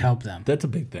a It might big help them. That's a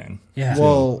big thing. Yeah.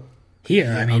 Well,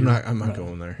 here, I mean, I'm not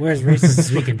going there. we're as racist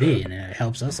as we can be, and it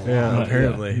helps us a lot. Yeah,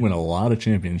 apparently. Win a lot of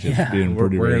championships Yeah. being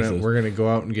pretty racist. We're gonna go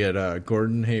out and get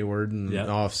Gordon Hayward in Yep.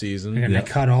 the off season. We're gonna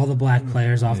cut all the black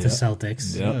players off the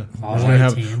Celtics. Yep. All We're white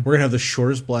gonna team. have the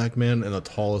shortest black man and the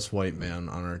tallest white man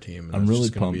on our team. And I'm that's really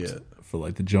just gonna pumped be it. for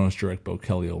like the Jonas Direct, Bo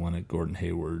Kelly, Olynyk, Gordon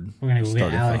Hayward. We're gonna go get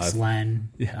starting Alex 5. Len.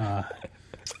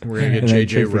 We're gonna get And then JJ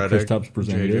trade for Redick. Kristaps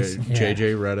Porzingis. Yeah.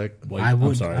 JJ Redick. White, I would-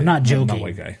 I'm sorry. I'm not joking. Not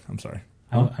white guy. I'm sorry.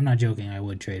 I'm not joking. I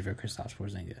would trade for Kristaps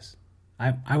Porzingis.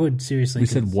 I would seriously. We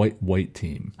said white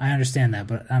team. I understand that,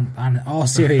 but on all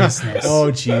seriousness.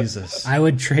 Oh Jesus! I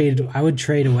would trade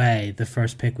away the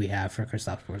first pick we have for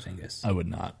Kristaps Porzingis. I would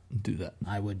not do that.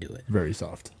 I would do it. Very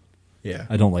soft. Yeah,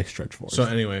 I don't like stretch fours. So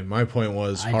anyway, my point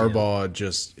was Harbaugh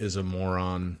just is a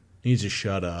moron. He needs to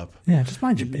shut up. Yeah, just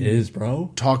mind your biz,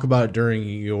 bro. Talk about it during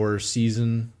your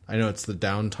season. I know it's the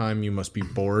downtime. You must be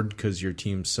bored because your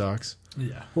team sucks.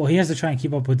 Yeah. Well, he has to try and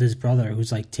keep up with his brother,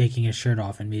 who's like taking his shirt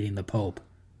off and meeting the Pope.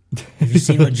 Have you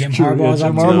seen what Jim Harbaugh's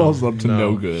up to? Harbaugh's up to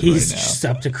no good. He's right now. just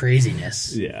up to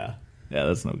craziness. Yeah,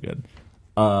 that's no good.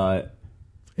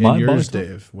 And yours,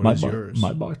 Dave. What is yours?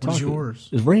 My box talk What's yours?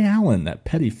 is Ray Allen, that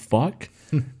petty fuck.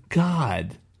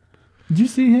 God, did you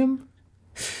see him?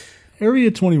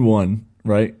 Area 21,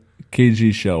 right?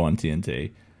 KG show on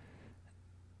TNT.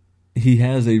 He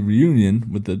has a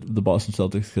reunion with the Boston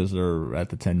Celtics because they're at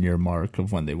the 10-year mark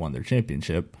of when they won their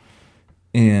championship.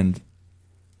 And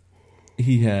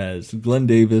he has Glenn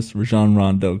Davis, Rajon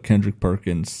Rondo, Kendrick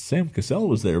Perkins. Sam Cassell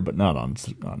was there, but not on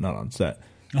set.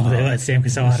 Oh, they let Sam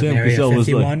Cassell out of Area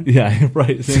 51? Yeah,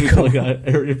 right. Sam Cassell got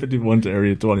Area 51 to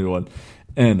Area 21.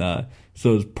 And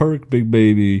so it's Perk, Big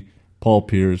Baby, Paul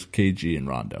Pierce, KG, and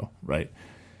Rondo, right?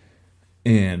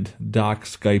 And Doc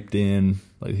Skyped in,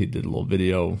 like he did a little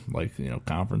video, like,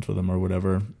 conference with him or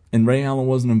whatever. And Ray Allen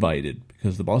wasn't invited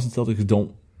because the Boston Celtics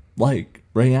don't like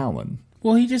Ray Allen.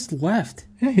 Well, he just left.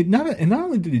 Yeah, not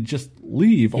only did he just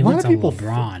leave, He went to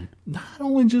LeBron. Not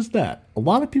only just that, a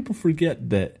lot of people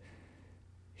forget that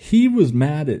he was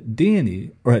mad at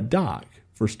Danny or at Doc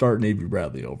for starting Avery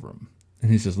Bradley over him.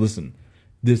 And he says, listen,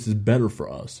 this is better for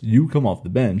us. You come off the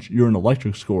bench. You're an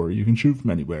electric scorer. You can shoot from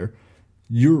anywhere.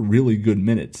 You're really good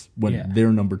minutes when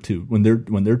they're number two. When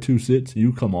their two sits,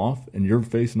 you come off and you're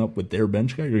facing up with their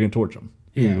bench guy. You're gonna torch them.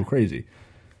 You're gonna go crazy.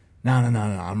 No.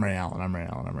 I'm Ray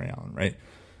Allen. Right.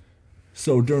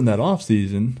 So during that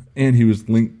offseason, and he was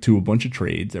linked to a bunch of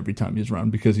trades every time he was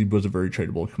around because he was a very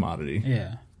tradable commodity.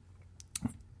 Yeah.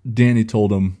 Danny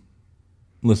told him,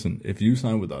 "Listen, if you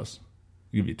sign with us,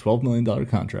 we'll give you a $12 million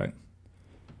contract,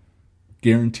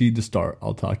 guaranteed to start.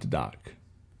 I'll talk to Doc.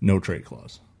 No trade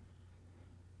clause."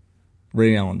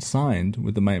 Ray Allen signed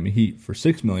with the Miami Heat for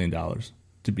 $6 million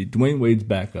to be Dwayne Wade's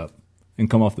backup and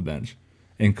come off the bench,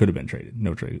 and could have been traded.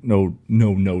 No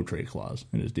trade clause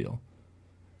in his deal.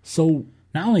 So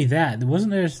not only that,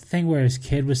 wasn't there a thing where his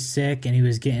kid was sick and he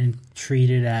was getting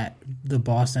treated at the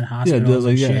Boston hospital?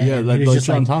 Like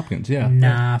Johns Hopkins. Yeah,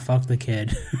 nah, fuck the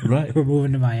kid. Right, we're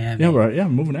moving to Miami. Yeah, right. Yeah,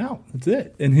 moving out. That's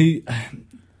it. And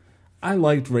I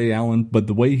liked Ray Allen, but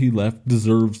the way he left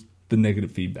deserves the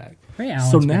negative feedback. Ray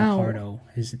Allen's been a Pardo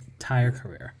his entire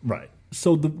career. Right.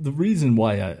 So the reason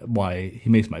why he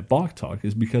makes my Bach talk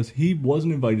is because he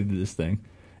wasn't invited to this thing,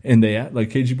 and they like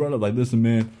KG brought up, like, listen,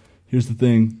 man, here's the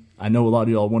thing. I know a lot of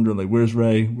y'all wondering, like, where's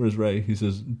Ray? Where's Ray? He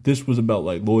says this was about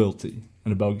like loyalty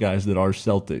and about guys that are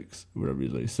Celtics, whatever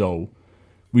you say. So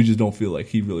we just don't feel like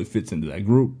he really fits into that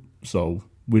group. So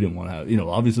we didn't want to have,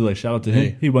 obviously, like, shout out to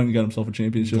him. He went and got himself a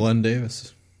championship. Glenn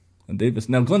Davis.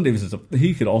 Now, Glenn Davis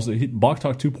he could also, Bach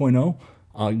Talk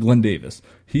 2.0, Glenn Davis.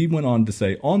 He went on to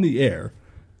say on the air,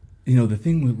 the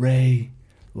thing with Ray,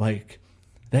 like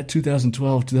that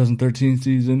 2012, 2013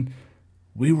 season,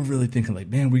 we were really thinking, like,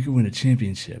 man, we could win a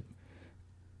championship.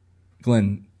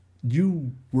 Glenn,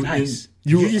 you were Guys,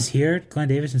 did you just hear Glenn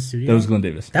Davis in studio? That was Glenn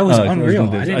Davis. That was unreal.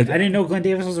 I didn't know Glenn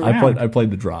Davis was around. I played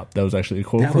the drop. That was actually a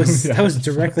quote. That was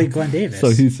directly Glenn Davis. So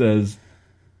he says,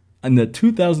 in the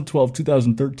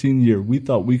 2012-2013 year, we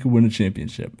thought we could win a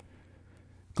championship.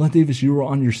 Glenn Davis, you were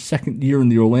on your second year in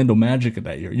the Orlando Magic of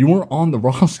that year. You weren't on the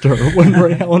roster when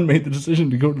Ray Allen made the decision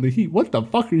to go to the Heat. What the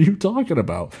fuck are you talking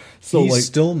about? So he's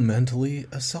still mentally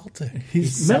a Celtic.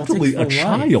 He's mentally a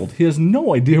child. He has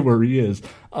no idea where he is.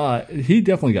 He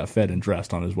definitely got fed and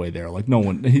dressed on his way there. Like,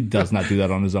 he does not do that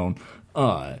on his own.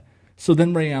 So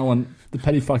then Ray Allen, the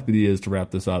petty fuck that he is, to wrap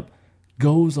this up,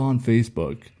 goes on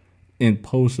Facebook and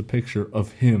posts a picture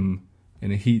of him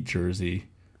in a Heat jersey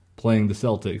playing the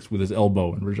Celtics with his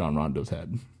elbow in Rajon Rondo's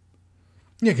head.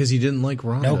 Yeah, because he didn't like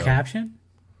Rondo. No caption?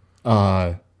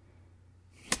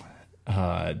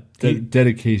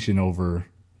 Dedication over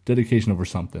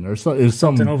something. Or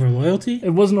something over loyalty?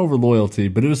 It wasn't over loyalty,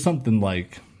 but it was something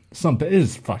like... It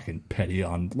is fucking petty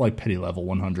on, like, petty level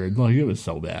 100. Like, it was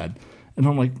so bad. And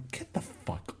I'm like, get the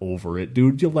fuck over it,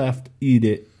 dude. You left, eat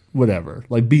it. Whatever,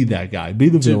 like, be that guy, be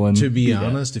the villain. To be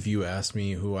honest, if you ask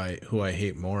me who I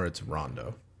hate more, it's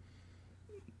Rondo.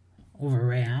 Over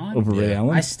Ray Allen? Ray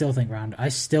Allen? I still think Rondo. I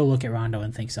still look at Rondo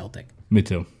and think Celtic. Me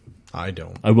too. I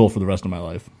don't. I will for the rest of my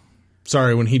life.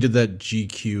 Sorry, when he did that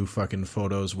GQ fucking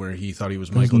photos where he thought he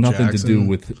was Michael Jackson. It has nothing to do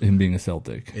with him being a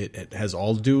Celtic. It has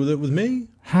all to do with it with me.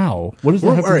 How? What does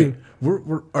that have to do?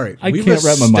 We're all right. I We've can't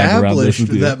wrap my mind around this with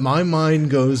established you. that my mind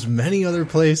goes many other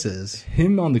places.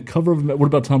 Him on the cover of... What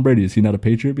about Tom Brady? Is he not a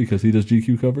Patriot because he does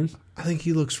GQ covers? I think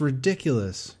he looks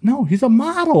ridiculous. No, he's a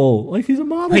model. Like, he's a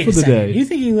model Wait for a the second. day. You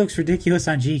think he looks ridiculous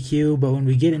on GQ, but when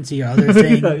we get into your other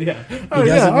thing, he doesn't all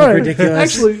look right. ridiculous?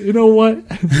 Actually, you know what?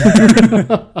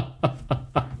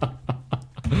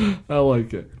 I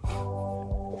like it.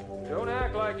 Don't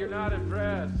act like you're not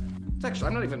impressed. Actually,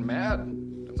 I'm not even mad.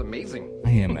 That's amazing. I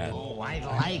am mad. Oh, I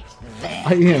like that.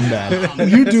 I am mad.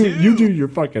 You do your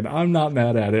fucking I'm not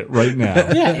mad at it right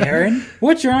now. Yeah, Aaron.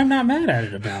 What's your I'm not mad at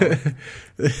it about?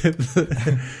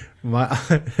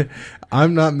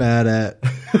 I'm not mad at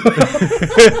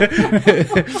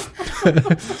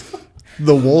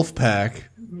the Wolfpack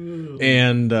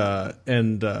and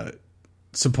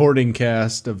supporting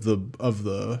cast of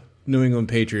the New England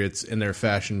Patriots in their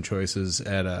fashion choices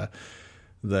at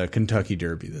the Kentucky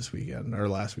Derby this weekend or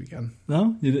last weekend.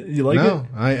 No, you like it? No,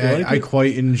 I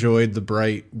quite enjoyed the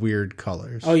bright, weird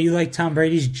colors. Oh, you like Tom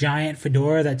Brady's giant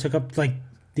fedora that took up like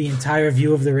the entire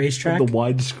view of the racetrack? The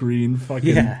widescreen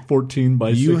fucking 14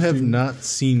 by 16. You have not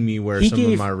seen me wear some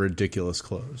of my ridiculous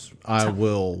clothes. I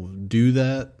will do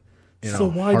that. So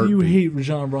why do you hate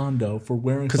Rajon Rondo for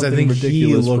wearing something I think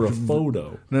ridiculous for a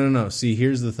photo? No. See,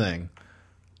 here's the thing.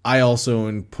 I also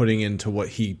am putting into what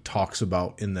he talks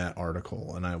about in that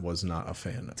article, and I was not a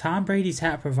fan of. Tom Brady's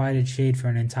hat provided shade for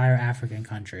an entire African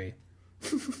country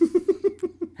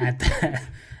at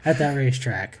that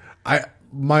racetrack.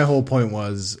 My whole point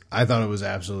was I thought it was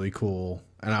absolutely cool,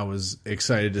 and I was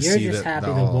excited to see that. You're just happy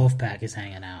the Wolfpack is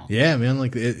hanging out. Yeah, man,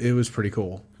 like it was pretty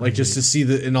cool. Like just to see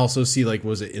and also see like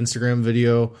was it Instagram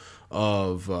video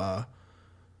of the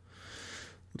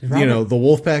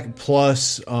Wolfpack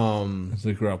plus It's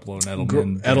like Garoppolo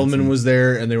and Edelman was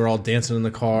there, and they were all dancing in the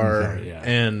car. Sorry, yeah.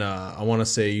 And I want to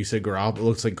say you said Garoppolo. It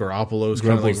looks like Garoppolo's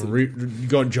kind of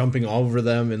like jumping over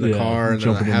them in the car, and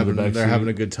they're having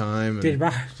a good time. Did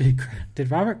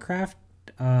Robert Kraft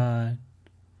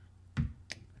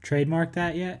trademark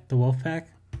that yet? The Wolfpack?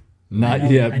 Not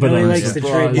yet, but he likes the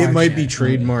trademark. It might be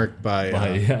trademarked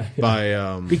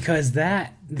by because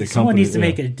someone needs to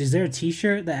make it. Is there a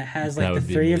T-shirt that has like the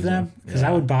three of them? Because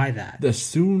I would buy that. As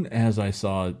soon as I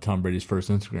saw Tom Brady's first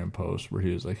Instagram post where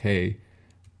he was like, "Hey,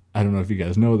 I don't know if you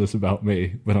guys know this about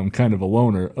me, but I'm kind of a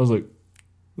loner," I was like,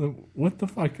 "What the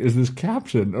fuck is this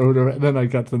caption?" Or whatever. And then I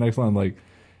got to the next line, like,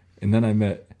 and then I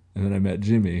met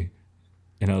Jimmy,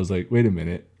 and I was like, "Wait a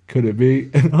minute." Could it be?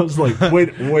 And I was like, wait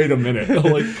a minute.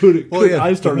 Like,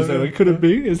 I started saying, like, could it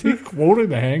be? Is he quoting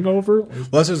The Hangover? Well,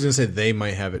 that's what I was going to say. They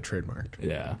might have it trademarked.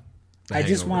 Yeah. I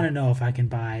just want to know if I can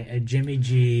buy a Jimmy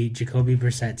G, Jacoby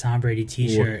Brissett, Tom Brady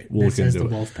T-shirt that says the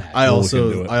Wolfpack. I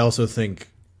also think,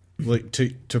 like, to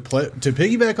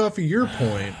piggyback off of your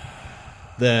point,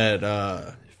 that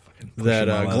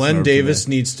Glenn Davis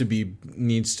needs to be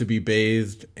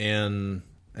bathed and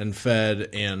fed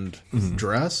and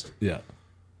dressed. Yeah.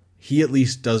 He at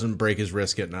least doesn't break his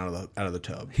wrist getting out of the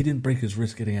tub. He didn't break his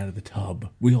wrist getting out of the tub.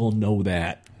 We all know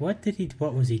that. What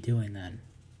was he doing then?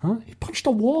 Huh? He punched a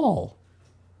wall.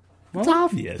 It's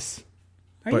obvious.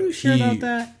 Are you sure about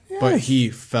that? Yes. But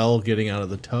he fell getting out of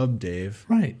the tub, Dave.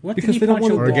 Right. What because did he punch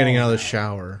a wall? Or getting out of the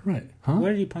shower. Right. Huh? What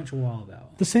did he punch a wall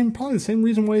about? Probably the same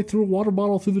reason why he threw a water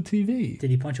bottle through the TV. Did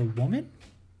he punch a woman?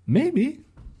 Maybe.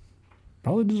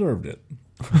 Probably deserved it.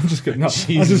 I'm just kidding. No, I'm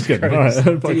just kidding. All right.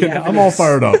 I'm all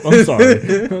fired up. I'm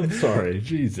sorry.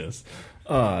 Jesus.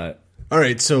 All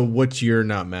right. So what you're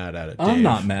not mad at it, Dave? I'm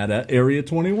not mad at Area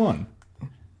 21.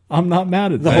 I'm not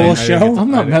mad at the whole show. I'm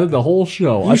not mad at the whole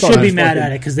show. You should be mad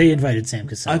at it because they invited Sam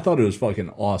Cassell. I thought it was fucking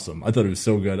awesome. I thought it was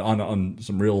so good on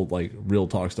some real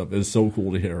talk stuff. It was so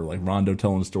cool to hear like Rondo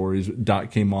telling stories. Doc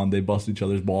came on. They busted each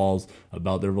other's balls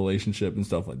about their relationship and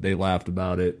stuff. Like they laughed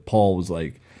about it. Paul was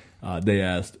like. They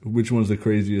asked, which one's the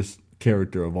craziest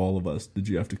character of all of us did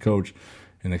you have to coach?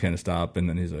 And they kind of stop, and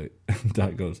then he's like,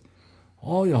 Doc goes,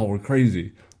 all y'all were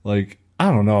crazy. Like, I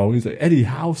don't know. He's like, Eddie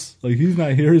House. Like, he's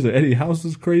not here. He's like, Eddie House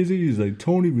is crazy. He's like,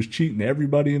 Tony was cheating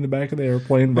everybody in the back of the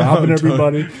airplane, robbing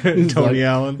everybody. Tony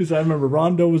Allen. He's like, I remember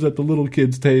Rondo was at the little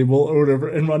kids' table or whatever,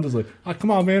 and Rondo's like, oh, come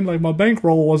on, man. Like, my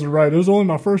bankroll wasn't right. It was only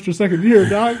my first or second year,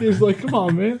 Doc. He's like, come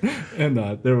on, man. And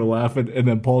they were laughing, and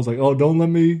then Paul's like, oh, don't let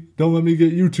me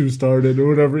get you two started or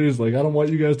whatever. He's like, I don't want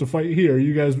you guys to fight here.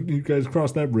 You guys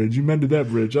crossed that bridge. You mended that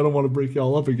bridge. I don't want to break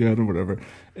y'all up again or whatever.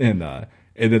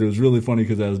 And then it was really funny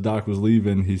because as Doc was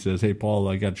leaving, he says, hey, Paul,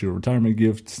 I got you a retirement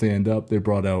gift. Stand up. They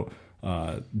brought out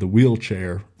the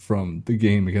wheelchair from the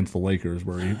game against the Lakers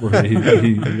where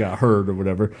he got hurt or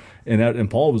whatever. And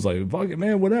Paul was like, fuck it,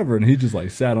 man, whatever. And he just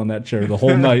like sat on that chair the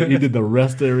whole night. He did the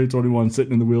rest of Area 21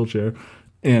 sitting in the wheelchair.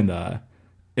 And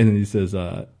then he says,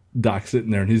 Doc's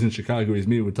sitting there and he's in Chicago. He's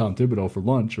meeting with Tom Thibodeau for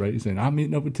lunch, right? He's saying, I'm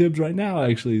meeting up with Tibbs right now,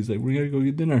 actually. He's like, we're going to go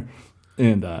get dinner.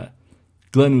 And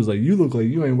Glenn was like, you look like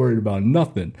you ain't worried about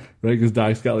nothing, right? Because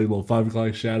Doc's got like a little 5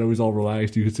 o'clock shadow. He's all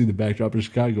relaxed. You can see the backdrop of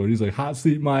Chicago. And he's like, hot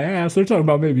seat my ass. They're talking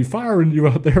about maybe firing you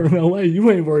out there in L.A.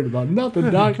 You ain't worried about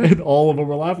nothing, Doc. And all of them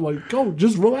were laughing like, go,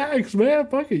 just relax, man.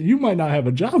 Fuck it. You might not have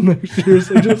a job next year,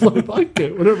 so just like, fuck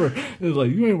it, whatever. It was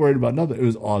like, you ain't worried about nothing. It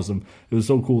was awesome. It was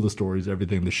so cool, the stories,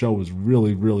 everything. The show was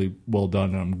really, really well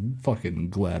done. And I'm fucking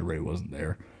glad Ray wasn't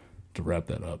there to wrap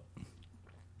that up.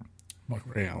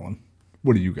 Fuck Ray Allen.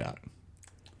 What do you got?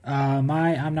 I'm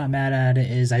not mad at it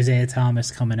is Isaiah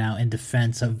Thomas coming out in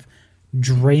defense of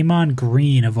Draymond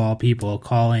Green, of all people,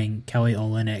 calling Kelly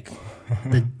Olynyk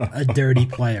a dirty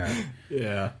player.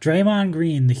 Yeah. Draymond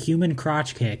Green, the human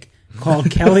crotch kick, called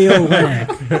Kelly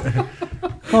Olynyk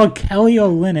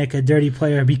a dirty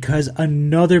player because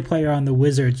another player on the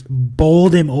Wizards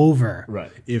bowled him over.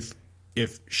 Right. If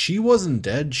she wasn't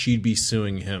dead, she'd be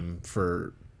suing him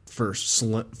for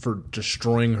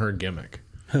destroying her gimmick.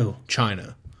 Who?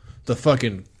 China. The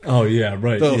fucking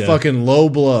fucking low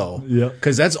blow. Yeah,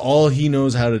 because that's all he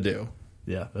knows how to do.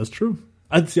 Yeah, that's true.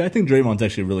 I think Draymond's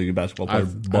actually a really good basketball player. I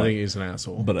think he's an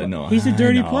asshole. But I know he's a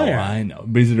dirty player. I know,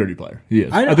 but he's a dirty player. He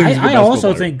is. I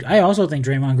also think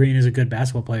Draymond Green is a good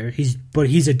basketball player. He's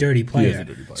a dirty player. He is a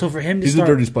dirty player. So for him, he's the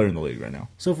dirtiest player in the league right now.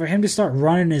 So for him to start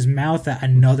running his mouth at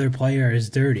another player is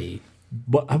dirty.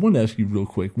 But I want to ask you real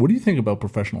quick: what do you think about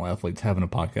professional athletes having a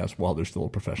podcast while they're still a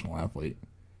professional athlete?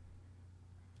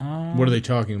 What are they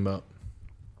talking about?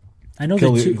 I know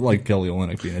Kelly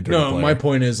Olynyk being a dirty player. No, my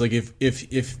point is like if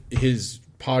his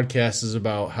podcast is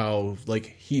about how like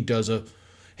he does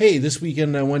hey, this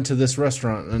weekend I went to this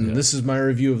restaurant and this is my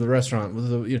review of the restaurant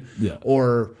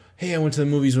or hey, I went to the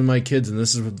movies with my kids and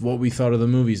this is what we thought of the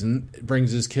movies, and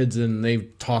brings his kids in and they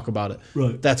talk about it.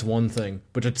 Right. That's one thing.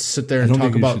 But to sit there and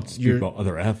talk about about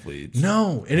other athletes.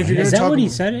 No. And if you're is going to that talk what he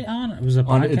said it on? It was a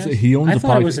podcast? He owns I a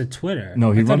thought podcast. It was a Twitter.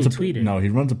 No, he runs tweeted. No, he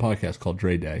runs a podcast called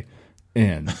Dre Day.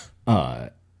 And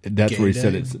that's where he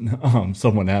said it.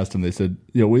 Someone asked him, they said,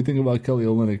 what do you think about Kelly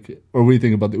Olynyk? Or what do you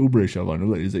think about the Oubre show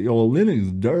on He said,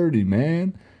 Olynyk's dirty,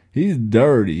 man. He's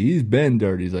dirty. He's been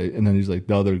dirty. He's like, and then he's like,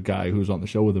 the other guy who's on the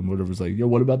show with him, whatever, was like,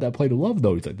 what about that plate of love,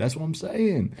 though? He's like, that's what I'm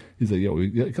saying. He's like,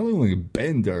 Kelly Olynyk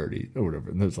been dirty, or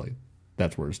whatever. And it's like,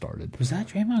 that's where it started. Was that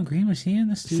Draymond Green? Was he in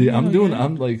the studio? See,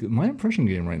 I'm like, my impression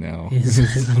game right now is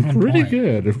pretty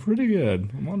good.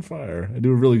 I'm on fire. I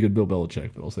do a really good Bill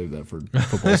Belichick, but I'll save that for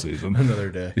football season. Another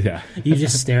day. Yeah. You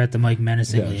just stare at the mic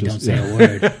menacingly and don't say a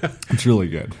word. It's really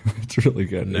good. It's really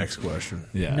good. Next question.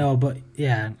 Yeah. No, but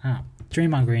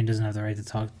Draymond Green doesn't have the right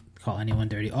to call anyone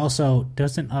dirty. Also,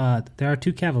 there are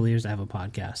 2 Cavaliers that have a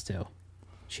podcast too.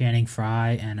 Channing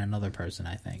Frye and another person,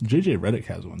 I think. JJ Redick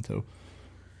has one too.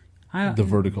 The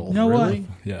Vertical. You know really?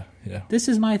 what? Yeah. This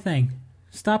is my thing.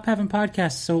 Stop having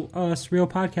podcasts so us real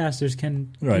podcasters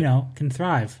can can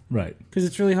thrive. Right. Because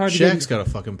it's really hard. Shaq's got a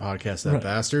fucking podcast. That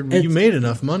bastard. You made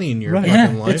enough money in your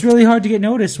fucking life. It's really hard to get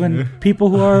noticed when people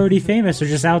who are already famous are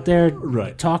just out there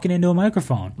talking into a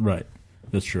microphone. Right.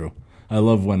 That's true. I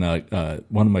love when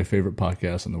one of my favorite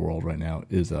podcasts in the world right now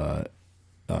is my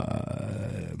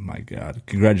God,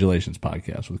 Congratulations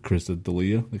podcast with Chris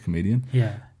D'Elia, the comedian.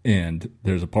 Yeah. And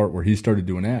there's a part where he started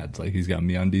doing ads. Like he's got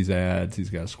MeUndies ads, he's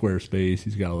got Squarespace,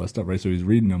 he's got all that stuff, right? So he's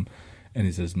reading them, and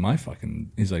he says,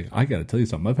 he's like, I got to tell you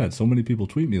something. I've had so many people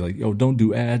tweet me like, don't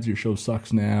do ads. Your show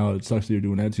sucks now. It sucks that you're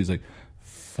doing ads. He's like,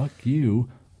 fuck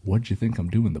you. What'd you think I'm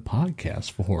doing the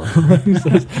podcast for? He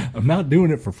says, I'm not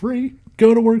doing it for free.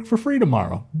 Go to work for free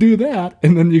tomorrow. Do that,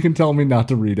 and then you can tell me not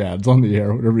to read ads on the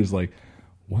air. Whatever. He's like,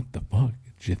 what the fuck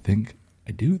did you think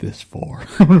I do this for?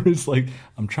 It's like,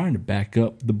 I'm trying to back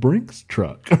up the Brinks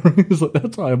truck. He's like,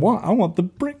 that's what I want. I want the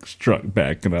Brinks truck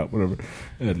backing up, whatever.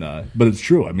 And but it's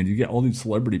true. I mean, you get all these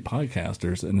celebrity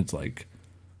podcasters, and it's like,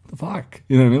 what the fuck?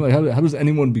 You know what I mean? Like, how does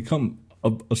anyone become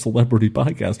a celebrity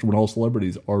podcaster when all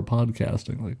celebrities are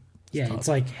podcasting? Like, it's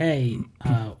like, hey,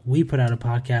 we put out a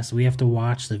podcast, so we have to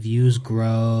watch the views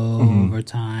grow over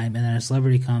time, and then a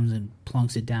celebrity comes and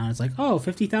plunks it down. It's like,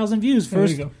 50,000 views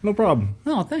first. There you go. No problem.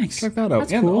 Oh, thanks. Check that out.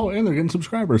 That's cool. And they're getting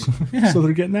subscribers, so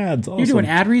they're getting ads. Awesome. You're doing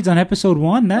ad reads on episode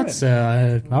 1? That's all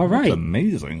right. That's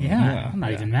amazing. Yeah, I'm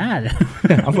not even mad.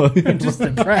 I'm just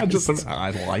impressed.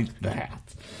 I like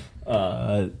that.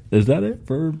 Is that it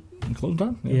for closing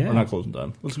time? Yeah. Or not closing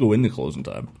time. Let's go into closing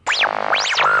time.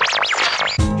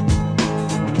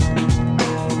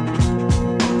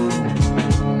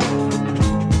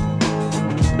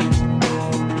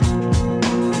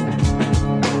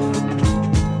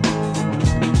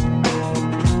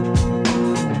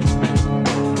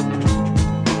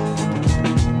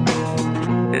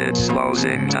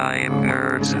 Closing time,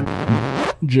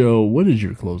 nerds. Joe, what is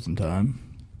your closing time?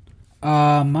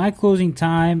 My closing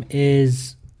time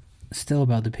is still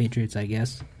about the Patriots, I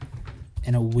guess,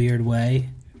 in a weird way.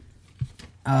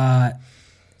 Robert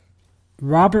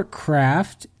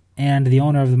Kraft and the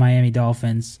owner of the Miami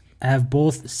Dolphins have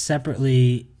both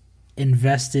separately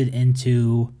invested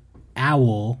into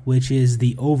OWL, which is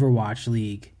the Overwatch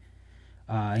League.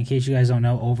 In case you guys don't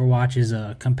know, Overwatch is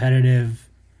a competitive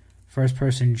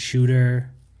first-person shooter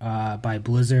by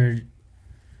Blizzard,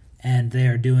 and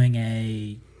they're doing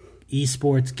a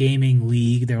esports gaming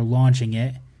league. They're launching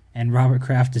it, and Robert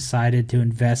Kraft decided to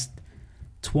invest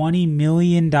 $20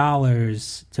 million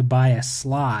to buy a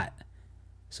slot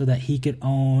so that he could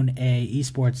own a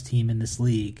esports team in this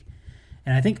league.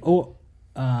 And I think the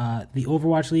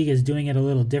Overwatch League is doing it a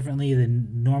little differently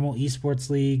than normal esports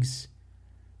leagues.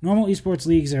 Normal esports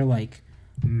leagues are like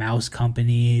mouse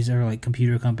companies or like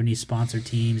computer companies sponsor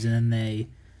teams, and then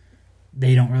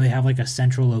they don't really have like a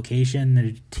central location.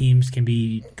 The teams can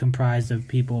be comprised of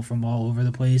people from all over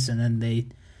the place, and then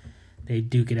they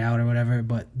duke it out or whatever.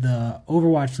 But the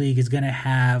Overwatch League is going to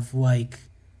have like,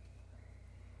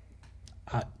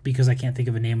 because I can't think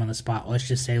of a name on the spot, let's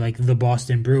just say like the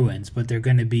Boston Bruins, but they're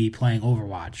going to be playing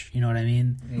Overwatch. You know what I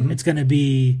mean? Mm-hmm. It's going to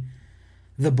be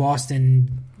the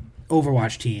Boston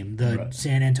Overwatch team, the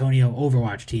San Antonio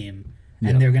Overwatch team,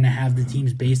 and they're going to have the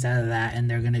teams based out of that, and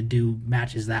they're going to do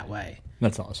matches that way.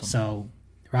 That's awesome. So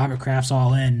Robert Kraft's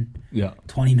all in. Yeah.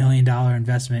 $20 million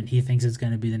investment. He thinks it's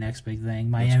going to be the next big thing.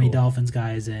 Miami Dolphins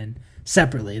guy is in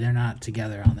separately. They're not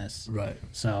together on this. Right.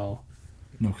 So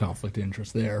no conflict of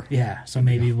interest there. Yeah. So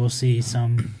maybe we'll see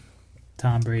some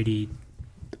Tom Brady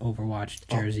Overwatch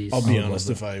jerseys. I'll be honest,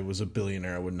 if I was a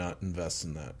billionaire, I would not invest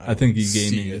in that. I think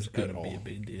e-gaming is going to be a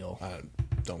big deal. I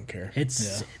don't care.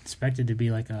 It's expected to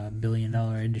be like $1 billion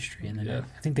industry. And then I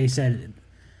think they said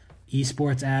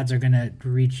esports ads are going to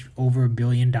reach over $1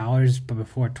 billion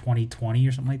before 2020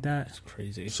 or something like that. It's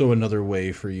crazy. So another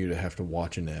way for you to have to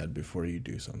watch an ad before you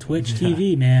do something. Twitch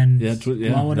TV, man. Yeah,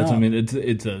 that's, I mean,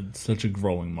 it's such a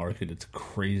growing market. It's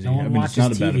crazy. No one I mean, watches it's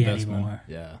not a bad TV investment. anymore.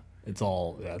 Yeah, it's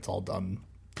all done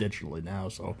digitally now.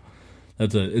 So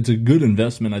it's a good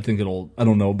investment. I think I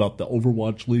don't know about the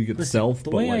Overwatch League itself,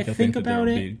 but like I think about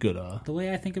it, be a good. The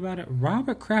way I think about it,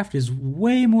 Robert Kraft is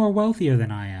way more wealthier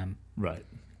than I am. Right.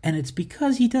 And it's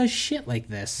because he does shit like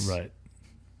this. Right.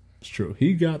 It's true.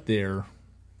 He got there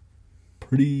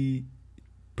pretty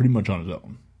much on his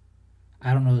own.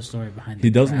 I don't know the story behind it. He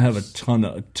doesn't have a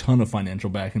ton of financial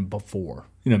backing before.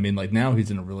 You know what I mean? Like now he's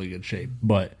in a really good shape,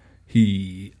 but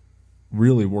he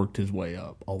really worked his way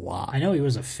up a lot. I know he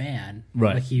was a fan.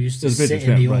 Right. Like he used to sit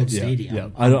in the old stadium. Yeah.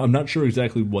 I'm not sure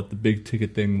exactly what the big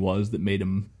ticket thing was that made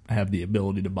him have the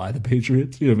ability to buy the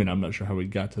Patriots. You know what I mean? I'm not sure how he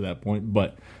got to that point,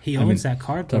 but he owns that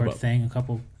cardboard thing. A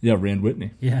couple. Yeah, Rand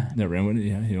Whitney. Yeah, Rand Whitney.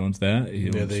 Yeah, he owns that.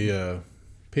 The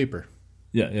paper.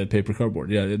 Yeah, paper cardboard.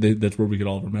 Yeah, that's where we get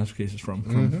all of our master cases from.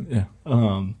 Mm-hmm.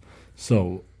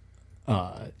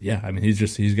 Yeah. I mean,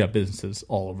 he's got businesses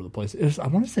all over the place. I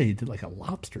want to say he did like a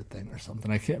lobster thing or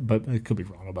something. I can't, but I could be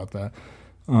wrong about that.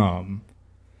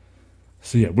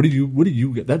 So yeah, what do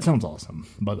you get? That sounds awesome,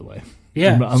 by the way.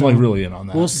 Yeah, I'm like really in on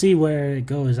that. We'll see where it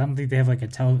goes. I don't think they have like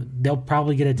they'll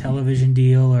probably get a television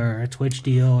deal or a Twitch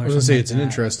deal or something. I was gonna say it's an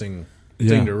interesting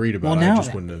thing to read about. Well, now, I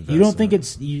just wouldn't invest. You don't think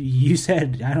it's you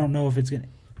said I don't know if it's gonna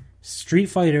Street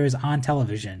Fighter is on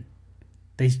television.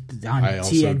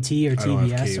 TNT or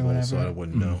TBS or whatever. So I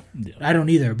wouldn't know. Yeah. I don't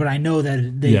either, but I know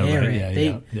that they air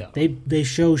it. They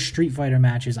show Street Fighter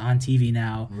matches on TV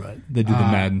now. Right. They do the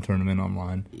Madden tournament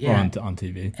online or on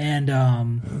TV.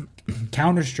 And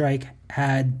Counter-Strike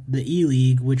had the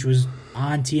E-League, which was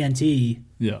on TNT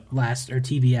last, or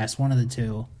TBS, one of the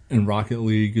two. And Rocket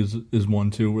League is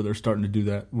one too, where they're starting to do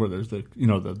that. Where there's the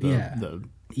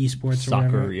esports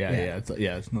soccer, or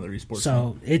whatever. It's another esports.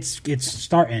 So it's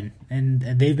starting, and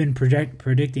they've been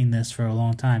predicting this for a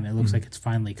long time. It looks like it's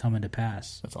finally coming to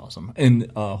pass. That's awesome, and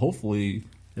hopefully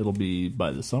it'll be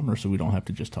by the summer, so we don't have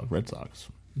to just talk Red Sox.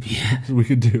 Yeah, so we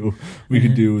could do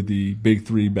the Big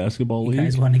Three basketball league. You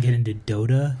guys want to get into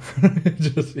Dota?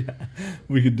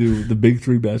 We could do the Big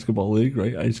Three basketball league,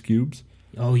 right? Ice Cubes.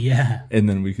 Oh yeah, and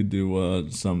then we could do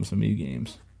some e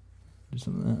games. Do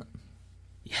some of that.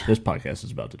 Yeah. This podcast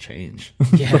is about to change.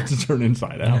 Yeah. It's about to turn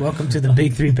inside out. Welcome to the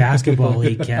Big Three Basketball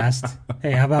League cast.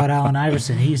 Hey, how about Allen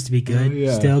Iverson? He used to be good.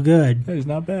 Yeah. Still good. Hey, he's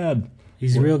not bad.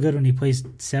 He's real good when he plays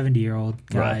 70-year-old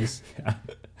guys. Right. Yeah.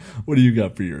 What do you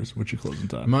got for yours? What's your closing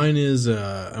time? Mine is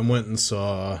I went and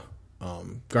saw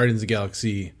Guardians of the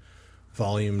Galaxy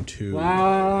Volume 2.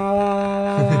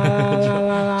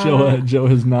 Joe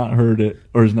has not heard it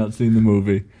or has not seen the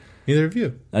movie. Neither of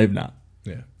you. I have not.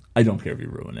 Yeah. I don't care if you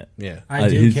ruin it. Yeah. I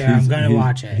do care. I'm going to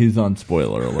watch it. He's on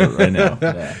spoiler alert right now.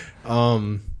 Yeah.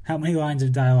 How many lines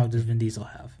of dialogue does Vin Diesel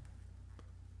have?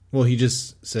 Well, he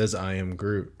just says, "I am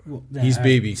Groot." Well, He's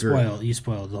Baby Groot. You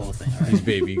spoiled the whole thing. Right? He's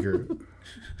Baby Groot.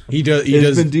 He does.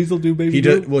 Does Vin Diesel do Baby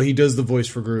Groot? Well, he does the voice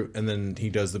for Groot, and then he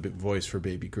does the voice for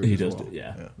Baby Groot. He as does. well.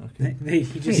 Yeah. Okay.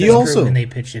 He also when they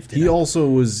pitch shifted. He up. also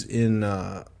was in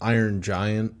Iron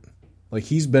Giant. Like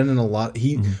he's been in a lot.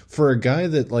 For a guy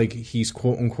that like he's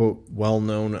quote unquote well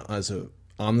known as a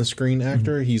on the screen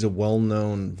actor. He's a well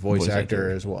known voice actor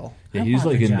as well. Yeah, he's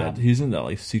like in that. He's in that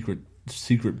like secret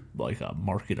like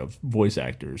market of voice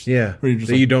actors. Yeah, where you're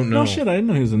just that you don't know. No shit, I didn't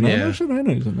know he was in that. Yeah. No shit, I didn't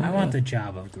know he was in that. I want the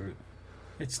job of Groot.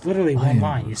 It's literally one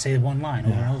line. You say one line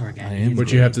over and over again.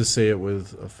 But you have to say it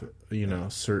with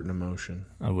a certain emotion.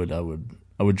 I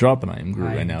would drop an I am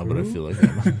Groot right now, but I feel like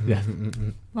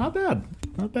not bad.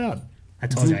 I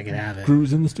told you I could have it.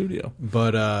 Groot's in the studio,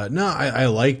 but no, I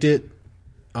liked it.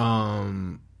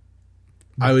 I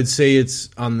would say it's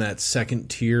on that second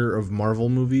tier of Marvel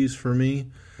movies for me.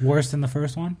 Worse than the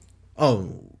first one?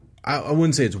 Oh, I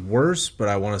wouldn't say it's worse, but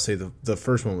I want to say the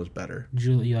first one was better.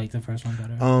 Julie, you like the first one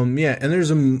better? Yeah, and there's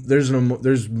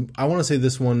I want to say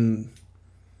this one.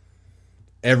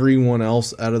 Everyone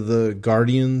else out of the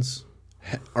Guardians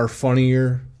are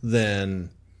funnier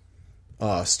than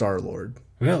Star-Lord.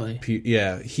 Really?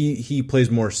 Yeah, he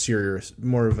plays more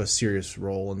of a serious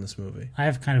role in this movie. I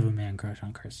have kind of a man crush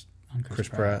on Chris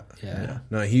Pratt. Yeah.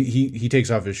 No, he takes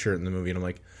off his shirt in the movie, and I'm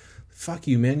like, "Fuck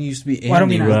you, man! You used to be Andy. Well, I don't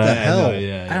mean what the hell?"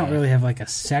 I don't really have like a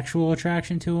sexual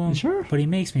attraction to him. Sure, but he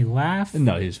makes me laugh.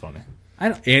 No, he's funny.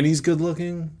 Andy's good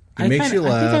looking. He makes you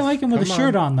laugh. I think I like him with a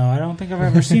shirt on, though. I don't think I've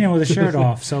ever seen him with a shirt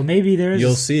off. So maybe there's.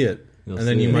 You'll see it, and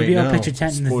then you might know. Maybe I'll pitch a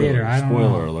tent in the theater. I don't know.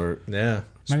 Spoiler alert. Yeah.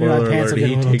 Maybe my pants will get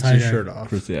a little takes tighter. his shirt off.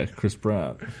 Chris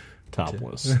Pratt,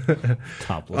 topless.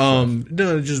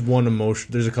 No, just one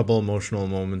emotion. There's a couple emotional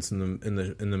moments in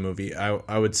the movie.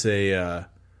 I would say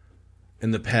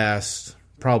in the past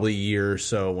probably year or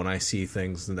so, when I see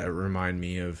things that remind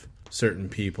me of certain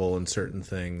people and certain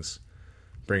things,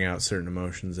 bring out certain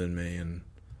emotions in me, and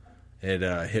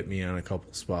it hit me on a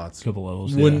couple spots, couple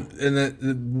levels.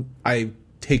 I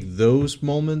take those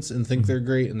moments and think they're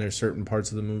great, and there's certain parts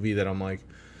of the movie that I'm like,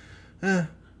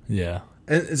 yeah.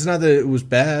 And it's not that it was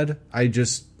bad.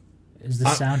 Is the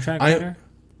soundtrack better?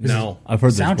 No, I've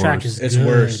heard the soundtrack is it's good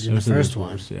worse. in the first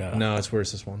one. Yeah. No, it's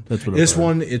worse. This one. That's what this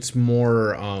one. It's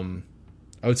more. I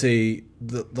would say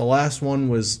the last one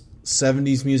was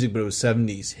 70s music, but it was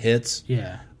 70s hits.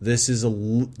 Yeah. This is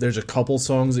there's a couple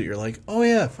songs that you're like, oh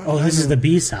yeah. This is the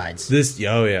B-sides.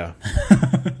 Oh yeah.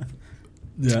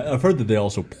 Yeah, I've heard that they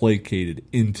also placated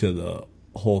into the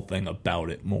whole thing about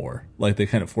it more. Like they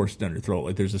kind of forced it down your throat.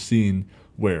 Like there's a scene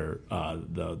where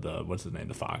the what's his name,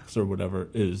 the fox or whatever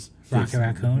is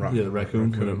Raccoon. Yeah, the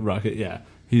raccoon. Rocket. Yeah,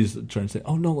 he's trying to say,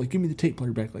 "Oh no, like give me the tape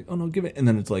player back." Like, "Oh no, give it." And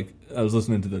then it's like I was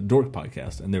listening to the Dork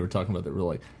podcast, and they were talking about that. We're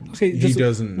like, "Okay, he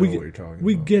doesn't know what you're talking about.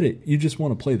 We get it. You just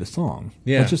want to play the song.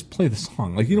 Yeah, let's just play the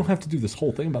song. Like you don't have to do this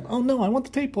whole thing about, oh no, I want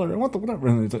the tape player. I want the whatever."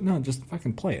 And it's like, no, just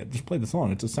fucking play it. Just play the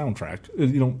song. It's a soundtrack.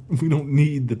 We don't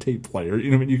need the tape player. You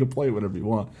know what I mean? You can play whatever you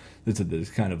want. It's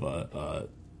kind of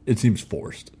it seems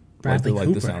forced. Bradley like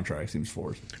Cooper. the soundtrack seems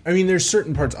forced. I mean, there's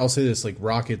certain parts. I'll say this: like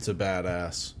Rocket's a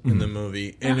badass in the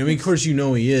movie, and I mean, of course, you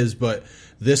know he is. But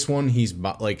this one, he's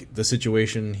like the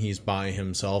situation. He's by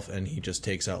himself, and he just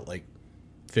takes out like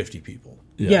 50 people.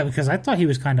 Yeah, because I thought he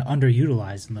was kind of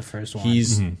underutilized in the first one.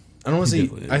 He's. I don't want to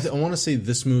say. I want to say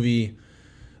this movie.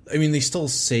 I mean, they still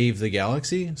save the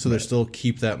galaxy, so they still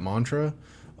keep that mantra.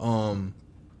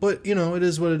 But you know, it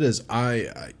is what it is.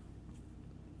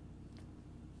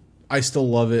 I still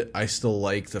love it. I still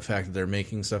like the fact that they're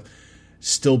making stuff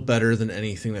still better than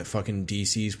anything that fucking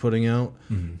DC's putting out.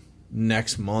 Mm-hmm.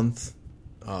 Next month,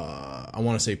 I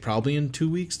want to say probably in 3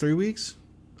 weeks,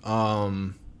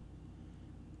 Wonder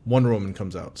Woman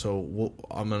comes out. So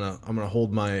I'm gonna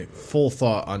hold my full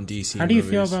thought on DC. How do you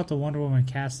feel about the Wonder Woman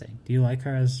casting? Do you like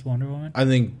her as Wonder Woman? I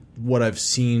think what I've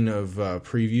seen of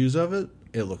previews of it,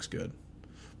 it looks good.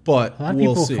 But a lot of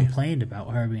people complained about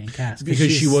her being cast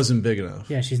because she wasn't big enough.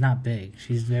 Yeah, she's not big.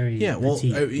 She's very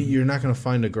you're not going to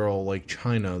find a girl like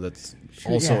China that's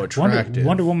also attractive.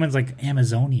 Wonder Woman's like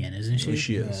Amazonian, isn't she?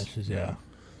 She is. Yeah.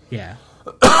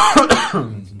 That's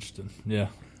interesting. Yeah.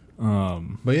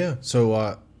 But yeah,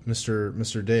 so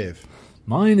Mr. Dave,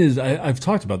 mine is I've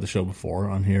talked about the show before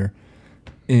on here,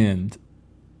 and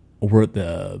we're at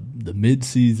the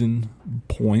mid-season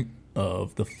point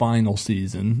of the final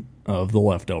season of The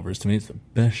Leftovers. To me, it's the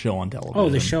best show on television. Oh,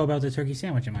 the show about the turkey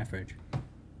sandwich in my fridge.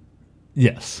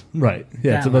 Yes, right.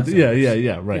 Yeah, it's about right.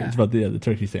 Yeah. It's about the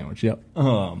turkey sandwich. Yep.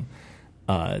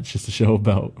 It's just a show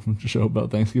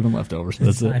about Thanksgiving leftovers.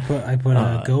 That's it. I put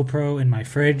a GoPro in my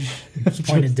fridge. It's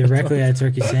pointed directly at a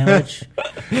turkey sandwich.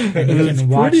 And you can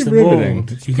watch the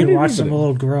mold. You can watch the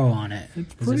mold grow on it.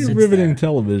 It's pretty riveting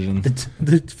television.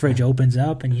 The fridge opens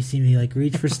up and you see me like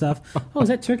reach for stuff. Oh, is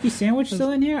that turkey sandwich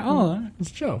still in here? Oh,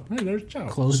 it's Joe. Hey, there's Joe.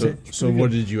 Close it. So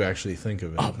what did you actually think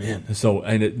of it? Oh man! So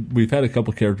we've had a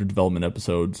couple character development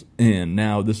episodes, and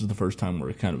now this is the first time where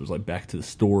it kind of was like back to the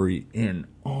story. And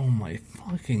oh my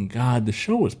fucking god, the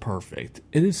show is perfect.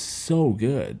 It is so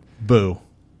good. Boo.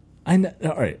 All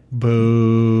right.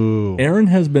 Boo. Aaron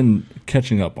has been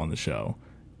catching up on the show,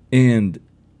 and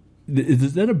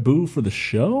is that a boo for the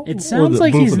show? It sounds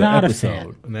like he's not a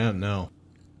fan. No.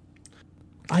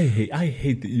 I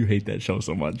hate that you hate that show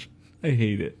so much. I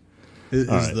hate it. Is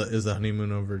the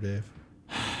honeymoon over, Dave?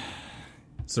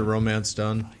 Is the romance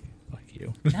done? Fuck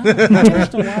you. No, you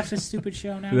have to watch this stupid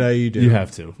show now. Yeah, you do. You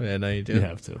have to. Yeah, no, you do. You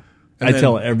have to. And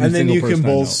tell every and then single you person can I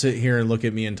know. both sit here and look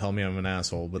at me and tell me I'm an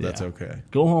asshole, but that's okay.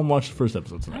 Go home, watch the first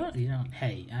episode tonight.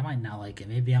 Hey, I might not like it.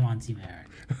 Maybe I'm on Team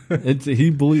Aaron. He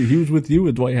was with you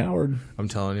with Dwight Howard. I'm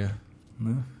telling you,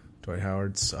 Dwight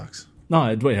Howard sucks.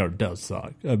 No, Dwight Howard does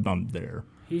suck. I'm there.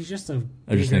 He's just a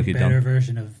better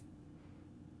version of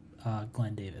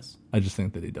Glenn Davis. I just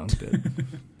think that he dunked it.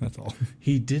 That's all.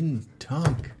 He didn't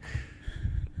dunk.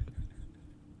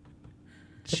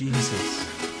 Jesus.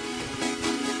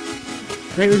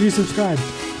 Rate, review, subscribe.